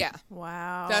point. Yeah.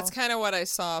 Wow. That's kind of what I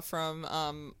saw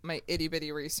from my itty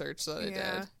bitty research that I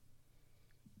did.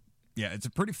 Yeah, it's a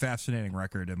pretty fascinating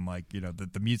record, and like, you know,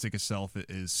 the music itself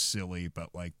is silly,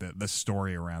 but like the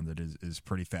story around it is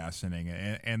pretty fascinating.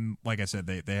 And like I said,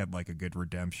 they had like a good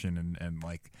redemption, and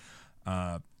like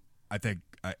I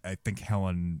think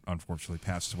Helen unfortunately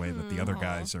passed away, but the other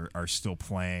guys are still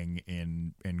playing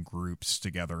in groups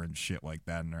together and shit like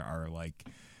that, and are like,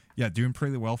 yeah, doing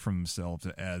pretty well for themselves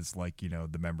as like, you know,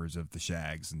 the members of the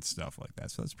Shags and stuff like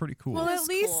that. So that's pretty cool. Well, at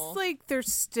least like they're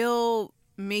still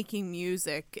making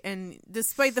music, and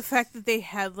despite the fact that they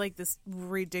had like this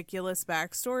ridiculous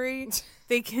backstory,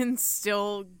 they can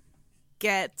still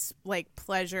get like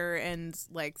pleasure and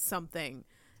like something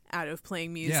out of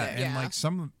playing music. Like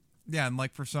some, and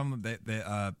like for some, like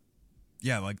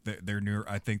their newer,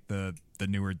 I think the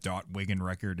newer Dot Wiggin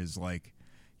record is like,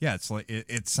 yeah, it's like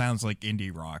it sounds like indie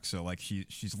rock. So like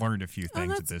she's learned a few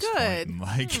things at this point, and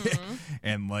like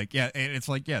and like it's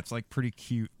like pretty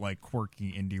cute, like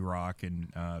quirky indie rock,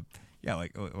 and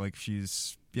like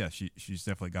she's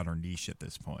definitely got her niche at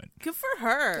this point. Good for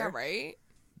her. Yeah, right?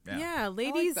 Yeah,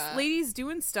 ladies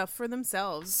doing stuff for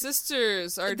themselves.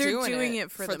 Sisters are doing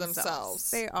it for themselves.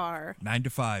 They are. 9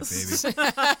 to 5, baby.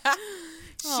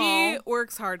 She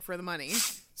works hard for the money.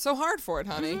 So hard for it,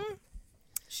 honey. Mm-hmm.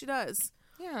 She does.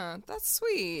 Yeah, that's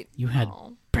sweet. You had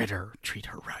better treat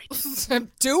her right.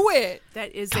 Do it.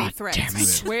 That is God a threat. damn it. I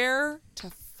swear to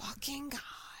fucking God.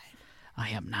 I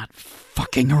am not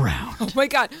fucking around. Oh my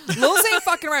God. Lil's ain't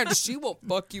fucking around. She will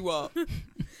fuck you up.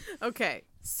 Okay,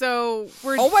 so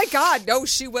we're... Oh my God. No,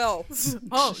 she will.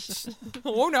 Oh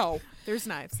no. There's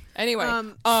knives. Anyway.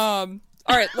 All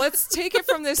right, let's take it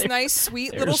from this nice,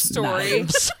 sweet little story.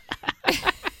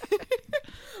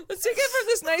 Let's take it from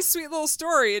this nice, sweet little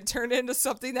story and turn it into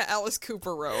something that Alice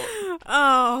Cooper wrote.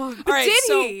 Oh, but right,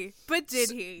 did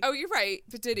he? Oh, you're right,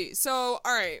 but did he? So,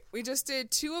 all right, we just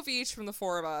did 2 of each from the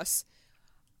 4 of us.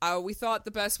 We thought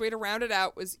the best way to round it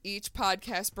out was each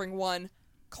podcast bring one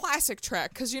classic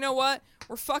track. Because you know what?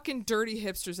 We're fucking dirty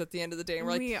hipsters at the end of the day. And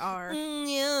we're like, we are.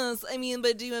 Yes, I mean,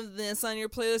 but do you have this on your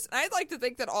playlist? And I'd like to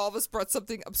think that all of us brought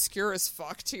something obscure as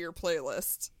fuck to your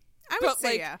playlist. I would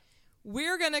say, yeah.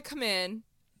 We're going to come in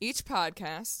each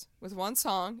podcast with one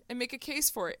song and make a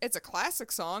case for it. It's a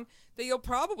classic song that you'll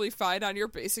probably find on your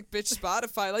basic bitch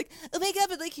Spotify. Like, oh my God,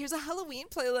 but like, here's a Halloween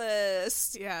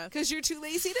playlist. Yeah. Because you're too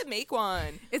lazy to make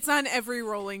one. It's on every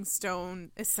Rolling Stone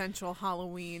essential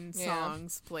Halloween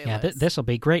songs playlist. Yeah, this will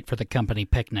be great for the company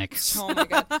picnic. Oh my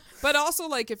God. But also,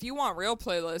 like, if you want real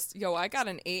playlists, I got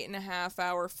an 8.5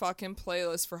 hour fucking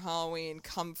playlist for Halloween.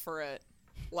 Come for it.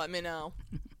 Let me know.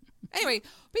 Anyway,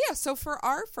 but yeah, so for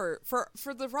our for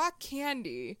the Rock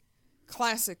Candy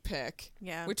classic pick,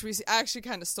 which we actually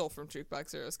kind of stole from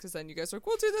Jukebox Heroes, because then you guys were like,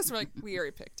 we'll do this. We're like, we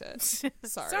already picked it.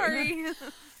 Sorry.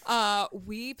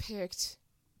 We picked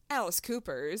Alice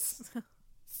Cooper's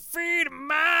Feed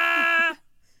My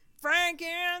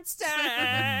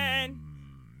Frankenstein.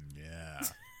 Yeah.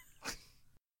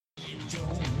 You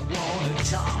don't wanna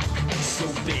talk, so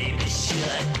baby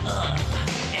shut up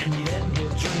and let me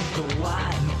drink the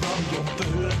wine from your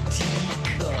third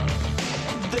teacup.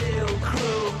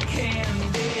 Velcro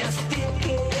candy,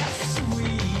 sticky,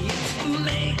 sweet,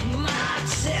 make my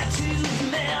tattoos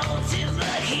melt in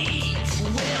the heat.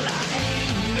 Well, I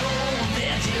ain't know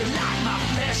that you like my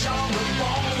flesh on the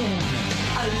bone,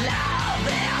 alive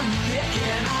and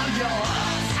licking on your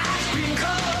ice cream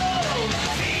cone.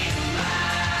 Feed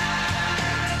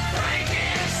my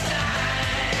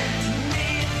Frankenstein,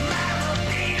 meet my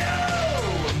libido.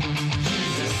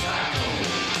 He's a psycho.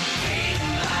 Feed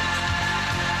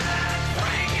my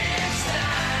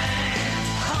Frankenstein,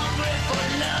 hungry for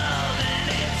love and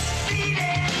it's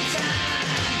feeding time,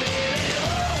 baby.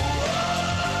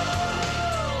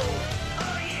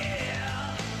 Oh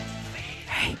yeah.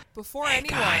 Hey, Before hey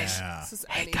anyone guys. says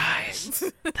Hey anything. guys,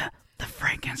 The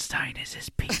Frankenstein is his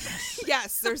penis.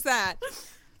 Yes, there's that.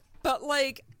 But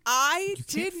like, I You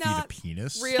did can't feed a not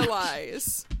penis.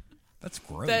 realize That's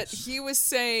gross. that he was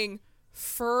saying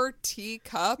fur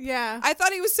teacup. Yeah. I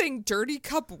thought he was saying dirty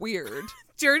cup weird.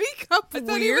 Dirty cup I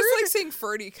thought he weird? was like saying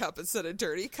furdy cup instead of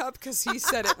dirty cup because he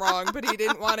said it wrong, but he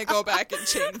didn't want to go back and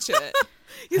change it.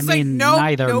 He's I mean, like,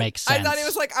 neither makes sense. I thought he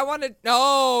was like, I want to.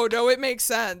 No, it makes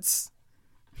sense.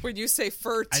 When you say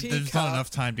fur teacup. There's not enough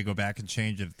time to go back and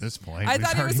change it at this point. I We've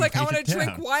thought he was already like, I made want to it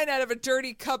drink down. wine out of a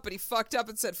dirty cup, but he fucked up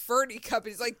and said furdy cup.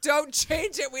 He's like, don't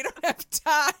change it. We don't have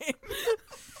time.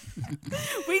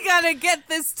 We gotta get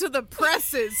this to the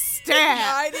presses, stat.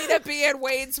 I need to be in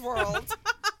Wayne's World.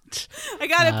 I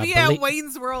gotta be belie- at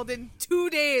Wayne's World in 2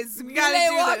 days. We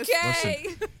gotta do this. Okay.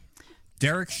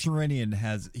 Derek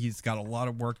Sherinian he's got a lot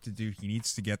of work to do. He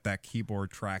needs to get that keyboard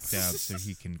tracked out so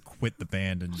he can quit the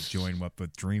band and join up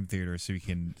with Dream Theater so he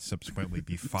can subsequently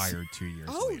be fired 2 years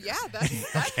Oh, later. yeah, that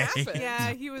happened.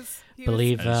 Yeah, he was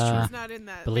Believe he uh, was not in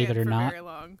that believe band it or for not, very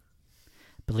long.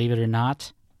 believe it or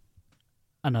not,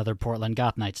 another Portland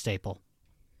Goth Night staple.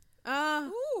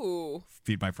 Ooh.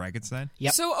 Feed My Frankenstein?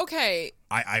 Yep. So, okay,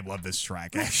 I love this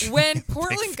track, actually. when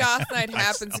Portland Big Goth fan Night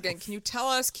happens myself. again, can you tell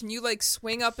us, can you like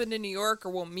swing up into New York or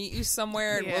we'll meet you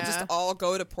somewhere and we'll just Yeah. all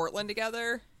go to Portland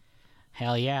together?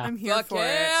 Hell yeah. I'm here Fuck for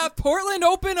yeah, it. Portland,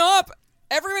 open up.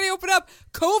 Everybody open up.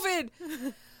 COVID.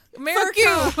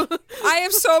 America. I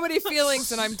have so many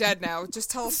feelings and I'm dead now. Just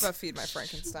tell us about Feed My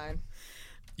Frankenstein.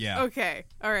 Yeah. Okay,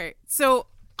 all right. So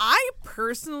I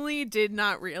personally did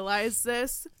not realize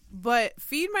this, but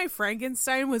Feed My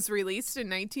Frankenstein was released in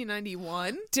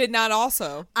 1991. Did not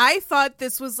also. I thought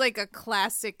this was like a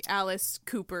classic Alice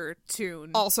Cooper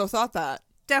tune. Also thought that.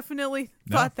 Definitely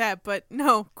No. thought that, but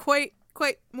no, quite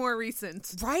more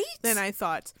recent. Right? Than I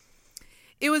thought.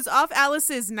 It was off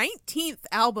Alice's 19th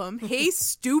album, Hey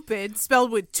Stupid,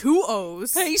 spelled with 2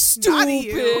 O's. Hey, Not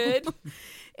you. stupid.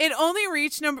 It only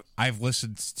reached number... I've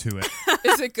listened to it.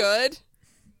 Is it good?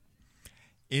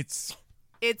 It's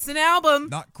It's an album.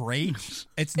 not great.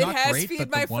 It's It not has great, Feed but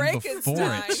My the one before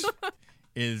Frankenstein. it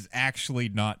is actually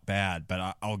not bad,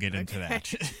 but I'll get into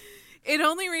that. It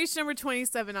only reached number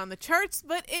 27 on the charts,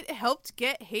 but it helped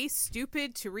get Hey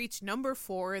Stupid to reach number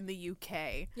 4 in the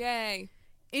UK. Yay.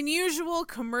 In usual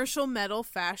commercial metal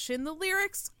fashion, the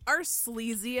lyrics are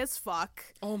sleazy as fuck.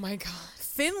 Oh my god.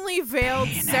 Thinly veiled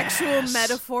sexual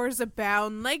metaphors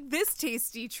abound, like this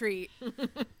tasty treat.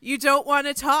 You don't want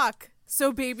to talk,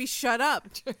 so baby shut up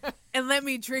and let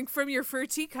me drink from your fur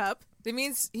teacup. He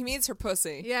means her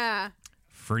pussy. Yeah.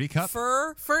 Fruity Cup?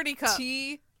 Furty cup.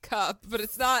 Tea cup, but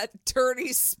it's not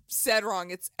dirty said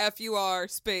wrong. It's FUR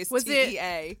space Was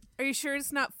TEA. Are you sure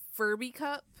it's not Furby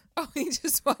cup? Oh, he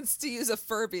just wants to use a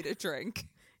Furby to drink.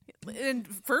 And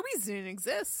Furbies didn't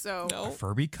exist, so No.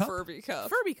 Furby Cup? Furby cup.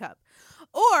 Furby cup.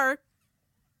 Or,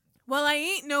 well, I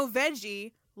ain't no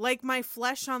veggie, like my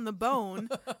flesh on the bone,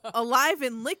 alive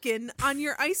and licking on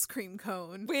your ice cream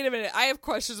cone. Wait a minute. I have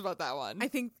questions about that one. I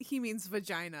think he means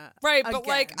vagina. Right, but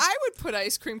like again. I would put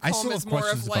ice cream I cone still as have more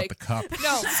questions of about like the cup. no,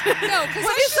 because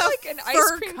I is feel a like an ice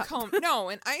fur cream cup? cone. No,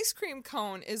 an ice cream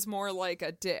cone is more like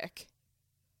a dick.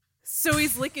 So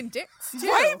he's licking dicks, too.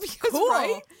 Right? Because, cool.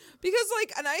 right? Because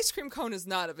like an ice cream cone is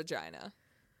not a vagina.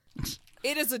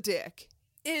 It is a dick.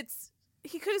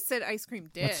 He could have said ice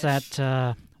cream dish.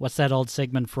 What's that old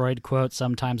Sigmund Freud quote?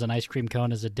 Sometimes an ice cream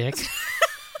cone is a dick.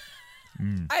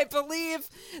 I believe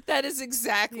that is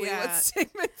exactly Yeah. what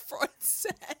Sigmund Freud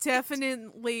said.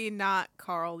 Definitely not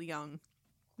Carl Jung.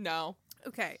 No.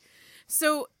 Okay.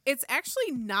 So it's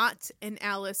actually not an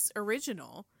Alice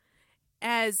original,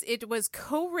 as it was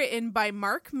co-written by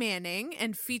Mark Manning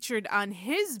and featured on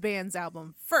his band's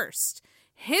album first.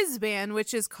 His band,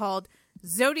 which is called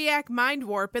Zodiac Mind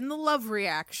Warp and the Love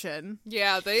Reaction.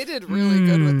 Yeah, they did really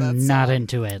good with that song. Not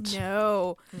into it.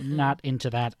 No. Not into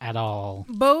that at all.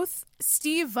 Both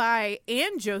Steve Vai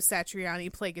and Joe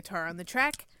Satriani play guitar on the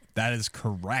track. That is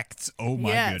correct. Oh my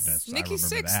Yes. goodness. Nikki I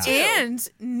remember Sixx, that. too. And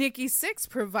Nikki Sixx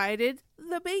provided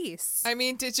the bass. I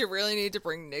mean, did you really need to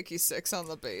bring Nikki Sixx on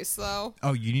the bass, though?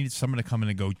 Oh, you needed someone to come in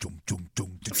and go dum, dum,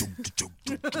 dum, dum, dum,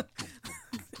 dum, dum.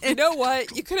 You know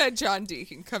what? You could have John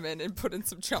Deacon come in and put in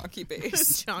some chonky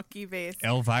bass. Chonky bass.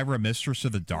 Elvira, Mistress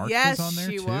of the Dark, Yes, was on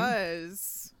there she too.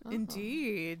 was.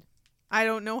 Indeed. I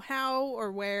don't know how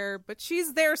or where, but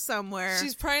she's there somewhere.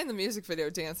 She's probably in the music video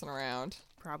dancing around.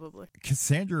 Probably.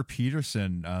 Cassandra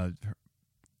Peterson.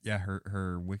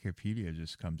 Her Wikipedia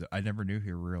just comes up. I never knew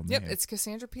her real name. Yep, it's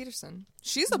Cassandra Peterson.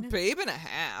 She's a babe and a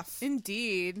half.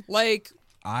 Indeed. Like,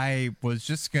 I was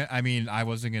just gonna. I mean, I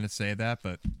wasn't gonna say that,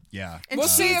 but yeah. And we'll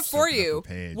say it she's- for looking up you. her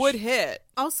page. Would hit.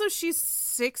 Also, she's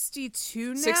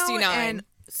 62 now. 69. And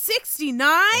 69?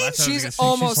 Well, She's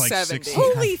almost like 70.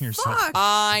 69 Holy years fuck. old.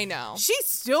 I know. She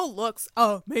still looks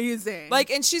amazing. Like,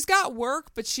 and she's got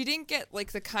work, but she didn't get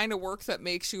like the kind of work that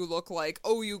makes you look like,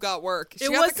 oh, you got work. She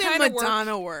it got the wasn't kind of work-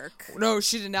 Madonna work. No,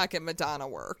 she did not get Madonna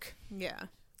work. Yeah.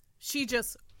 She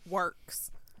just works.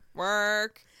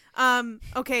 Work.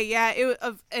 Okay, yeah,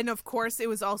 and of course it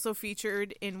was also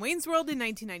featured in Wayne's World in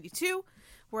 1992,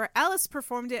 where Alice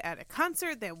performed it at a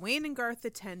concert that Wayne and Garth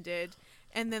attended,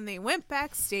 and then they went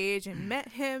backstage and met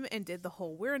him and did the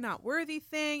whole "we're not worthy"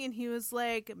 thing, and he was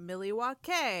like,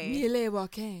 Milwaukee.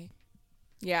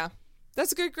 Yeah.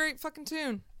 That's a good, great fucking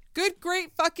tune. Good,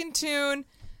 great fucking tune.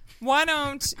 Why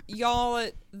don't y'all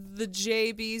at the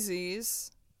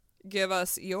JBZs give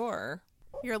us your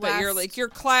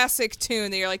classic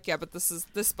tune that you're like, yeah, but this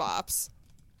bops.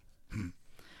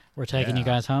 We're taking you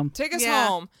guys home. Take us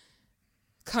home.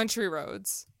 Country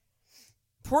Roads.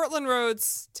 Portland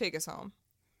Roads, take us home.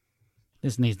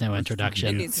 This needs no introduction.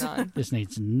 It needs none. This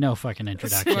needs no fucking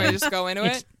introduction. You want to just go into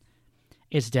it?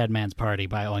 It's Dead Man's Party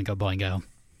by Oingo Boingo.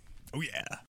 Oh, yeah.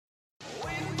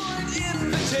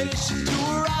 Invitation to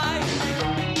a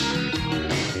ride.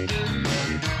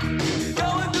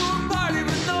 Going to a party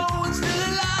but no one's still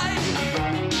alive.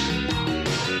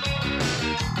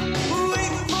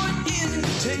 Waiting for an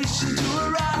invitation to a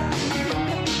ride.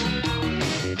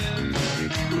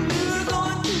 We're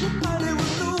going to a party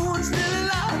but no one's still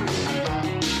alive.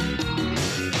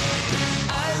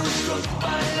 I was struck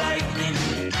by lightning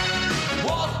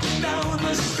walking down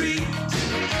the street.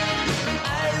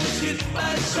 I was hit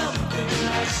by something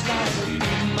last night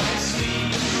in my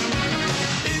sleep.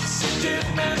 It's a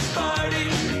dead man's party.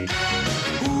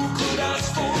 Who could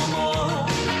ask for more?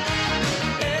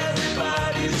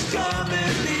 Everybody's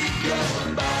coming. Leave your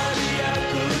body at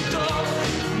the door.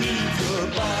 Leave your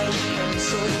body and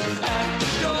soul at the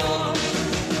door.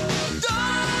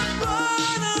 Don't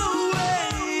run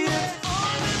away. It's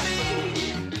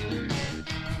only me.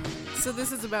 So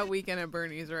this is about Weekend at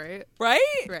Bernie's, right? Right?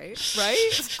 Right.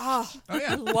 Right? Oh,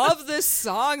 yeah. I love this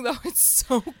song, though. It's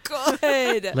so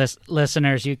good.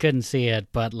 Listeners, you couldn't see it,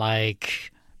 but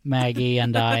like Maggie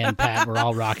and I and Pat were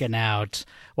all rocking out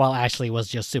while Ashley was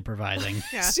just supervising.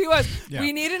 Yeah. She was. Yeah.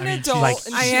 We need an I mean, adult. like-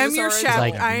 and I she am was your already- chaperone.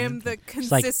 like- I am the It's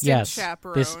consistent like, yes,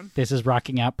 chaperone. this is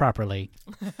rocking out properly.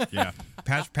 Yeah.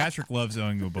 Patrick loves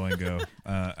Oingo Boingo.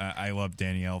 I love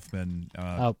Danny Elfman.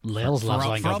 Lils loves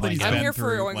Oingo all that he's Boingo. I'm been here for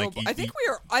through, Oingo. like, I think we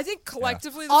are. I think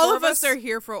collectively, the All four of us are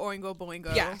here for Oingo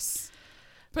Boingo. Yes.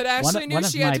 But Ashley knew one of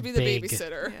she had my to be the big-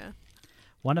 babysitter. Yeah.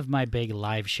 One of my big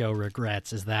live show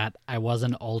regrets is that I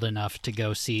wasn't old enough to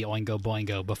go see Oingo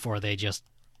Boingo before they just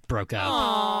broke up.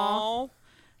 Aww.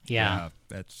 Yeah.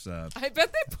 That's I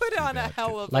bet they put on a bad.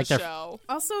 hell of Like a they're- show.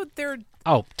 Also, they're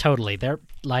Oh, totally. Their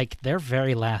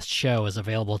very last show is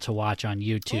available to watch on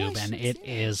YouTube, and it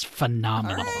is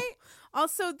phenomenal. All right.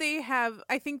 also they have.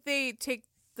 I think they take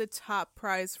the top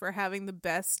prize for having the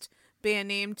best band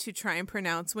name to try and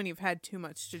pronounce when you've had too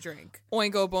much to drink.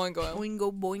 Oingo Boingo.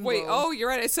 Oingo Boingo. Wait, oh, you're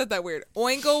right. I said that weird.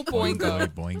 Oingo Boingo.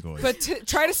 Boingo. But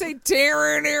try to say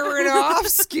Darren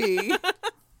Aronofsky.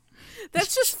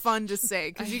 That's just fun to say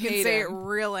because I you can hate say him. it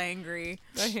real angry.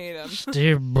 I hate him.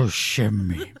 Steve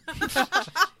Buscemi.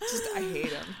 I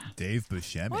hate him. Dave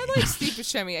Buscemi. Well, I like Steve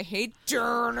Buscemi. I hate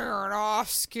Darren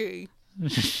Aronofsky.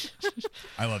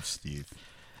 I love Steve.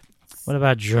 What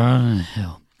about John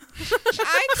Hill?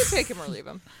 I could take him or leave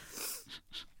him.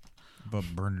 But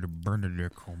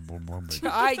Bernadette.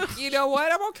 You know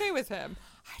what? I'm okay with him.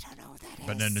 I don't know what that is.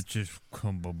 But then it's just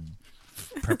combo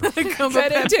pepper.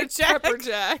 Benedict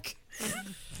Pepperjack.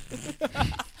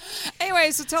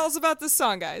 Anyway, so tell us about this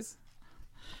song, guys.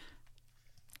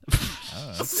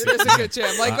 It is a good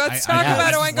jam. Like, let's talk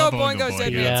about I Oingo love Oingo Boingo's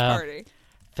Dead Boingo. Man's Yeah. Party.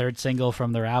 Third single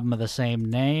from their album of the same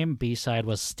name. B-side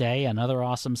was Stay, another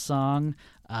awesome song.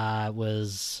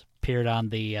 Was appeared on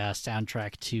the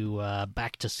soundtrack to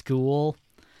Back to School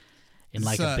in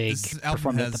like a big this album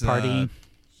performance at has, the party.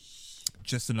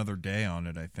 Just Another Day on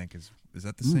it, I think. Is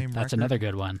that the same record? That's another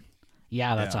good one.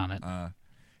 Yeah, that's on it.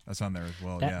 That's on there as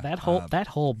well.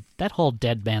 That whole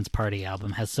Dead Man's Party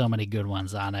album has so many good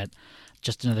ones on it.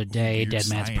 Just Another Day, Weird Dead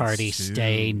Man's Science Party, too.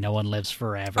 Stay, No One Lives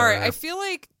Forever. All right, I feel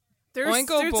like There's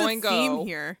Oingo a Boingo theme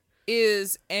here.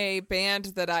 is a band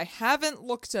that I haven't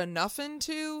looked enough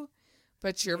into,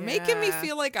 but you're making me Yeah.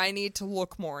 feel like I need to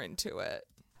look more into it.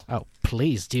 Oh,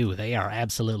 please do. They are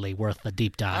absolutely worth the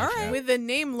deep dive. All right. With a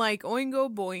name like Oingo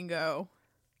Boingo,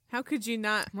 how could you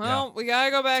not? Well, we gotta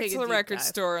go back Take to a the deep record dive.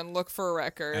 store and look for a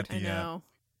record. At the, I know.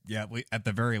 at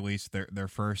the very least, their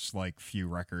first like few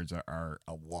records are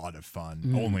a lot of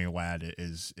fun. Only Lad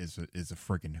is a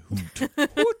freaking hoot.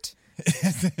 Hoot.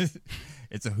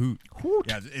 It's a hoot.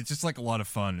 Yeah, it's just like a lot of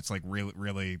fun. It's like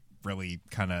really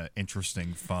kind of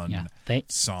interesting, fun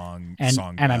song.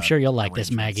 And I'm sure you'll like this,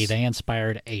 arrangements. Maggie. They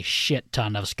inspired a shit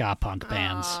ton of ska punk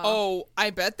bands. Oh, I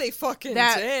bet they fucking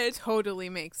That did. totally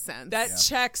makes sense. That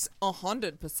checks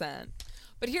 100%.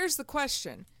 But here's the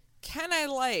question. Can I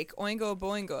like Oingo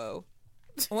Boingo?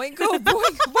 Oingo Boingo.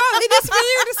 Wow, it is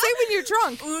really hard to say when you're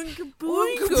drunk. Oingo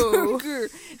Oingo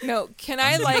Boingo. No, can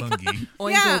I like Bungie.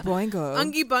 Oingo Yeah. Boingo?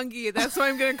 Ungy Bungy, that's what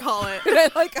I'm going to call it. I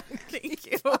like Thank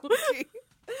you.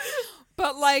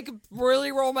 But like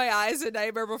really roll my eyes at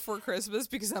Nightmare Before Christmas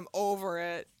because I'm over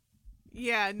it.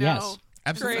 Yeah, no. Yes.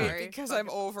 Absolutely. Great, because I'm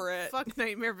over it. Fuck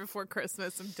Nightmare Before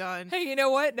Christmas. I'm done. Hey, you know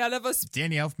what? None of us.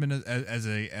 Danny Elfman as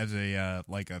a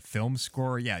like a film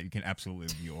score, yeah, you can absolutely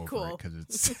be over Cool. it because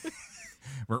it's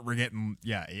we're getting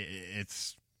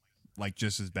it's like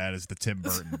just as bad as the Tim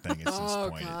Burton thing at this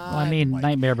point. Well, I mean, Like,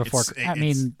 Nightmare Before.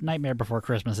 it's- Nightmare Before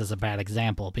Christmas is a bad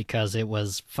example because it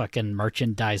was fucking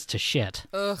merchandise to shit.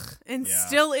 Ugh. And Yeah,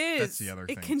 still is. that's the other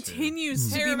it thing,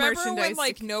 continues to Hey, be remember merchandise. when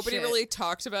like to nobody shit. really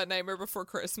talked about Nightmare Before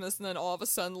Christmas, and then all of a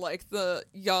sudden, like the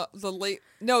young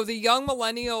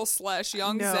millennial /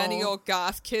 young No. zennial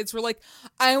goth kids were like,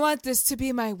 "I want this to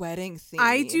be my wedding theme."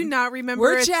 I do not remember.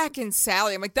 We're it. Jack and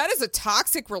Sally. I'm like, that is a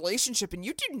toxic relationship, and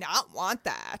you do not want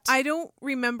that. I don't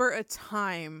remember a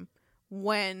time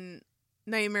when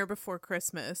Nightmare Before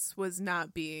Christmas was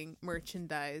not being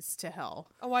merchandised to hell.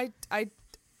 Oh, I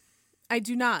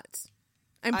do not.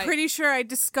 I'm pretty sure I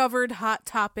discovered Hot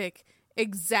Topic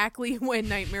exactly when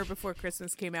Nightmare Before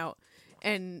Christmas came out.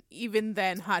 And even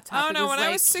then, Hot I Topic don't know. was When like,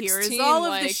 I was 16, here is all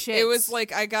like, of the shit. it was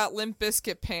like I got Limp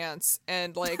Bizkit pants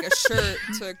and like a shirt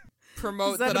to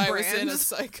promote Is that that a I was in brand? a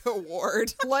psycho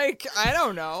ward. Like, I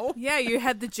don't know. Yeah, you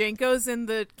had the Jankos and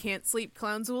the Can't Sleep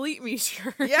Clowns Will Eat Me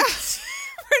shirt. Yes,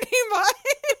 pretty much.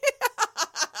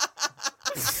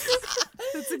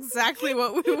 That's exactly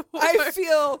what we wore. I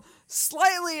feel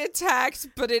slightly attacked,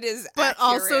 but it is but accurate.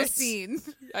 also seen.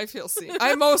 I feel seen.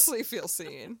 I mostly feel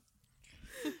seen.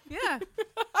 Yeah.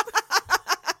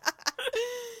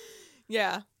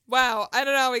 Yeah. Wow. I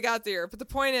don't know how we got there, but the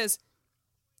point is,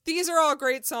 these are all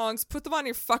great songs. Put them on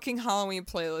your fucking Halloween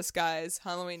playlist, guys.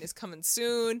 Halloween is coming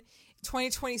soon.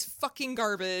 2020's fucking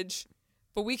garbage,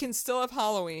 but we can still have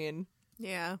Halloween.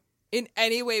 Yeah. In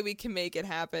any way we can make it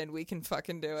happen, we can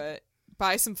fucking do it.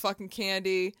 Buy some fucking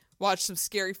candy, watch some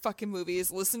scary fucking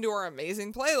movies, listen to our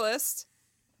amazing playlist.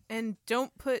 And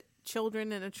don't put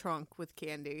children in a trunk with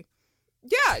candy.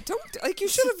 Yeah, don't like you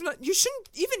shouldn't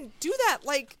even do that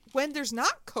like when there's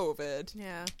not COVID.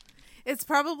 Yeah. It's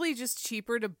probably just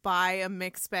cheaper to buy a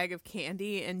mixed bag of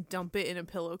candy and dump it in a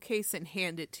pillowcase and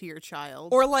hand it to your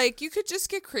child. Or like you could just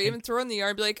get creative and throw it in the yard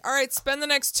and be like, all right, spend the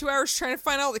next 2 hours trying to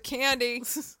find all the candy.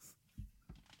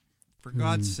 For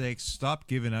God's sake, stop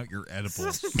giving out your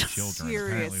edibles to children.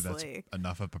 Apparently that's Seriously.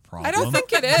 enough of a problem. I don't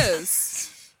think it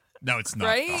is. No, it's not.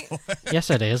 Right? though.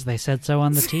 Yes, it is. They said so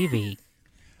on the TV.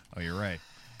 Oh, you're right.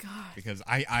 God. Because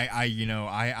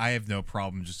I have no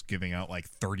problem just giving out like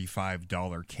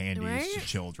 $35 candies Right? to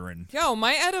children. Yo,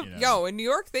 You know. in New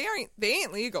York they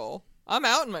ain't legal. I'm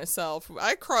outing myself.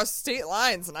 I cross state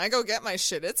lines and I go get my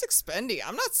shit. It's expendy.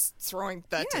 I'm not throwing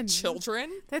that Yeah, to children.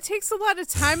 That takes a lot of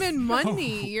time and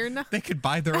money. You're not. They could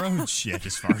buy their own shit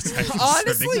as far as I'm concerned. They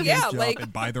Honestly, can get a yeah, job like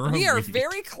and buy their own we are weed.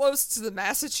 very close to the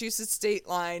Massachusetts state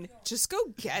line. Just go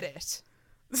get it.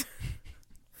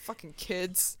 Fucking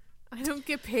kids. I don't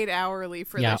get paid hourly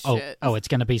for Yeah. this Oh, shit. it's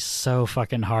gonna be so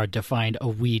fucking hard to find a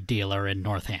weed dealer in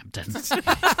Northampton.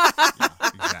 Exactly.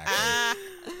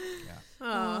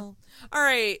 All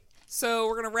right. So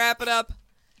we're gonna wrap it up.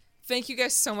 Thank you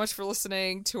guys so much for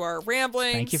listening to our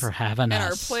ramblings. Thank you for having and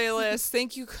our us. playlist.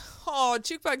 Thank you,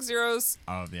 Jukebox Zeros,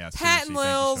 Oh yeah, Pat seriously, and thank you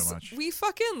Lils. so much. We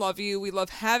fucking love you. We love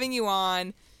having you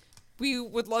on. We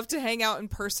would love to hang out in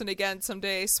person again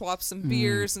someday. Swap some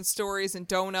beers and stories and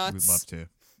donuts. We'd love to.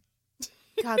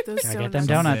 God, those Gotta get donuts. them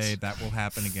donuts. Someday that will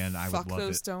happen again. I Fuck would love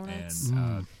those it. donuts.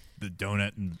 And the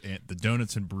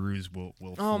donuts and brews will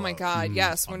Oh my flow god,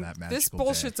 yes. on When that this magical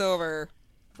bullshit's day. over,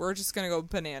 we're just gonna go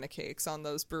banana cakes on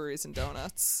those breweries and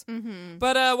donuts. Mm-hmm.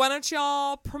 But why don't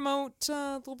y'all promote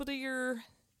a little bit of your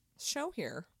show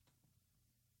here?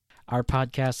 Our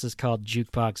podcast is called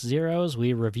Jukebox Zeros.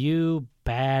 We review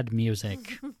bad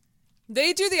music,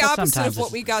 They do the But opposite sometimes of what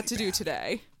it's we got to do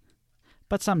today.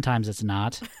 but sometimes it's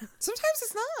not. Sometimes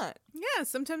it's not. Yeah,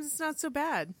 sometimes it's not so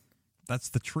bad. That's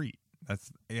the treat.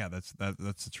 That's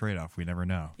the trade-off. We never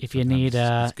know. If you Sometimes need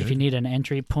it's if you good. need an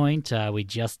entry point, we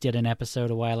just did an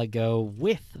episode a while ago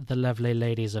with the lovely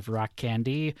ladies of Rock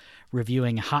Candy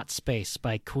reviewing Hot Space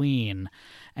by Queen,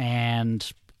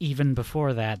 and even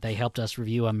before that, they helped us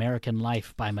review American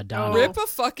Life by Madonna. Rip a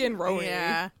fucking Roni.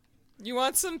 Yeah. You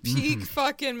want some peak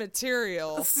fucking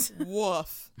material?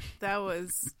 Woof. That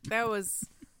was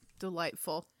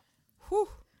delightful. Whew.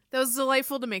 That was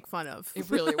delightful to make fun of. It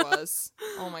really was.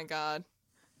 Oh my god.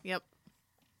 Yep.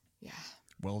 Yeah.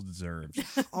 Well deserved.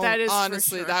 That is for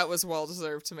honestly, sure. that was well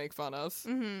deserved to make fun of.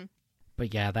 Mm-hmm.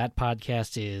 But yeah, that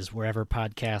podcast is wherever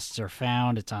podcasts are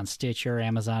found. It's on Stitcher,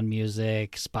 Amazon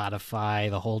Music, Spotify,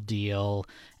 the whole deal.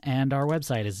 And our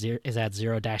website is at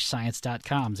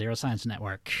zero-science.com, Zero Science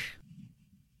Network.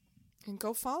 And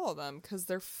go follow them because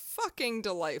they're fucking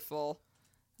delightful.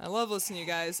 I love listening to you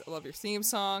guys. I love your theme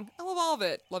song. I love all of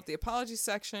it. Love the apology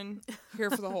section.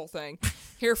 Here for the whole thing.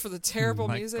 Here for the terrible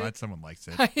music. Glad someone likes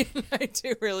it. I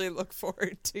do really look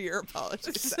forward to your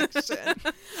apology section.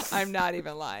 I'm not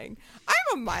even lying.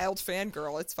 I'm a mild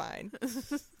fangirl. It's fine.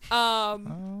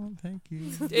 Oh, thank you.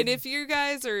 And if you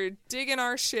guys are digging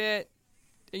our shit,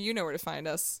 you know where to find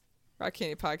us. Rock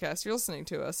Candy Podcast. You're listening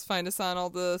to us. Find us on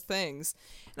all the things.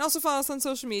 And also follow us on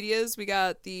social medias. We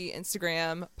got the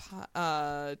Instagram,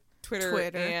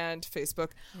 Twitter, and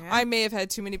Facebook. Yeah. I may have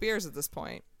had too many beers at this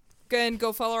point. Again,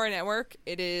 go follow our network.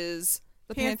 It is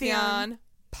the Pantheon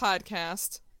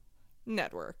Podcast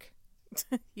Network.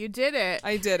 You did it.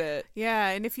 I did it. Yeah,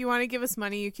 and if you want to give us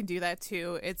money, you can do that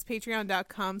too. It's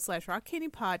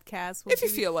patreon.com/rockcandypodcast. If you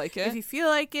feel like it. If you feel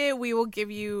like it, we will give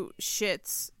you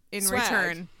shits in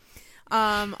return.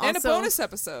 Also, and a bonus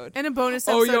episode. And a bonus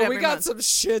episode. Oh, yo, we got some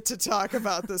shit to talk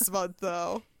about this month,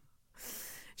 though.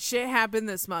 Shit happened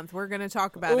this month. We're going to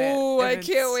talk about it. Oh, I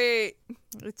can't wait.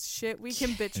 It's shit we can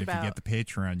bitch and about. If you get the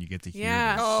Patreon, you get to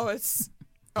hear this.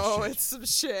 It's some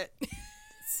shit.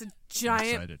 It's a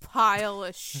giant pile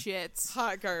of shit.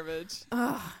 Hot garbage.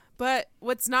 But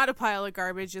what's not a pile of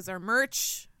garbage is our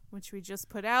merch, which we just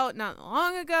put out not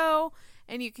long ago.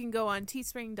 And you can go on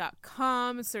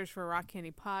teespring.com and search for Rock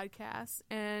Candy Podcast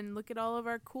and look at all of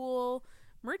our cool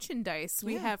merchandise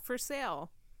we have for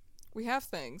sale. We have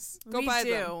things. Go buy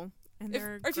them. And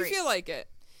if you feel like it.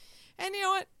 And you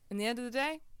know what? In the end of the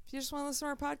day, if you just want to listen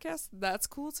to our podcast, that's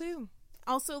cool too.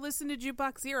 Also listen to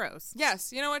Jukebox Zeros.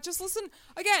 Yes. You know what? Just listen.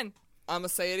 Again, I'm going to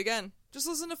say it again. Just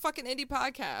listen to fucking indie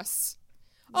podcasts.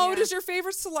 Oh, does your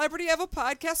favorite celebrity have a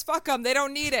podcast? Fuck them. They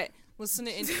don't need it. Listen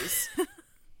to indies.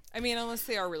 I mean, unless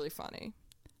they are really funny.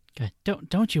 Okay.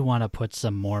 Don't you want to put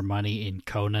some more money in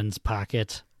Conan's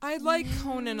pocket? I like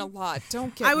Conan a lot.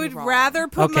 Don't get me wrong. I would rather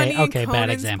put money in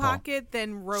Conan's pocket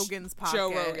than Rogan's pocket.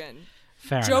 Joe Rogan.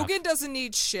 Fair Jogan enough. doesn't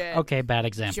need shit. Okay, bad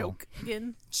example.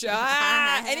 Jogan.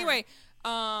 Anyway,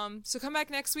 so come back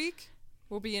next week.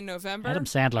 We'll be in November. Adam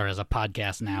Sandler has a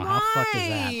podcast now. How fucked is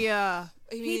that?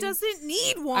 He doesn't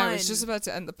need one. I was just about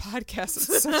to end the podcast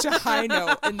at such a high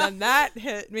note, and then that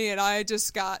hit me, and I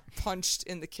just got punched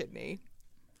in the kidney.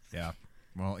 Yeah.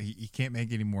 Well, he can't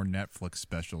make any more Netflix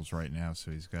specials right now,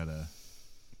 so he's got to...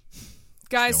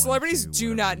 Guys, celebrities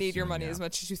do not need your money as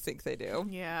much as you think they do.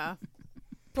 Yeah.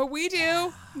 But we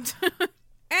do.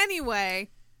 Anyway.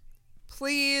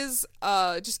 Please,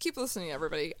 just keep listening,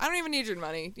 everybody. I don't even need your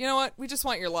money. You know what? We just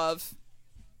want your love.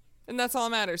 And that's all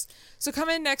that matters. So come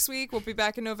in next week. We'll be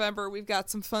back in November. We've got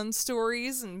some fun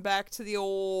stories and back to the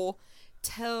old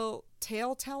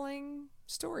tale-telling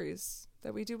stories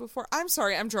that we do before. I'm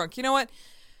sorry, I'm drunk. You know what?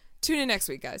 Tune in next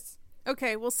week, guys.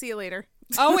 Okay, we'll see you later.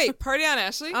 Oh, wait. Party on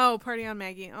Ashley. Oh, party on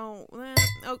Maggie. Oh.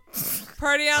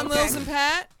 Party on Lils and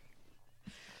Pat.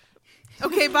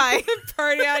 Okay, bye.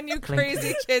 Party on you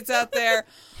crazy kids out there.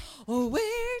 Oh,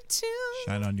 where to?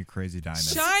 Shine on you crazy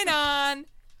diamonds. Shine on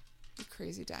you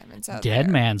crazy diamonds out Dead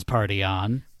there. Man's Party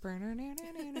on.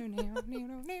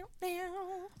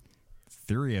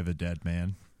 Theory of a Dead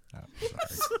Man. Oh,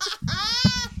 sorry.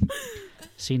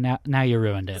 See, now you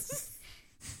ruined it.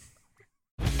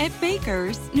 At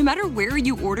Baker's, no matter where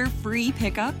you order free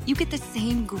pickup, you get the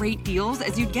same great deals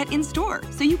as you'd get in store.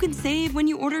 So you can save when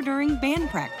you order during band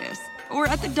practice, or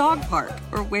at the dog park,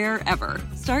 or wherever.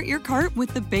 Start your cart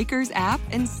with the Baker's app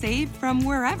and save from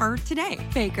wherever today.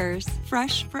 Baker's,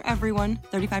 fresh for everyone.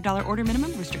 $35 order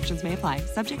minimum. Restrictions may apply.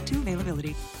 Subject to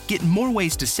availability. Get more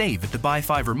ways to save at the Buy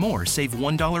 5 or More Save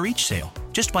 $1 each sale.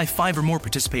 Just buy 5 or more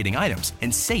participating items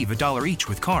and save $1 each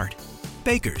with card.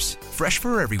 Baker's, fresh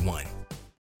for everyone.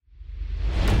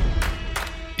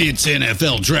 It's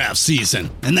NFL draft season,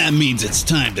 and that means it's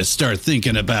time to start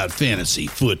thinking about fantasy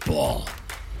football.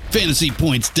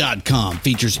 FantasyPoints.com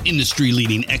features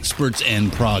industry-leading experts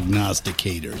and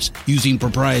prognosticators using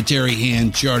proprietary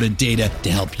hand-charted data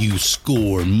to help you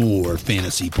score more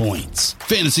fantasy points.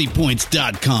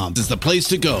 FantasyPoints.com is the place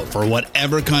to go for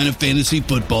whatever kind of fantasy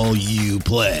football you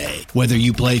play. Whether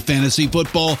you play fantasy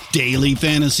football, daily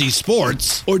fantasy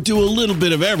sports, or do a little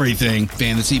bit of everything,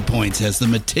 Fantasy Points has the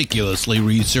meticulously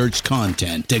researched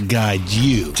content to guide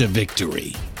you to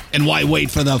victory. And why wait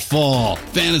for the fall?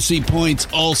 Fantasy Points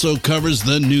also covers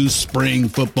the new spring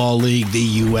football league,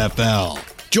 the UFL.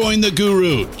 Join the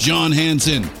guru, John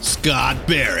Hansen, Scott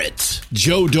Barrett,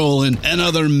 Joe Dolan, and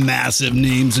other massive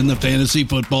names in the fantasy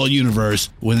football universe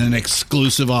with an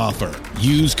exclusive offer.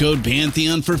 Use code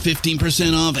Pantheon for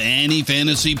 15% off any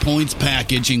Fantasy Points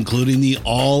package, including the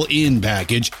all-in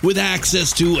package, with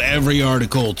access to every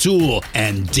article, tool,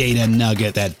 and data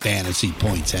nugget that Fantasy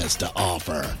Points has to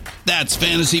offer. That's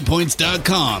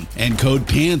FantasyPoints.com and code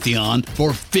Pantheon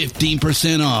for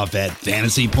 15% off at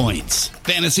Fantasy Points.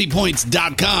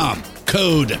 FantasyPoints.com,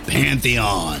 code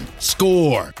Pantheon.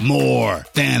 Score more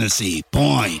fantasy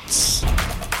points.